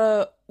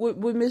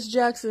with Miss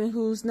Jackson,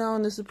 who's now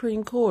in the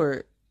Supreme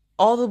Court?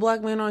 All the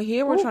black men on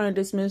here were trying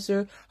to dismiss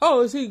her.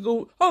 How is she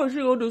gonna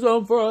do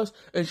something for us?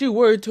 And she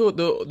worried to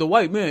the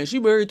white man. She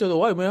married to the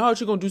white man. How is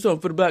she gonna do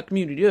something for the black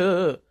community?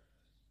 Yeah.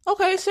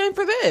 Okay, same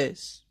for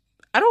this.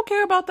 I don't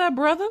care about that,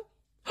 brother.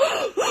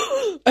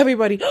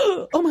 Everybody,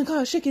 oh my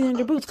gosh, shaking in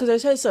their boots because I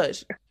said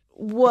such.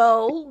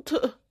 Well,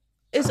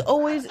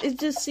 it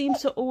just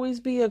seems to always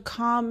be a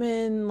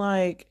common,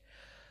 like,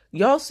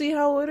 y'all see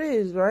how it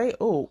is, right?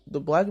 Oh, the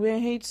black man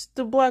hates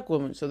the black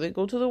woman, so they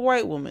go to the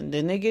white woman.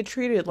 Then they get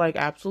treated like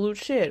absolute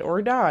shit,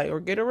 or die,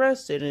 or get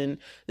arrested. And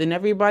then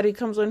everybody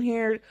comes on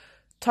here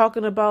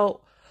talking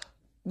about,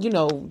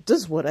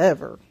 just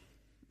whatever.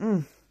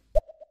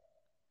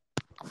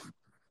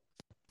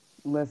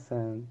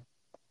 Listen.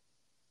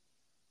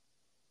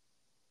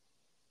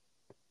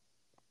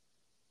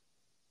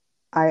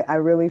 I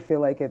really feel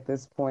like at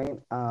this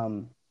point,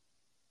 I'm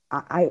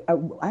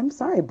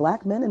sorry,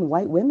 black men and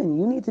white women,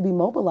 you need to be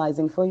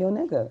mobilizing for your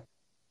nigga.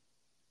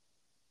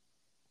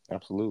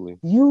 Absolutely.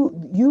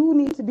 You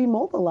need to be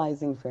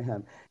mobilizing for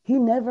him. He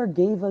never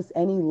gave us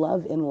any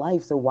love in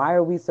life, so why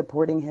are we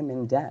supporting him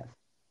in death?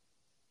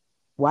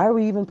 Why are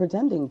we even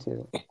pretending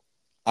to?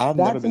 I've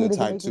never been the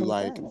type to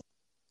like.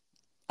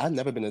 I've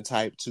never been the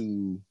type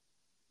to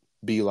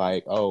be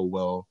like, oh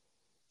well,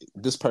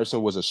 this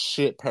person was a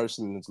shit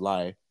person in his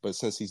life, but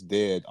since he's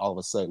dead, all of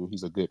a sudden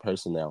he's a good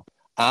person now.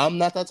 I'm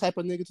not that type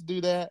of nigga to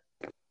do that.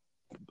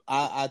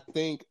 I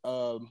think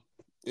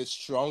it's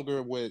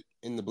stronger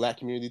in the black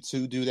community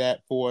to do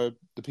that for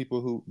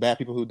the bad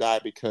people who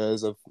died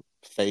because of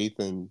faith,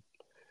 and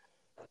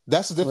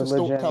that's a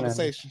different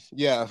conversation.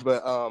 Yeah,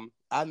 but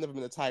I've never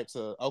been the type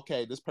to,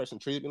 okay, this person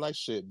treated me like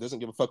shit, doesn't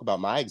give a fuck about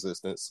my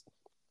existence.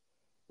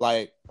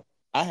 Like,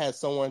 I had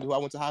someone who I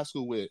went to high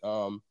school with.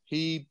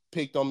 He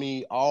picked on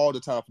me all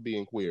the time for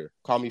being queer.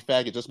 Called me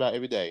faggot just about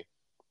every day.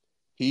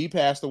 He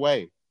passed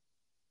away.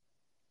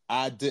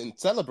 I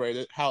didn't celebrate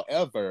it.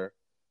 However,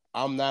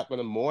 I'm not going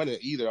to mourn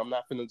it either. I'm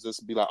not going to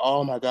just be like,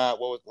 oh my God,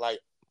 what was like?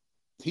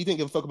 He didn't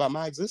give a fuck about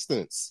my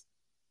existence.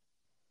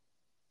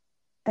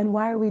 And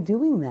why are we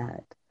doing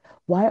that?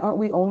 Why aren't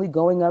we only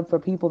going up for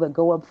people that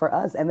go up for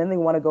us? And then they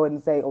want to go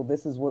and say, oh,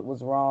 this is what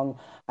was wrong.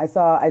 I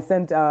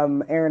sent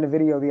Aaron a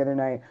video the other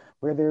night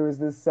where there was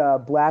this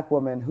black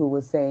woman who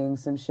was saying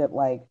some shit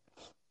like,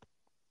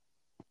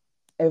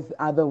 if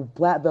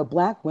the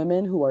black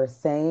women who are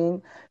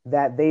saying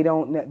that they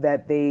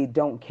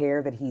don't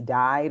care that he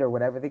died or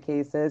whatever the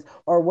case is,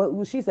 or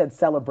what she said,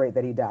 celebrate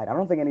that he died. I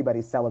don't think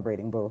anybody's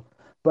celebrating, boo.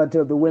 But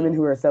to the women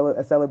who are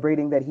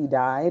celebrating that he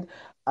died,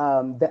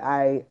 that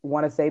I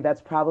want to say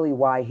that's probably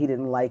why he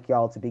didn't like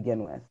y'all to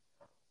begin with.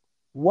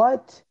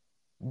 What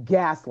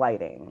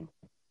gaslighting?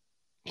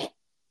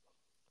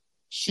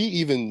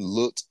 She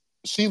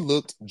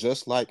looked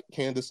just like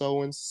Candace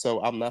Owens,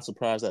 so I'm not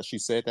surprised that she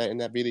said that in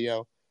that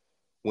video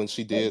when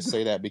she did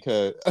say that,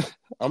 because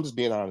I'm just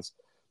being honest,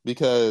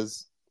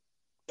 because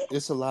we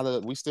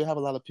still have a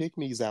lot of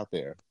pick-me's out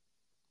there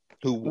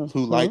who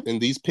like,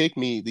 and these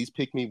pick-me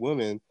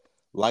women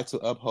like to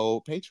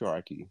uphold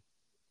patriarchy.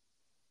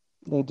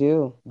 They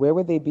do. Where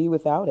would they be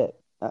without it?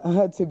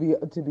 To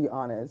be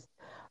honest.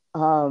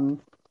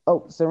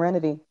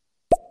 Serenity.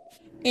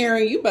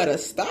 Aaron, you better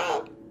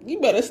stop. You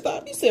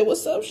said,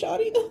 what's up,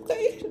 shawty?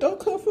 Okay, don't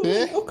come for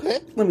me. Okay.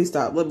 Let me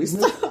stop.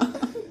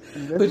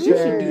 But you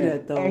should do Listen,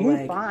 that though. and he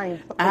Like,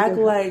 finds act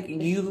like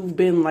you've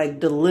been like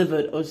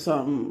delivered or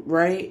something,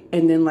 right?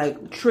 And then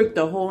like trick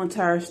the whole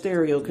entire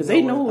stereo You because know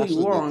they know what? who I should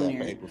you have are did on that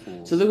for there. April So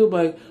Fools. they'll be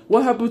like,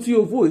 "What happened to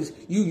your voice?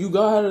 You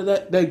got out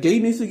of that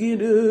gayness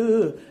again?"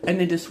 And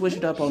then just switch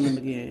it up on them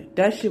again.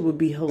 That shit would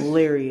be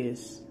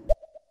hilarious.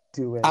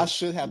 do I it.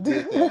 should have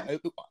did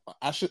that.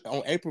 I should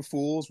on April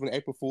Fools, when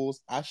April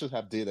Fools, I should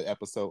have did an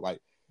episode like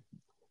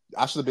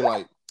I should have been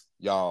like,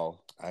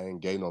 y'all, I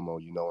ain't gay no more.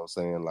 You know what I'm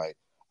saying? Like,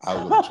 I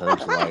was in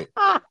church,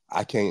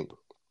 I can't,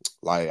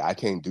 I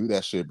can't do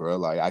that shit, bro.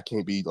 Like, I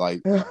can't be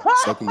like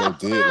sucking no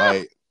dick.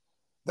 Like,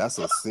 that's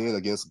a sin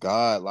against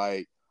God.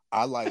 Like,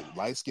 I like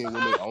light skinned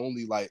women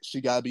only. Like, she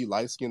gotta be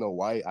light skinned or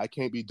white. I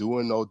can't be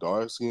doing no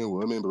dark skinned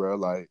women, bro.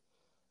 Like,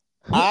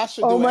 I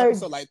should Oh do an my,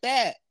 episode like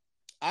that.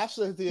 I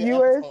should have did an you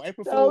episode are on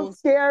April so Fools.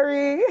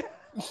 scary.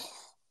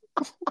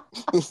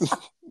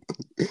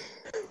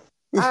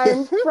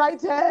 I'm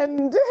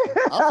frightened.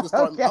 Okay.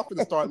 I'm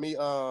gonna start me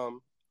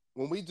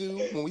when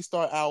we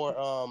start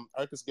our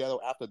Earth is Ghetto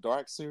After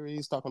Dark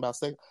series talking about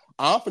sex.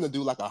 I'm gonna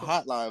do like a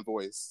hotline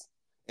voice,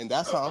 and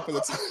that's how I'm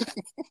gonna.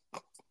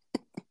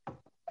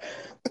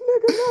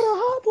 Nigga got a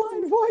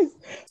hotline voice.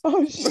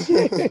 Oh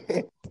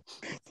shit.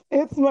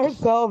 It's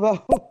Marcel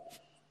though.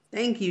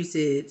 Thank you,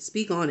 Sid.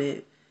 Speak on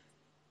it.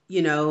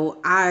 You know,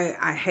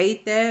 I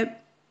hate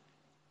that.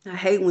 I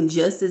hate when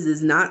justice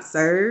is not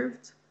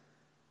served,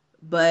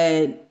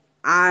 but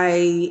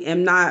I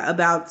am not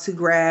about to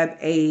grab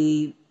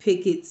a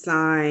picket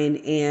sign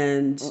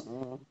and,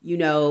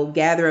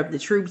 gather up the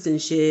troops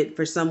and shit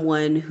for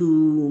someone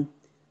who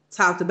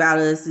talked about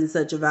us in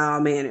such a vile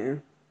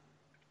manner.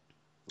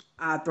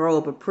 I throw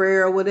up a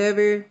prayer or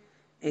whatever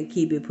and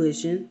keep it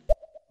pushing.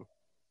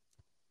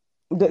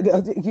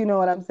 You know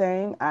what I'm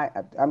saying?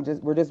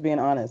 We're just being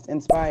honest. How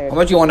Inspired.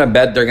 much you want to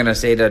bet they're gonna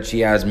say that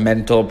she has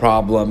mental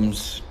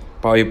problems?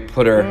 Probably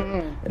put her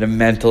in a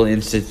mental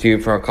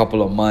institute for a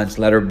couple of months.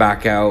 Let her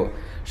back out.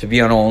 She'll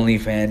be on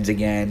OnlyFans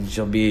again.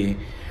 She'll be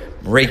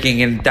raking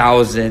in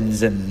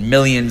thousands and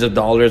millions of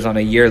dollars on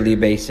a yearly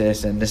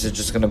basis, and this is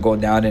just gonna go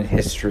down in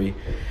history.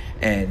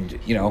 And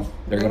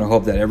they're gonna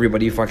hope that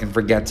everybody fucking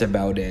forgets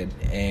about it.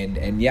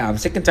 And yeah, I'm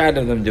sick and tired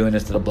of them doing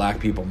this to the black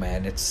people,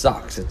 man. It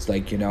sucks. It's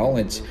like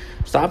it's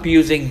stop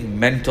using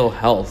mental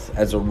health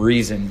as a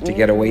reason to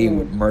get away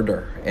with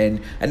murder, and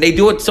they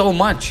do it so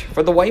much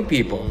for the white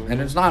people,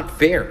 and it's not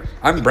fair.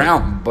 I'm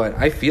brown, but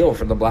I feel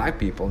for the black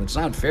people. It's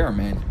not fair,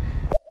 man.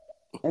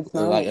 It's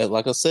And not.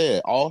 like I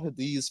said, all of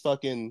these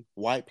fucking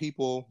white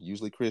people,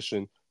 usually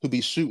Christian, who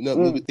be shooting up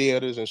movie Mm.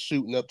 theaters and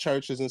shooting up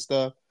churches and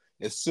stuff.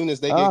 As soon as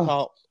they get Oh,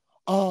 caught,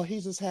 oh, he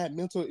just had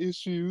mental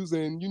issues,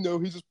 and he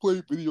just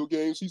played video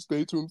games. He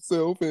stayed to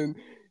himself, and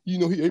he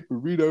ate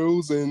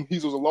burritos, and he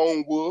was a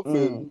lone wolf.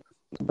 And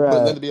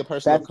but let bruh. it be a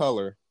person of That's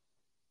color.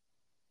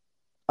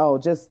 Oh,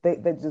 just they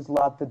just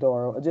lock the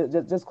door.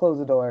 Just close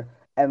the door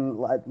and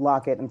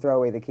lock it and throw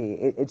away the key.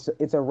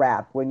 It's a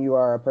wrap when you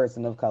are a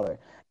person of color,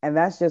 and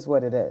that's just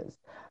what it is.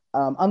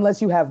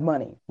 Unless you have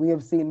money, we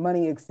have seen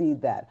money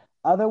exceed that.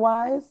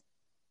 Otherwise,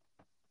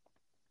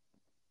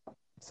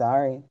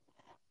 sorry,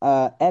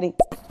 Eddie.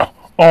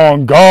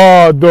 On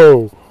God,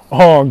 though.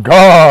 On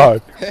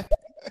God.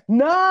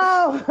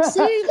 No,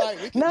 See, like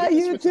we not can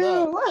you switch it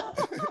up.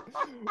 too.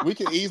 We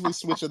can easily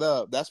switch it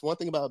up. That's one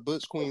thing about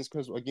Butch Queens,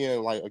 because like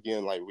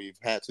we've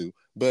had to,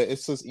 but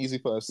it's just easy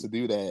for us to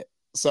do that.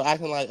 So I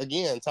can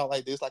talk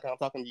like this, like I'm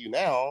talking to you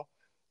now,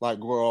 like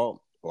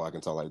girl, or I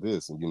can talk like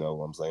this, and you know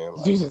what I'm saying,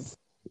 like Jesus,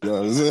 you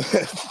know. What I'm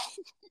saying?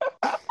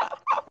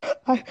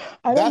 I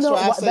don't That's know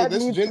why I what say that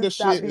this needs to gender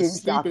stop shit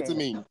is being stupid to shocking.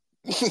 me.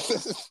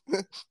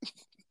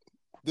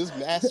 This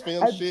mass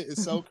film I, shit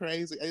is so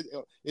crazy.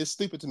 It's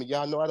stupid to me.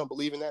 Y'all know I don't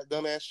believe in that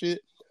dumbass shit.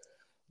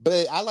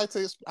 But I like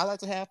to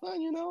have fun,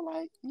 you know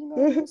what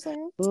I'm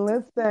saying?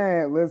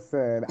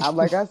 listen. I'm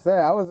like I said,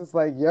 I was just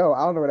like, yo, I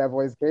don't know where that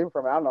voice came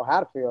from. I don't know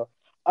how to feel.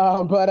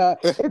 But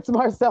it's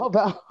Marcel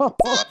though.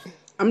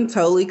 I'm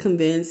totally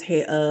convinced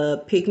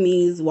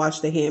pygmies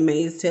watch The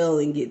Handmaid's Tale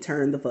and get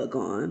turned the fuck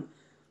on.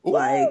 Ooh,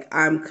 Like,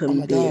 I'm oh my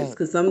convinced. god.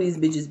 Because some of these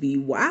bitches be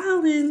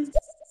wildin'.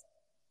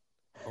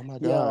 Oh my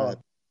god.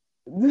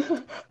 Yo,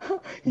 No,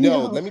 yo,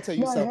 let me tell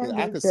you not something.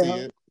 I Handmaid's could see Tale.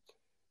 it.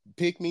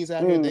 Pygmies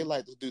out here, they Mm,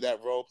 like to do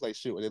that role play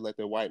shit where they let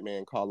their white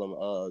man call them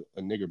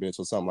a nigger bitch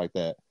or something like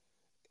that.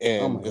 oh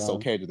And my it's God.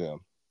 okay to them.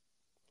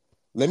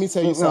 Let me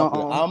tell you something.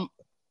 Uh-uh.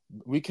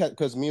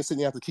 Because me and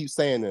Sydney have to keep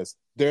saying this.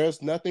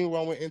 There's nothing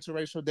wrong with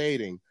interracial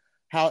dating.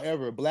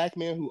 However, black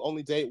men who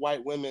only date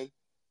white women,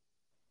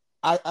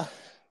 I when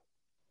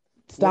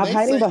Stop they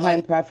hiding say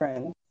behind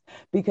preference.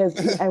 Because,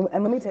 and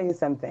let me tell you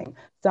something.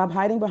 Stop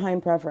hiding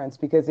behind preference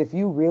because if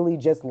you really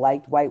just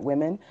liked white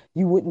women,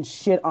 you wouldn't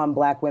shit on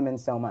black women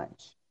so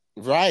much.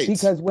 right,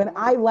 Because when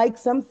I like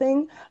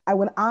something,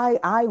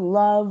 I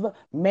love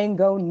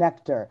mango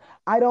nectar.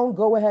 I don't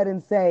go ahead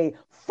and say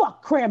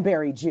fuck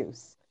cranberry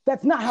juice.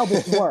 That's not how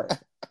this works.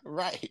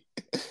 right.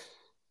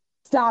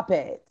 Stop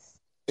it.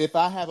 If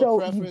I have a So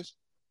preference,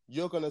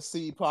 you're gonna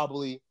see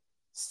probably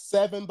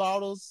 7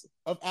 bottles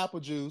of apple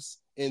juice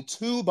and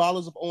 2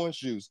 bottles of orange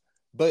juice.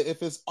 But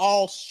if it's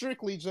all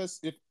strictly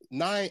just if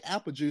 9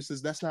 apple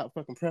juices, that's not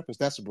fucking preference.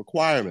 That's a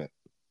requirement.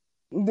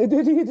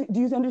 Do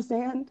you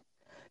understand?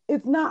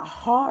 It's not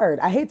hard.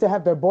 I hate to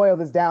have to boil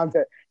this down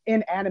to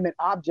inanimate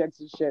objects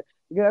and shit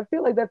because I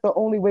feel like that's the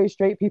only way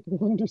straight people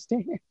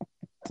understand.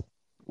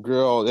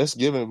 Girl, that's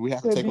given. We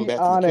have to To take them be back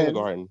to the honest,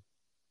 kindergarten.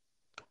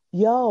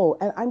 yo,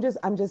 and I'm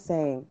just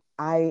saying,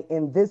 I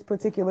in this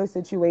particular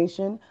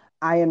situation,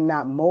 I am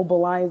not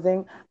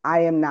mobilizing.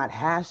 I am not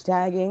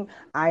hashtagging.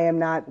 I am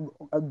not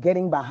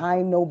getting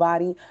behind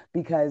nobody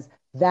because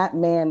that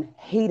man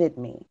hated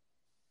me.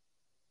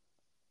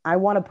 I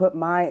want to put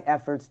my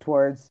efforts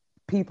towards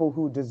people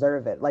who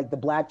deserve it, like the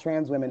black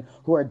trans women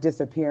who are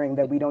disappearing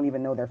that we don't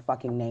even know their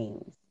fucking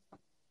names.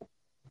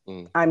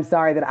 Mm. I'm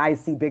sorry that I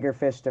see bigger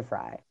fish to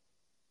fry.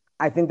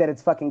 I think that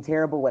it's fucking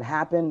terrible what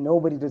happened.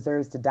 Nobody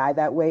deserves to die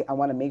that way. I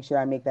want to make sure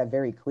I make that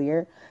very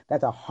clear.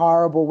 That's a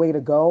horrible way to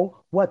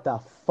go. What the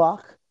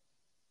fuck?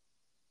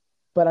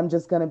 But I'm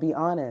just going to be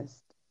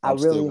honest. I I'm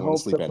still really going to hope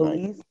the sleep at night.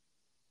 police,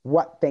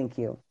 what? Thank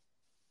you.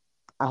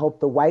 I hope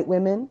the white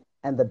women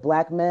and the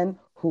black men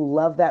who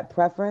love that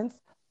preference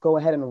go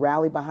ahead and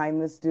rally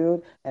behind this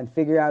dude and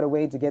figure out a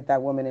way to get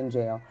that woman in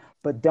jail.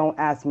 But don't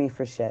ask me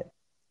for shit.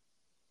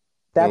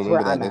 And That's remember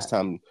where that I'm next at.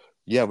 time.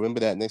 Yeah, remember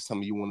that next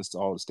time you want us to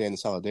all stand in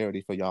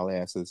solidarity for y'all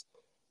asses.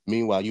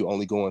 Meanwhile, you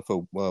only going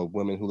for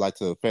women who like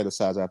to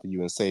fetishize after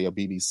you and say a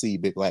BBC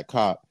big black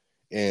cop.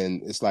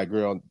 And it's like,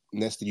 girl,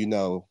 next thing you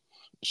know,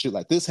 shit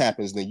like this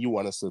happens, then you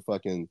want us to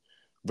fucking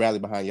rally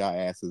behind y'all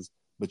asses,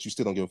 but you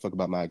still don't give a fuck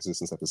about my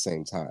existence at the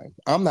same time.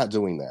 I'm not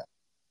doing that.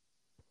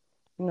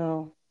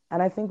 No.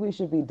 And I think we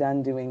should be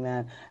done doing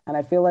that. And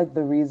I feel like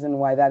the reason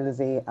why that is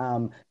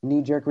a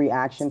knee-jerk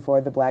reaction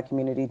for the black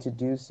community to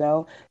do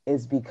so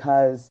is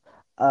because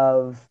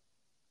of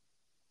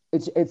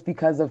it's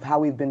because of how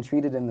we've been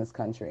treated in this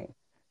country.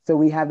 So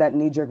we have that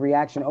knee-jerk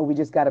reaction, oh, we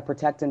just got to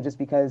protect them just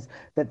because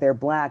that they're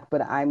black.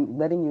 But I'm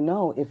letting you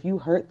know, if you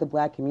hurt the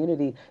black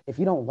community, if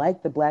you don't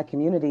like the black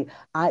community,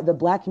 the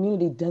black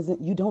community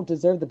doesn't, you don't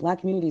deserve the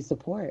black community's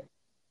support.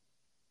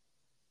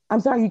 I'm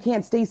sorry, you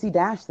can't Stacey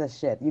Dash this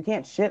shit. You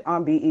can't shit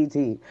on BET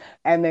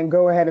and then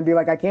go ahead and be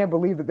like, I can't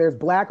believe that there's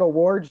black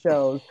award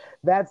shows.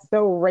 That's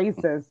so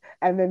racist.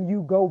 And then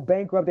you go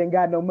bankrupt and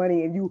got no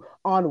money, and you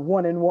on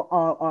one and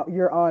one,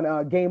 you're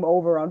on Game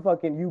Over on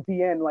fucking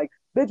UPN. Like,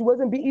 bitch,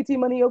 wasn't BET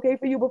money okay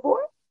for you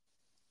before?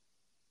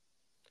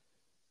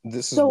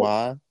 This is So,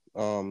 why.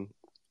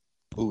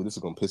 This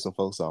is gonna piss some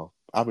folks off.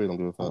 I really don't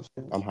give a oh fuck.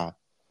 shit. I'm high.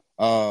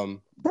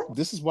 That,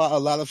 This is why a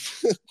lot of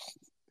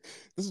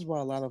this is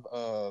why a lot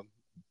of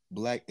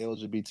black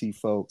LGBT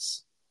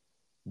folks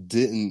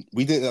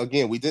we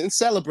didn't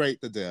celebrate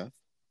the death,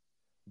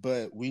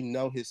 but we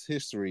know his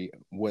history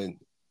when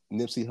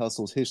Nipsey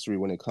Hussle's history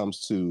when it comes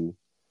to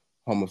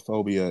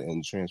homophobia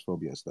and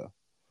transphobia and stuff.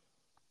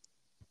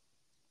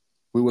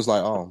 We was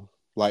like, oh,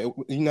 like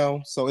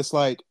so it's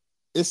like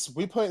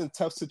we put in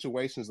tough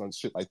situations on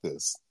shit like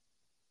this.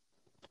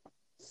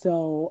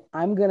 so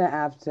I'm gonna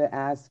have to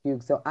ask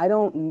you. So I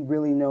don't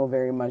really know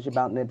very much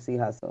about Nipsey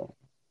Hussle.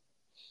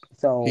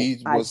 So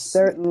He I was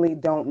certainly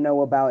don't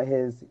know about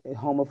his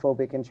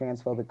homophobic and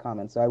transphobic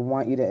comments. So I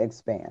want you to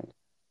expand.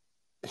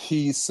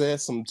 he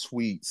said some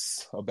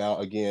tweets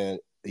about again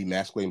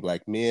emasculating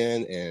black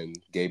men and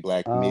gay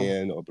black Oh,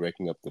 men or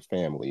breaking up the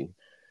family,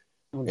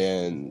 oh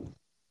and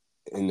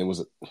Jesus. it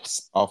was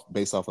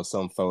based off of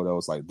some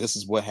photos. Like this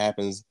is what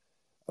happens.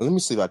 Let me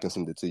see if I can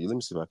send it to you. Let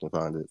me see if I can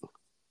find it.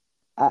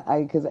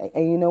 Because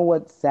and you know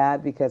what's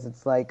sad because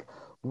it's like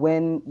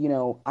when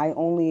I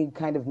only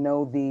kind of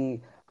know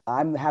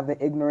I have the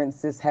ignorant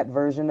cis het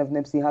version of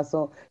Nipsey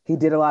Hussle. He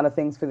did a lot of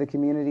things for the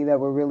community that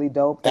were really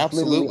dope. That's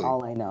literally Absolutely,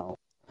 all I know.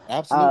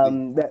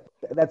 absolutely.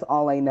 That's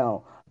all I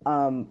know.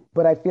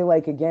 But I feel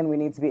like again, we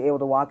need to be able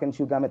to walk and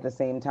chew gum at the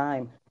same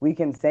time. We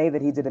can say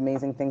that he did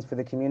amazing things for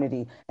the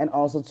community and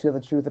also tell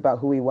the truth about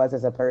who he was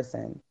as a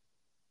person.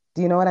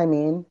 Do you know what I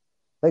mean?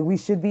 Like we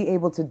should be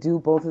able to do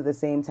both at the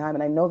same time.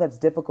 And I know that's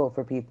difficult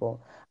for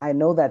people. I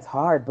know that's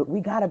hard, but we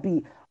got to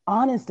be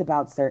honest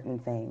about certain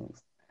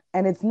things.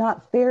 And it's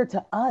not fair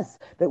to us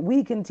that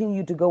we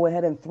continue to go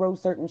ahead and throw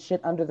certain shit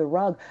under the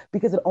rug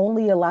because it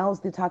only allows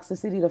the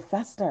toxicity to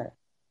fester.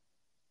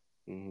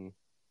 Mm-hmm.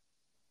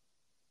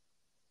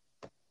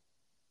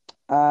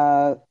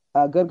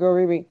 Good girl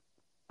Riri.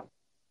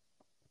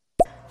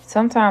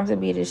 Sometimes it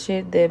be the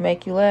shit that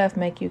make you laugh,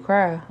 make you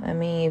cry. I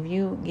mean, if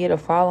you get a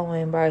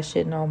following by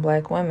shitting on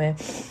black women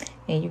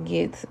and you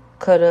get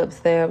cut up,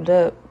 stabbed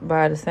up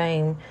by the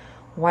same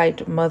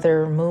white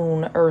mother,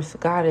 moon, earth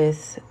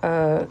goddess,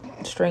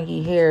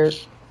 stringy hair,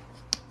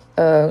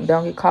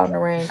 don't get caught in the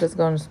rain because it's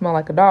going to smell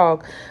like a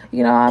dog.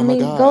 Oh my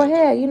Go God.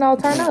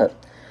 ahead, turn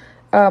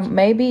up.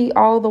 Maybe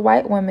all the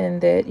white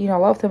women that,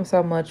 loved him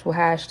so much will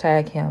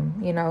hashtag him,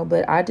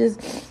 but I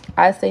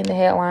seen the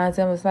headlines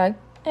and was like,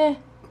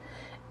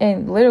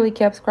 and literally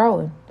kept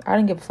scrolling. I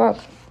didn't give a fuck.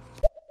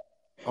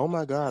 Oh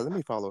my God. Let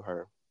me follow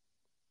her.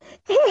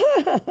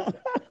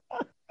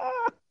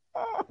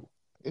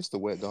 It's the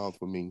wet dog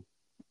for me.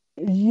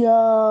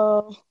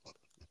 Yo.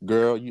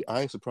 Girl,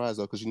 I ain't surprised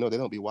though, because they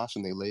don't be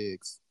washing their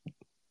legs.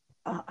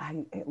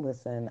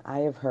 Listen, I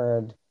have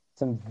heard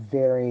some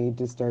very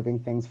disturbing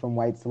things from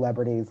white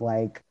celebrities,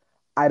 like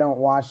I don't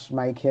wash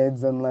my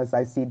kids unless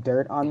I see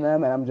dirt on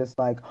them, and I'm just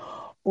like,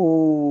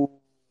 ooh,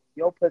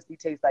 your pussy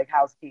tastes like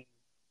house keys.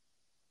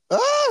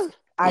 Ah!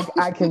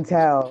 I can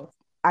tell.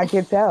 I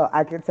can tell.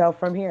 I can tell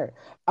from here.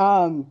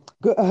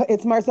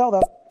 It's Marcel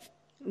though.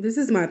 This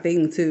is my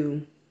thing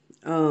too.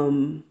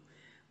 Um,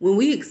 when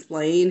we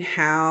explain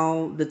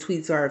how the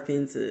tweets are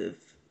offensive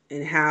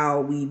and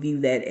how we view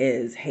that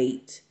as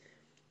hate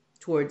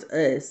towards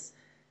us,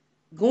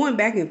 going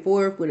back and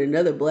forth with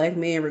another black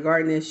man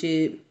regarding that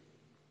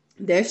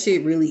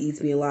shit really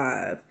eats me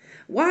alive.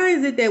 Why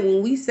is it that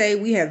when we say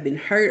we have been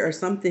hurt or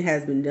something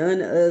has been done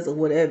to us or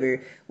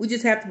whatever, we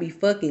just have to be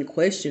fucking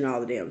questioned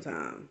all the damn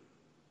time?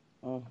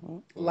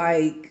 Mhm.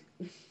 Like,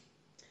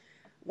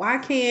 why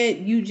can't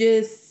you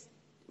just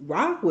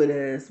rock with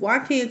us? Why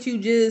can't you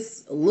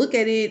just look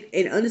at it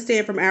and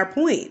understand from our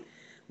point?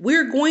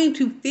 We're going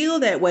to feel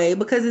that way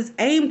because it's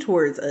aimed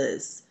towards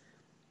us.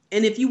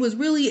 And if you was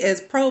really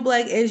as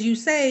pro-black as you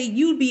say,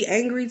 you'd be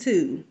angry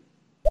too.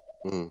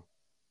 Mm.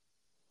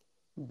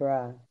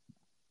 Bruh,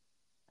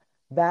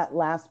 that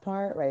last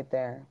part right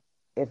there,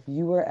 if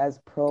you were as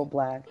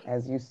pro-black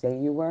as you say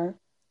you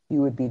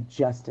would be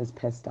just as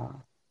pissed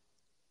off.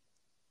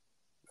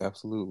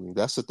 Absolutely.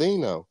 That's the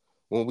thing though.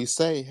 When we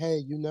say,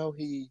 hey,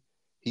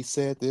 he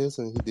said this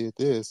and he did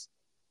this.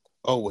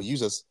 Oh, well,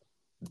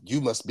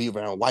 you must be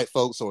around white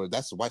folks, or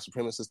that's the white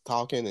supremacist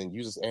talking and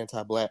you just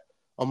anti-black.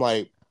 I'm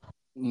like,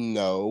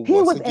 no, He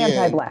once was again.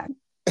 anti-black.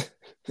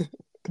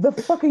 The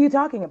fuck are you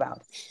talking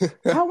about?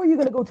 How are you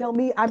gonna go tell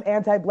me I'm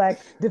anti-black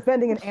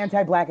defending an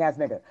anti-black ass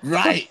nigga? The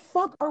Right.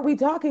 fuck are we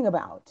talking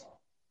about?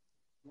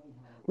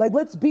 Like,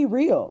 let's be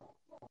real.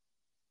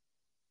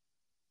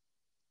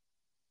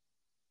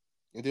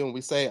 And then when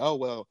we say, oh,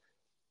 well,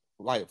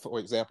 like, for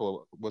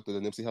example, with the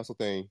Nipsey Hussle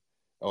thing,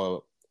 uh,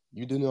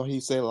 you do know he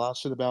said a lot of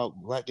shit about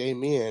black gay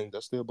men.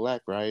 They're still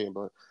black, right?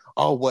 But,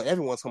 oh, well,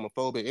 everyone's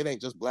homophobic. It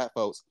ain't just black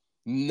folks.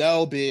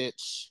 No,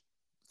 bitch.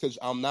 Because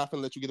I'm not going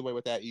to let you get away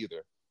with that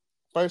either.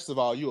 First of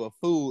all, you're a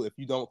fool if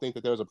you don't think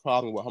that there's a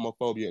problem with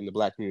homophobia in the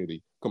black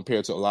community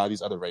compared to a lot of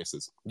these other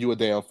races. You a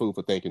damn fool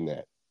for thinking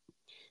that.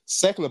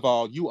 Second of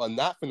all, you are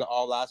not going to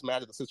all lives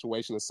matter the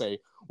situation and say,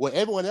 well,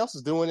 everyone else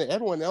is doing it.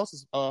 Everyone else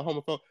is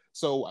homophobic.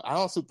 So I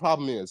don't see what the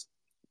problem is.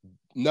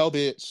 No,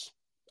 bitch.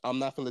 I'm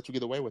not going to let you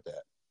get away with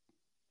that.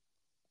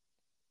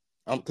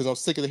 Because I'm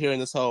sick of hearing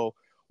this whole,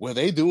 well,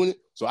 they doing it,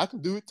 so I can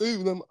do it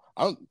too.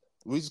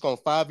 We're just going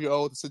to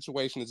 5-year-old the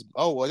situation is,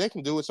 oh, well, they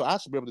can do it, so I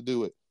should be able to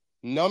do it.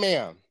 No,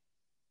 ma'am.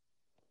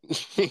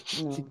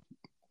 No.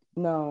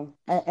 No,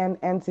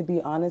 and to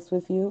be honest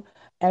with you,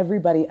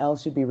 everybody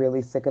else should be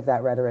really sick of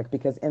that rhetoric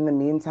because in the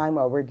meantime,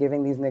 while we're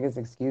giving these niggas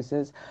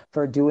excuses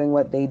for doing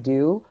what they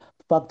do,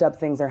 fucked up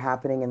things are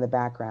happening in the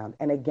background.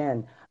 And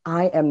again,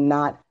 I am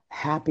not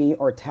happy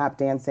or tap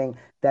dancing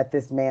that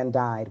this man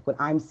died. What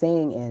I'm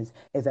saying is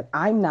that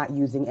I'm not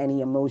using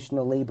any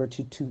emotional labor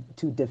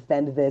to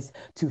defend this,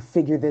 to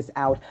figure this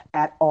out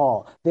at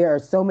all. There are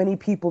so many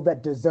people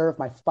that deserve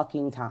my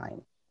fucking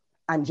time.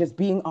 I'm just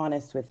being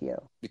honest with you.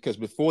 Because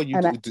before you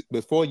And I,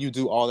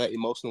 do all that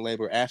emotional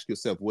labor, ask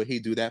yourself, would he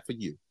do that for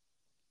you?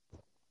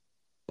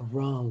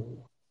 bro.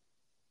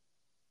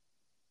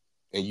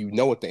 And you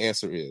know what the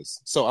answer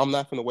is. So I'm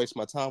not going to waste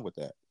my time with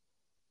that.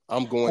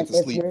 I'm going And to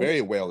if sleep you're,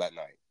 very well at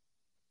night.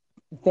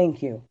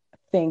 thank you.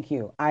 Thank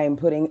you. I am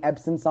putting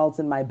Epsom salts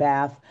in my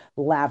bath,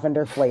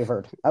 lavender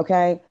flavored.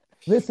 Okay?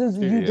 This is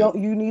you Period. don't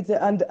you need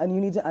to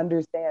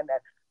understand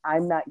that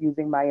I'm not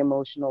using my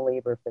emotional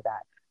labor for that.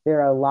 There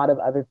are a lot of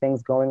other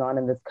things going on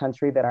in this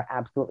country that are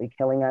absolutely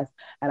killing us.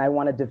 And I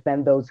want to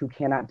defend those who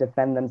cannot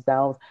defend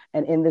themselves.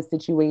 And in this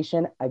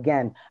situation,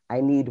 again,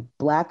 I need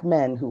black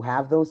men who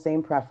have those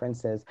same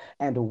preferences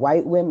and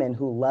white women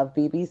who love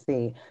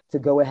BBC to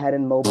go ahead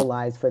and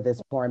mobilize for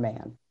this poor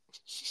man.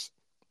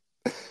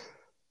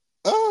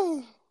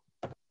 Oh,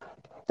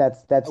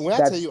 That's that's when I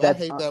tell that's you I that's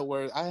hate that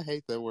word, I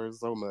hate that word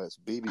so much.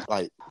 BB,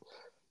 like,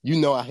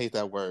 I hate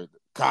that word.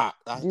 God,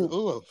 dude.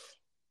 oof,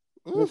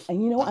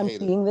 And you know, I I'm hate it.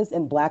 seeing this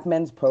in black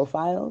men's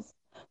profiles.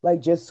 Like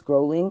just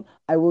scrolling,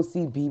 I will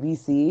see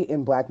BBC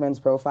in black men's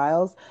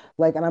profiles.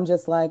 Like, and I'm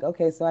just like,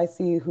 okay, so I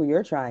see who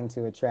you're trying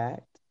to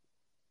attract.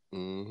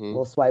 Mm-hmm.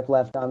 We'll swipe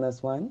left on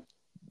this one.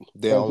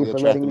 They're Thank you only for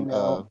letting me attracting.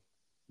 know.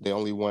 They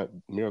only want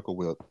Miracle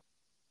Whip.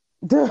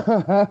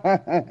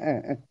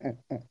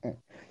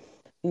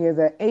 He is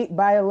an 8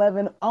 by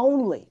 11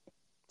 only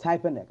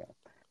type of nigga.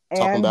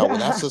 Talking And about, well,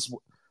 that's just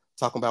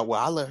talking about, well,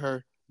 I let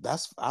her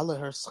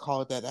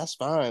call it that. That's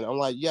fine. I'm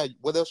like, yeah.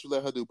 What else you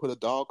let her do? Put a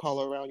dog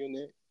collar around your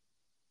neck,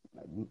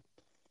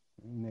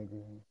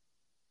 nigga.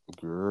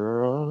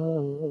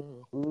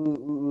 girl.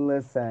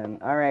 Listen,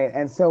 all right.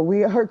 And so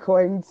we are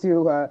going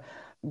to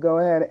go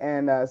ahead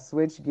and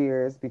switch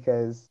gears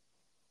because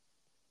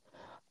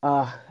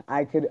I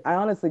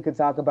honestly could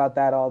talk about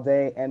that all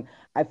day. And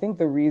I think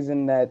the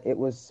reason that it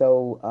was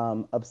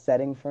so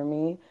upsetting for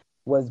me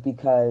was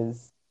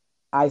because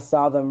I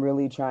saw them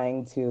really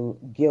trying to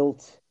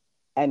guilt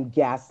and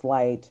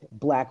gaslight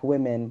Black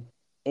women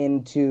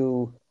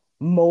into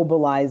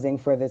mobilizing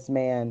for this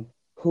man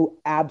who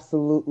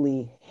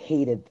absolutely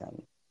hated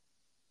them.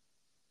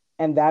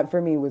 And that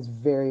for me was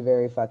very,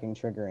 very fucking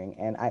triggering.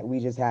 And we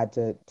just had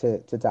to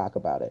talk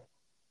about it.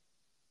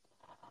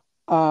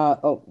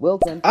 Oh,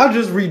 Wilson. I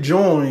just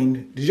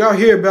rejoined. Did y'all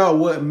hear about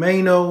what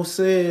Mano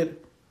said?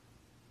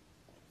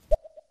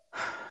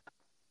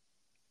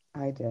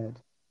 I did.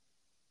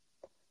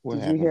 What Did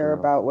you happened, hear girl?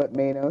 about what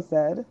Mano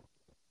said?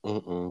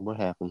 What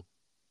happened?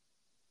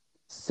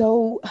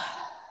 So,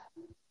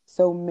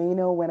 so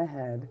Mano went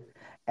ahead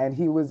and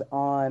he was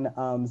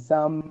on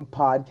some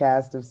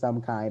podcast of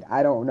some kind.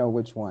 I don't know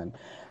which one,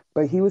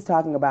 but he was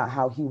talking about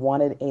how he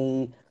wanted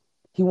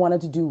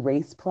to do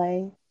race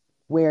play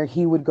where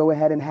he would go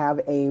ahead and have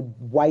a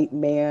white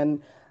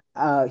man.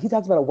 He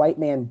talks about a white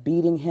man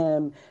beating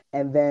him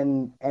and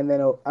then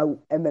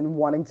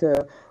wanting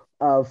to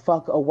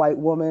fuck a white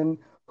woman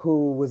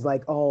who was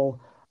like, oh,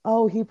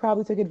 he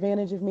probably took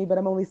advantage of me, but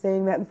I'm only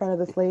saying that in front of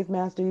the slave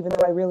master, even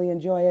though I really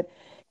enjoy it.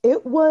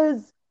 It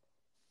was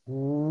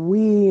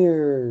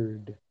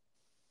weird.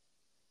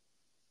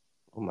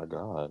 Oh my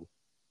God.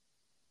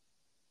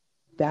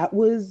 That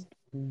was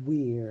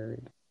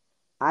weird.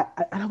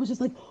 I was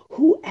just like,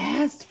 who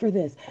asked for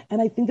this?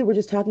 And I think that we're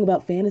just talking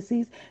about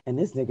fantasies, and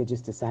this nigga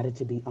just decided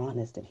to be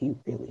honest, and he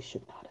really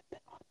should not have been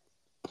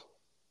honest.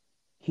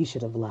 He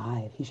should have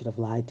lied. He should have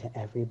lied to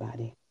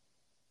everybody.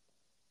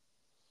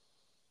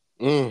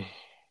 Mm.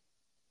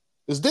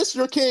 Is this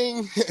your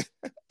king?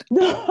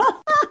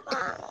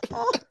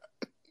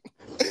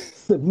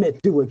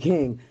 Submit to a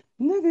king.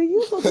 Nigga,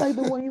 you look like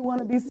the one you want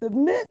to be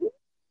submitting.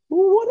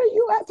 What are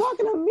you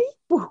talking to me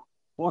for?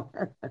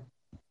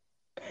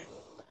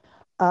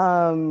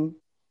 Um,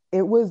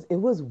 it was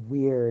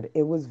weird.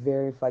 It was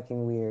very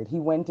fucking weird. He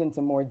went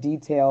into more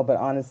detail, but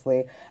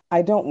honestly,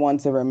 I don't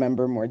want to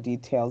remember more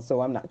details,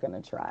 so I'm not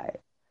gonna try.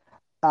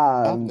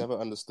 I've Um, never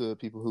understood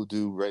people who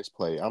do race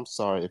play. I'm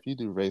sorry, if you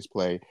do race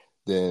play,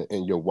 then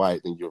and you're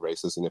white, then you're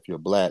racist, and if you're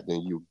black,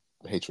 then you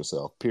hate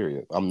yourself.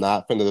 Period. I'm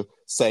not gonna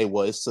say,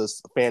 well, it's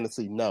just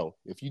fantasy. No,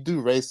 if you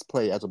do race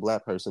play as a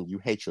black person, you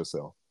hate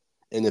yourself,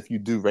 and if you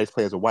do race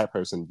play as a white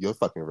person, you're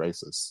fucking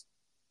racist.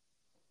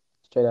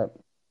 straight up.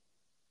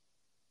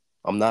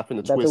 I'm not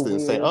gonna That's a twist it and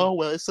say, weird. oh,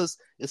 well, it's just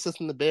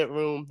in the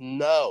bedroom.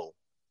 No,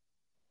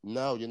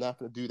 no, you're not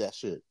gonna do that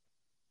shit.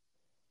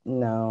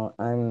 No,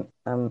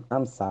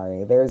 I'm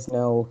sorry. There's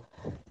no,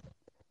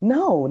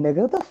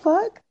 nigga, the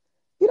fuck?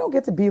 You don't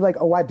get to be like,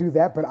 oh, I do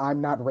that, but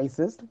I'm not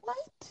racist.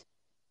 What?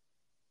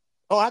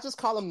 Oh, I just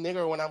call him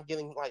nigger when I'm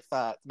getting like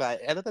fucked.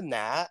 But other than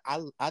that,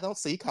 I don't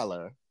see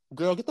color.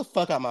 Girl, get the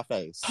fuck out of my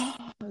face.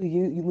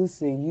 You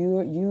listen,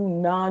 you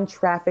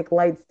non-traffic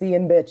light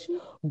seeing bitch.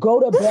 Go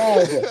to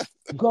bed.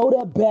 Go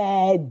to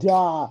bed.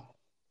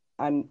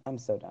 I'm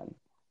so done.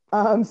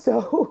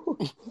 So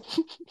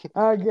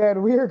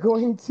again, we are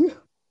going to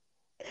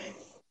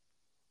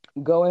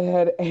go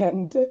ahead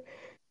and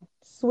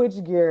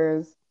switch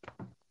gears.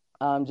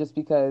 Just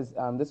because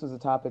this was a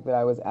topic that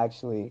I was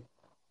actually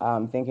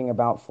thinking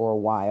about for a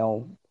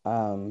while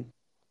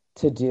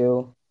to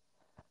do.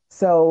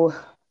 So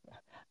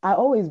I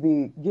always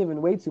be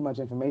giving way too much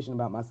information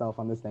about myself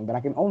on this thing, but I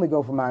can only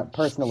go from my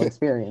personal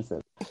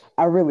experiences.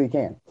 I really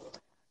can.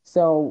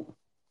 So,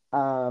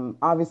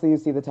 obviously, you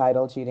see the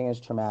title, Cheating is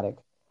Traumatic.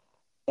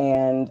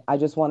 And I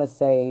just want to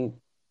say,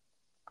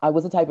 I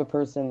was the type of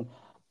person,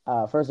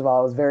 first of all,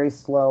 I was very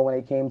slow when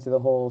it came to the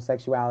whole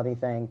sexuality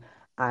thing.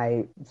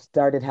 I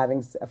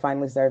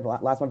finally started,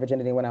 lost my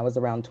virginity when I was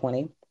around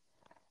 20.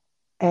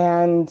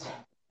 And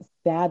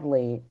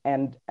sadly,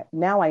 and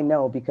now I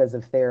know because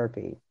of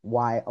therapy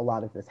why a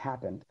lot of this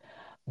happened.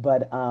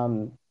 But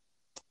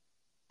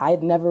I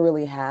had never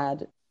really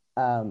had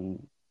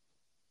um,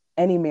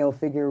 any male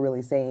figure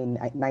really saying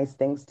nice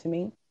things to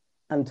me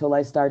until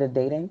I started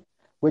dating,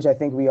 which I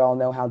think we all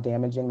know how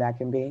damaging that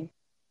can be.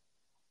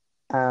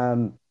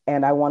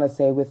 And I want to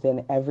say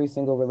within every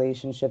single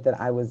relationship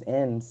that I was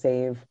in,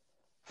 save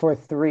for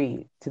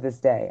three to this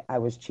day, I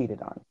was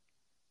cheated on.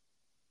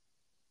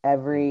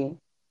 Every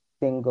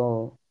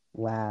single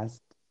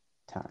last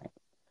time.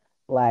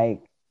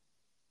 Like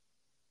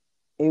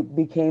it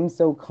became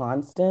so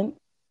constant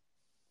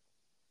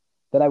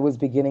that I was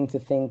beginning to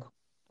think,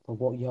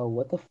 well, yo,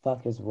 what the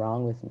fuck is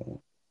wrong with me?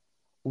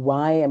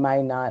 Why am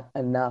I not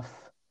enough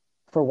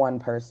for one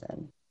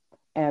person?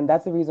 And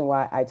that's the reason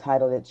why I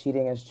titled it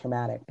Cheating is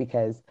Traumatic,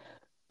 because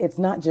it's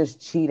not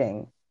just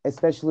cheating,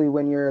 especially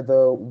when you're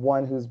the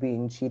one who's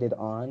being cheated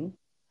on,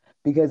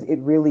 because it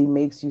really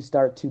makes you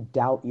start to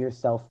doubt your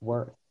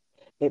self-worth.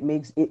 It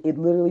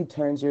literally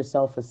turns your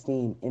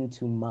self-esteem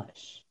into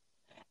mush.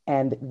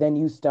 And then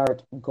you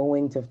start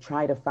going to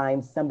try to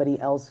find somebody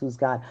else who's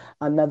got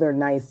another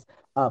nice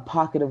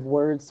pocket of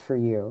words for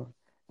you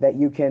that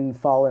you can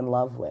fall in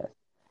love with.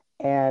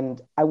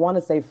 And I want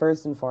to say,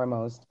 first and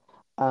foremost,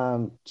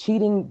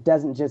 cheating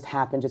doesn't just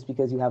happen just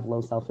because you have low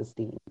self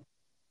esteem.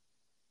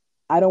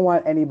 I don't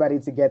want anybody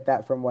to get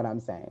that from what I'm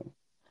saying.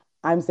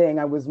 I'm saying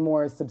I was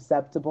more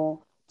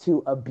susceptible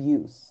to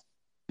abuse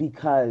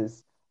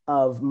because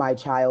of my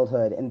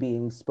childhood and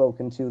being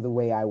spoken to the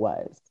way I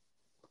was.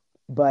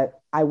 But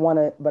I want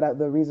to, but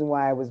the reason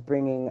why I was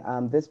bringing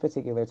this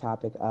particular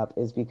topic up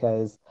is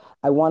because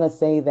I want to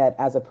say that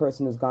as a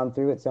person who's gone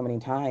through it so many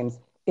times,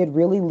 it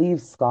really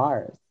leaves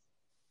scars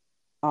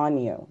on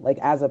you, like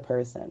as a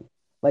person.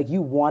 Like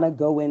you want to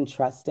go in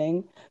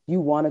trusting, you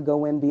want to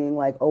go in being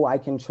like, oh, I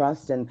can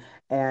trust, and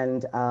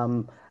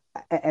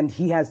and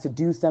he has to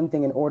do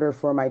something in order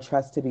for my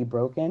trust to be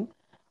broken.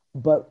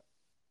 But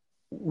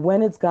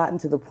when it's gotten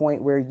to the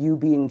point where you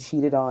being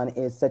cheated on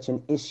is such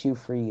an issue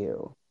for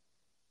you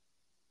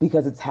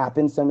because it's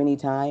happened so many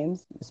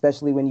times,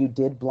 especially when you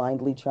did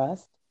blindly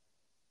trust,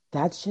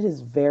 that shit is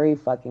very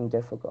fucking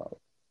difficult.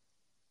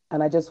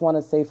 And I just want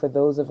to say for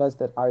those of us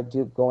that are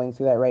going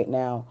through that right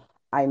now,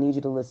 I need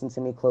you to listen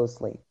to me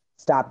closely.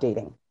 Stop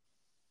dating.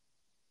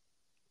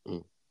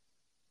 Mm.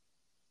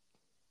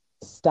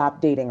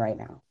 Stop dating right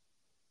now.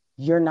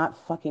 You're not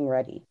fucking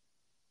ready.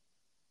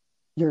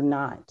 You're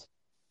not.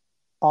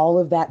 All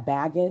of that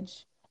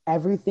baggage,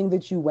 everything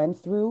that you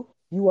went through,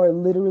 you are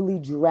literally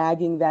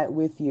dragging that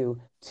with you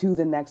to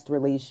the next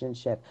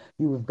relationship.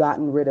 You have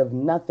gotten rid of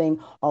nothing,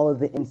 all of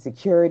the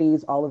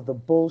insecurities, all of the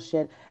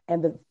bullshit.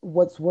 And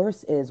what's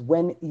worse is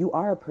when you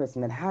are a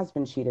person that has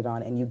been cheated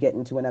on and you get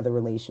into another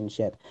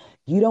relationship,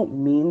 you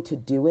don't mean to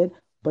do it,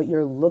 but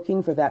you're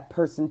looking for that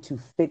person to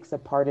fix a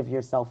part of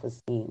your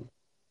self-esteem.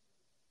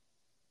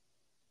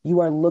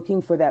 You are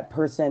looking for that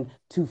person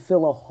to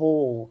fill a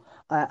hole,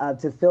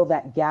 to fill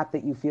that gap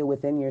that you feel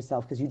within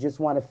yourself because you just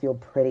want to feel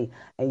pretty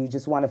and you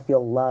just want to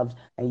feel loved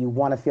and you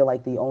want to feel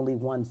like the only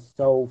one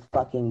so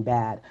fucking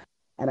bad.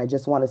 And I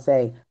just want to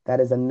say that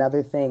is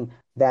another thing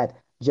that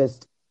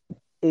just,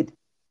 it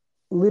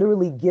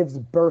literally gives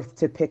birth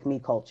to pick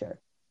me culture.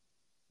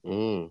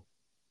 Mm.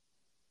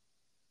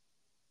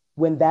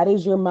 When that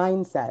is your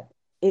mindset,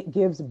 it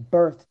gives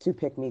birth to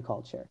pick me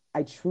culture.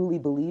 I truly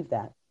believe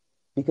that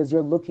because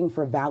you're looking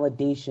for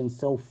validation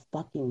so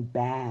fucking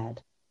bad.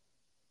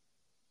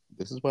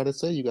 This is why they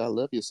say you gotta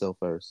love yourself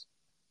first.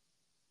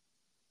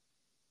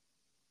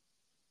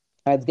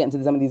 Let's get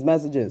into some of these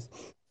messages.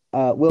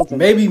 Wilton.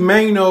 Maybe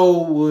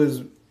Mano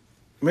was,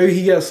 maybe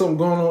he got something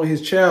going on in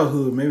his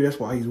childhood. Maybe that's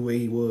why he's the way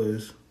he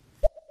was.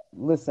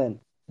 Listen,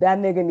 that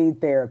nigga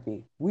need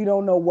therapy. We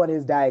don't know what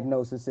his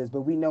diagnosis is,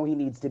 but we know he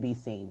needs to be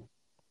seen.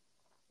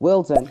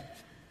 Wilton.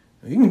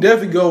 You can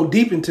definitely go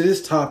deep into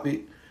this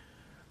topic.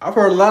 I've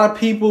heard a lot of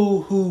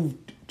people who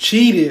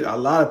cheated,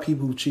 and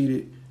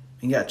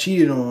got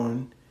cheated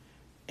on,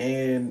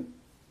 and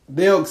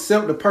they'll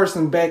accept the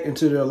person back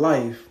into their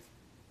life,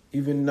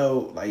 even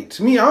though, like,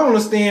 to me, I don't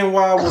understand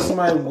why would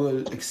somebody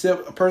would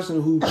accept a person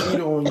who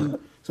cheated on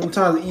you,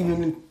 sometimes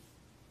even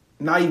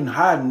not even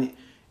hiding it,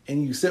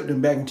 and you accept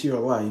them back into your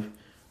life.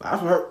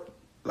 I've heard,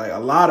 like, a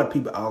lot of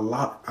people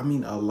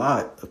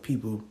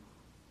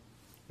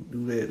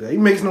do that. It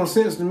makes no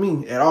sense to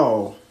me at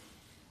all.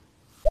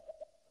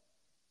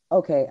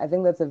 Okay, I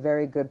think that's a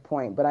very good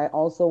point, but I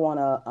also want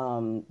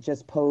to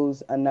just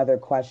pose another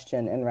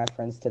question in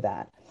reference to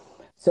that.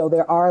 So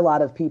there are a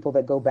lot of people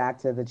that go back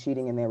to the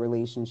cheating in their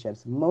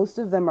relationships. Most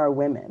of them are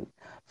women.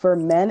 For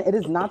men, it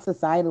is not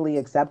societally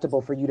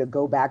acceptable for you to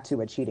go back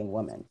to a cheating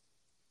woman.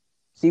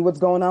 See what's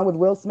going on with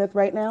Will Smith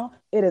right now?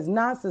 It is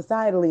not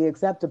societally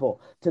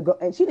acceptable to go,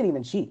 and she didn't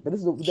even cheat, but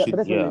but that's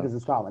what Yeah. niggas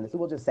is calling it. So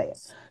we'll just say it.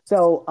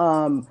 So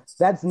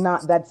that's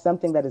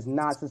something that is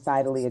not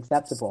societally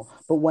acceptable.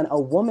 But when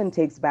a woman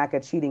takes back a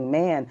cheating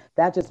man,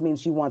 that just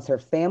means she wants her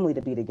family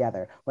to be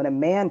together. When a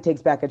man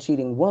takes back a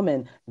cheating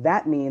woman,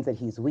 that means that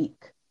he's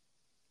weak.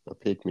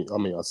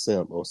 A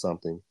simp or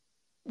something.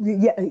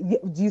 Yeah,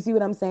 do you see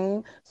what I'm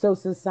saying? So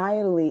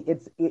societally,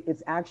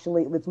 it's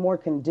actually it's more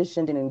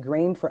conditioned and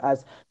ingrained for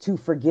us to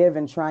forgive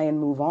and try and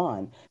move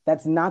on.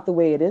 That's not the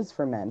way it is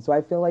for men. So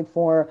I feel like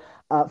for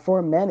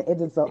men,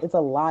 it's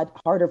a lot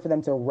harder for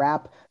them to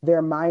wrap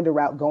their mind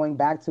around going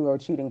back to a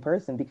cheating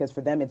person because for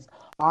them it's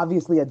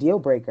obviously a deal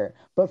breaker.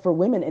 But for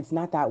women, it's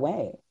not that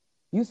way.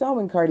 You saw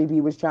when Cardi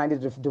B was trying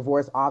to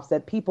divorce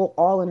Offset, people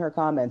all in her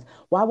comments,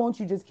 why won't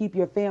you just keep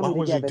your Why family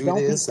would you together? do Don't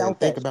be this and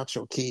think selfish. about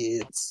your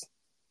kids?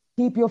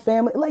 Keep your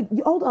family. Like,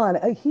 hold on.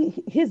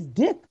 His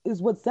dick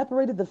is what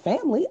separated the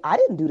family. I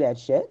didn't do that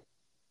shit.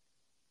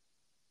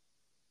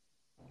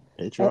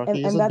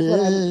 Patriarchy is And a that's what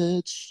I'm.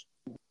 bitch.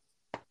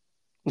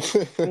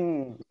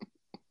 Mm,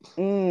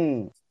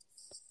 mm,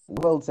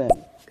 Wilton.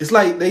 It's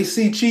like they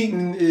see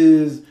cheating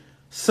is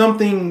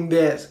something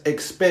that's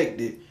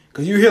expected.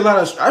 Cause I hear a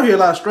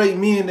lot of straight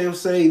men. They'll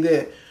say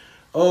that,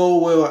 oh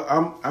well,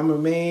 I'm a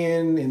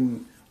man,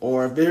 and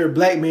or if they're a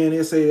black man,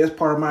 they'll say that's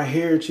part of my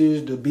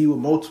heritage to be with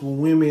multiple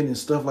women and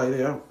stuff like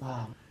that.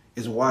 Wow.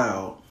 It's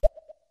wild.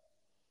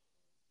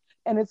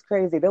 And it's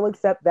crazy. They'll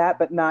accept that,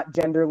 but not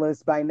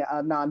genderless by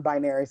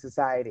non-binary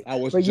society. I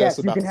was But just yes,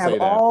 you about can to have say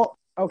that. all.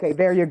 Okay,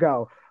 there you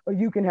go.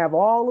 You can have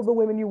all of the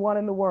women you want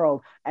in the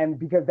world, and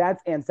because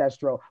that's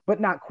ancestral, but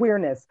not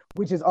queerness,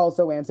 which is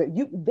also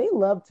ancestral. They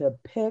love to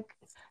pick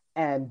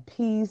and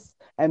piece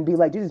and be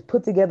like, you just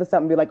put together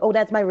something, and be like, oh,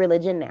 that's my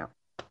religion now.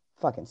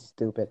 Fucking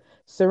stupid.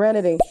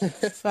 Serenity.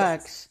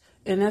 Facts.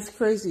 And that's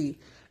crazy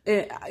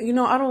And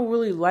I don't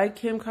really like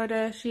Kim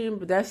Kardashian,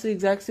 but that's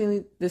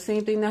the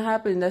same thing that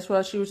happened. That's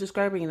why she was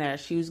describing that.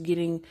 She was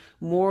getting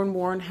more and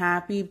more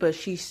unhappy, but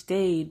she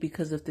stayed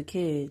because of the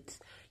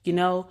kids.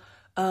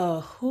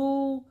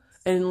 Who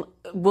and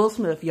Will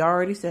Smith, y'all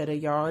already said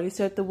it. Y'all already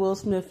said the Will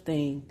Smith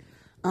thing.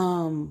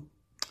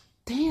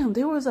 Damn,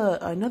 there was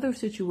another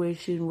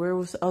situation where it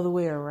was the other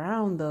way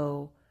around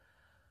though.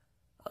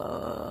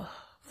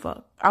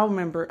 Fuck. I'll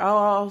remember.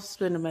 I'll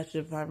spend a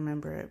message if I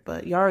remember it.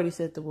 But you already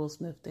said the Will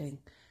Smith thing.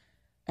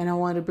 And I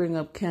wanted to bring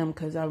up Kim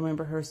because I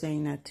remember her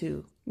saying that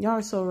too. Y'all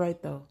are so right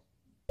though.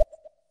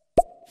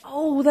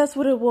 Oh, that's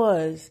what it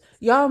was.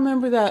 Y'all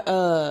remember that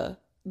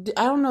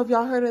I don't know if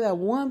y'all heard of that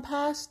one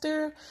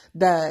pastor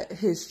that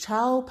his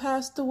child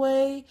passed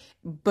away,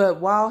 but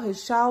while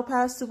his child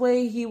passed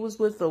away, he was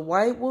with a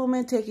white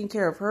woman taking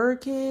care of her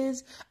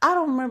kids. I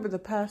don't remember the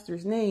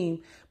pastor's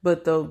name,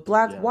 but the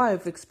black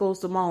wife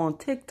exposed them all on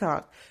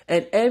TikTok.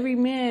 And every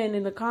man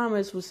in the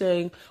comments was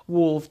saying,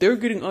 well, if they're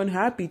getting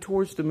unhappy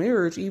towards the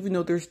marriage, even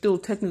though they're still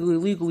technically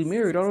legally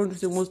married, I don't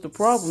understand what's the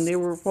problem. They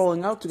were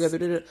falling out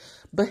together.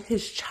 But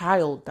his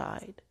child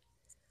died.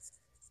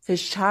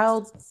 His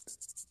child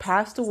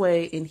passed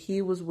away and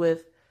he was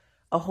with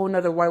a whole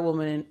nother white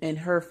woman in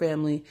her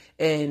family.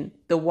 And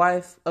the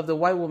wife of the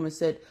white woman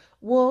said,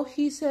 well,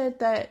 he said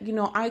that,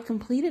 I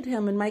completed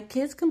him and my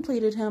kids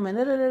completed him and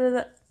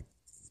da-da-da-da-da.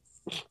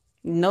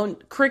 No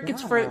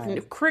crickets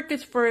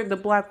for the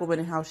black woman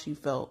and how she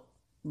felt.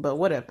 But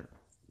whatever.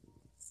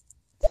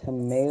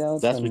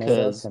 That's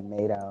because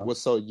we're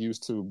so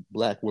used to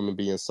black women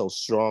being so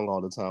strong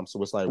all the time.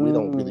 So it's like we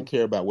don't really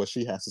care about what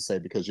she has to say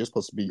because you're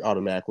supposed to be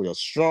automatically a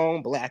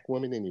strong black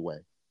woman anyway.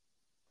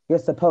 You're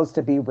supposed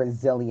to be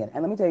resilient.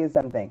 And let me tell you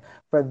something.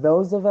 For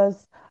those of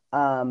us,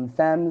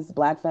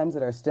 black femmes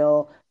that are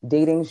still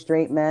dating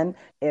straight men,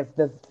 if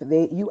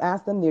you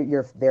ask them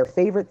their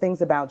favorite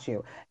things about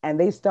you, and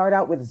they start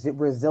out with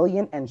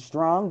resilient and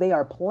strong, they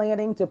are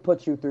planning to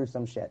put you through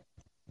some shit.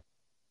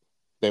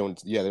 They want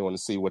to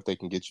see what they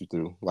can get you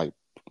through, like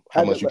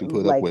how much you can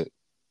put up with.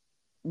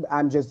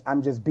 I'm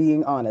just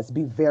being honest.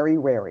 Be very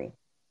wary.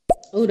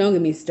 Oh, don't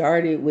get me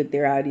started with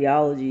their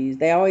ideologies.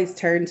 They always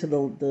turn to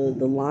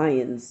the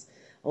lions.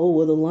 Oh,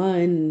 well, the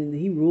lion,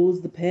 he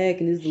rules the pack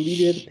and is the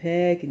leader of the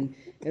pack and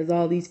has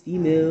all these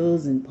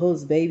females and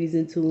posts babies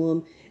into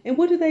them. And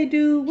what do they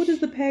do? What does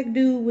the pack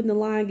do when the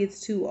lion gets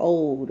too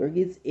old or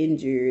gets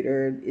injured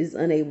or is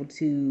unable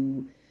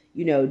to,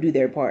 do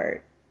their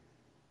part?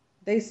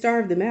 They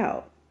starve them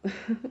out.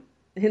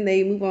 And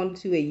they move on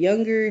to a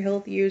younger,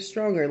 healthier,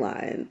 stronger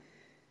lion.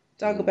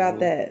 Talk about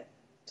that.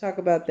 Talk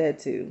about that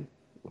too.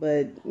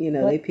 But,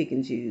 they pick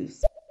and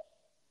choose.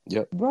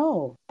 Yep.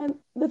 Bro, and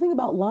the thing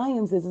about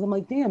lions is I'm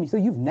like, damn, so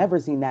you've never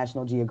seen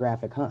National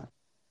Geographic, huh?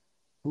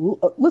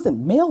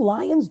 Listen, male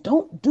lions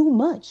don't do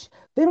much.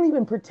 They don't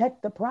even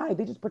protect the pride.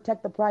 They just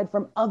protect the pride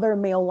from other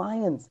male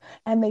lions.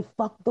 And they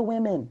fuck the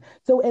women.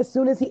 So as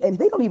soon as and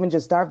they don't even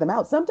just starve them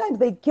out. Sometimes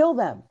they kill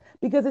them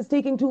because it's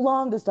taking too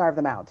long to starve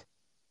them out.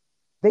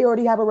 They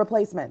already have a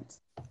replacement.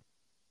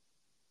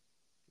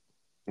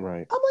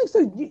 Right. I'm like, so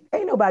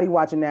ain't nobody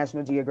watching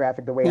National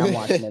Geographic the way I'm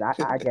watching it.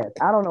 I guess.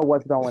 I don't know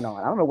what's going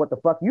on. I don't know what the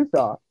fuck you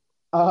saw.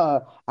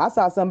 I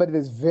saw somebody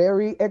that's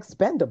very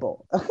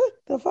expendable.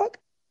 The fuck?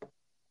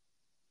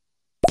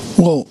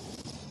 Well,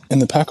 in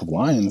the pack of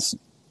lions,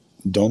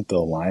 don't the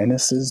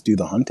lionesses do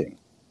the hunting?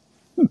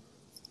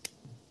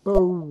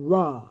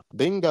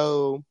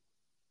 Bingo.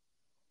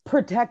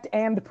 Protect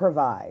and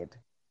provide.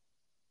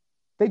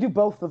 They do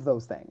both of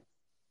those things.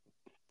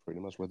 Pretty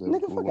much what they're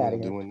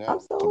doing now,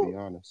 to be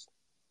honest.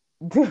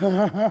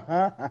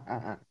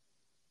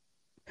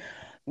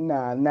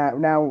 Nah,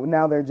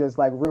 now they're just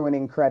like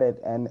ruining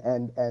credit and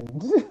and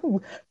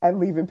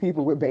leaving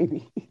people with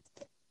babies.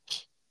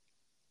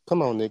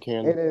 Come on, Nick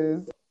Cannon. It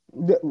is.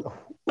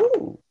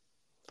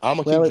 I'm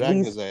gonna keep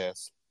dragging his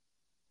ass.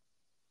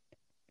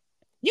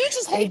 You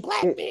just hate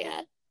black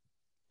men.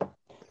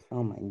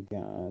 Oh my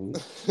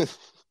God.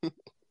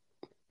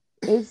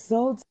 It's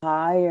so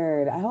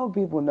tired. I hope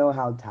people know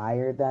how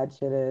tired that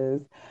shit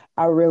is.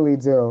 I really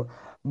do.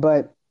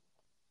 But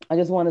I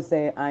just want to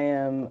say I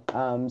am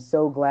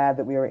so glad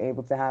that we were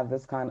able to have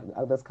this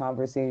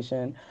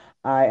conversation.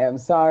 I am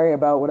sorry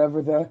about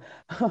whatever the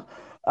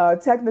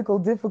technical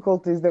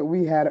difficulties that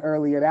we had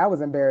earlier. That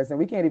was embarrassing.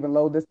 We can't even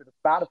load this to the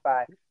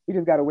Spotify. We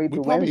just got to wait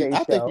till Wednesday's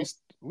show. I think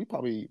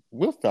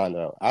we'll find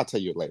out. I'll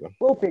tell you later.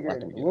 We'll figure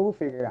it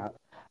out.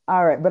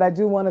 All right, but I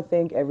do want to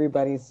thank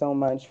everybody so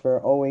much for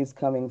always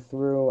coming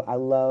through. I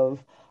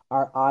love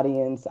our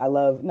audience. I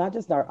love not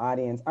just our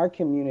audience, our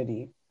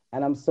community.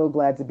 And I'm so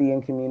glad to be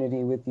in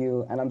community with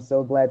you. And I'm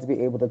so glad to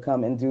be able to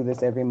come and do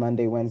this every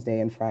Monday, Wednesday,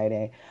 and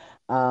Friday.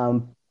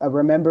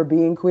 Remember,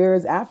 being queer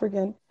is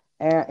African.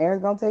 And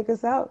Aaron's going to take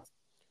us out.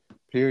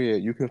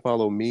 Period. You can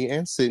follow me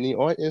and Sydney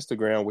on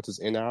Instagram, which is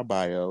in our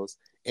bios.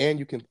 And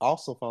you can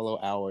also follow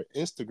our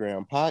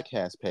Instagram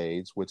podcast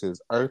page, which is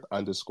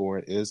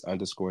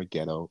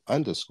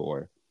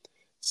earth_is_ghetto_.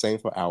 Same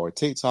for our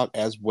TikTok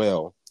as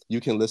well. You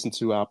can listen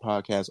to our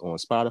podcast on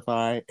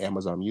Spotify,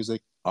 Amazon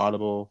Music,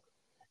 Audible,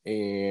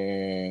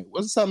 And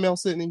was it something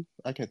else, Sydney?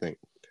 I can't think.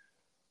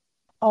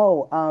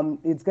 Oh,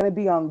 it's going to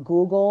be on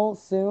Google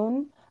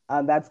soon.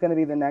 That's going to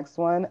be the next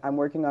one. I'm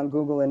working on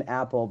Google and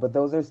Apple, but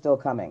those are still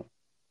coming.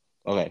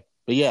 Okay.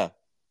 But yeah.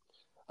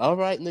 All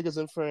right, niggas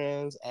and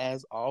friends.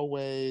 As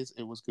always,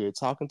 it was good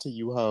talking to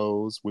you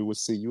hoes. We will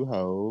see you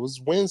hoes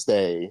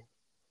Wednesday.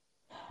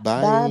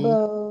 Bye, Bye.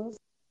 boo.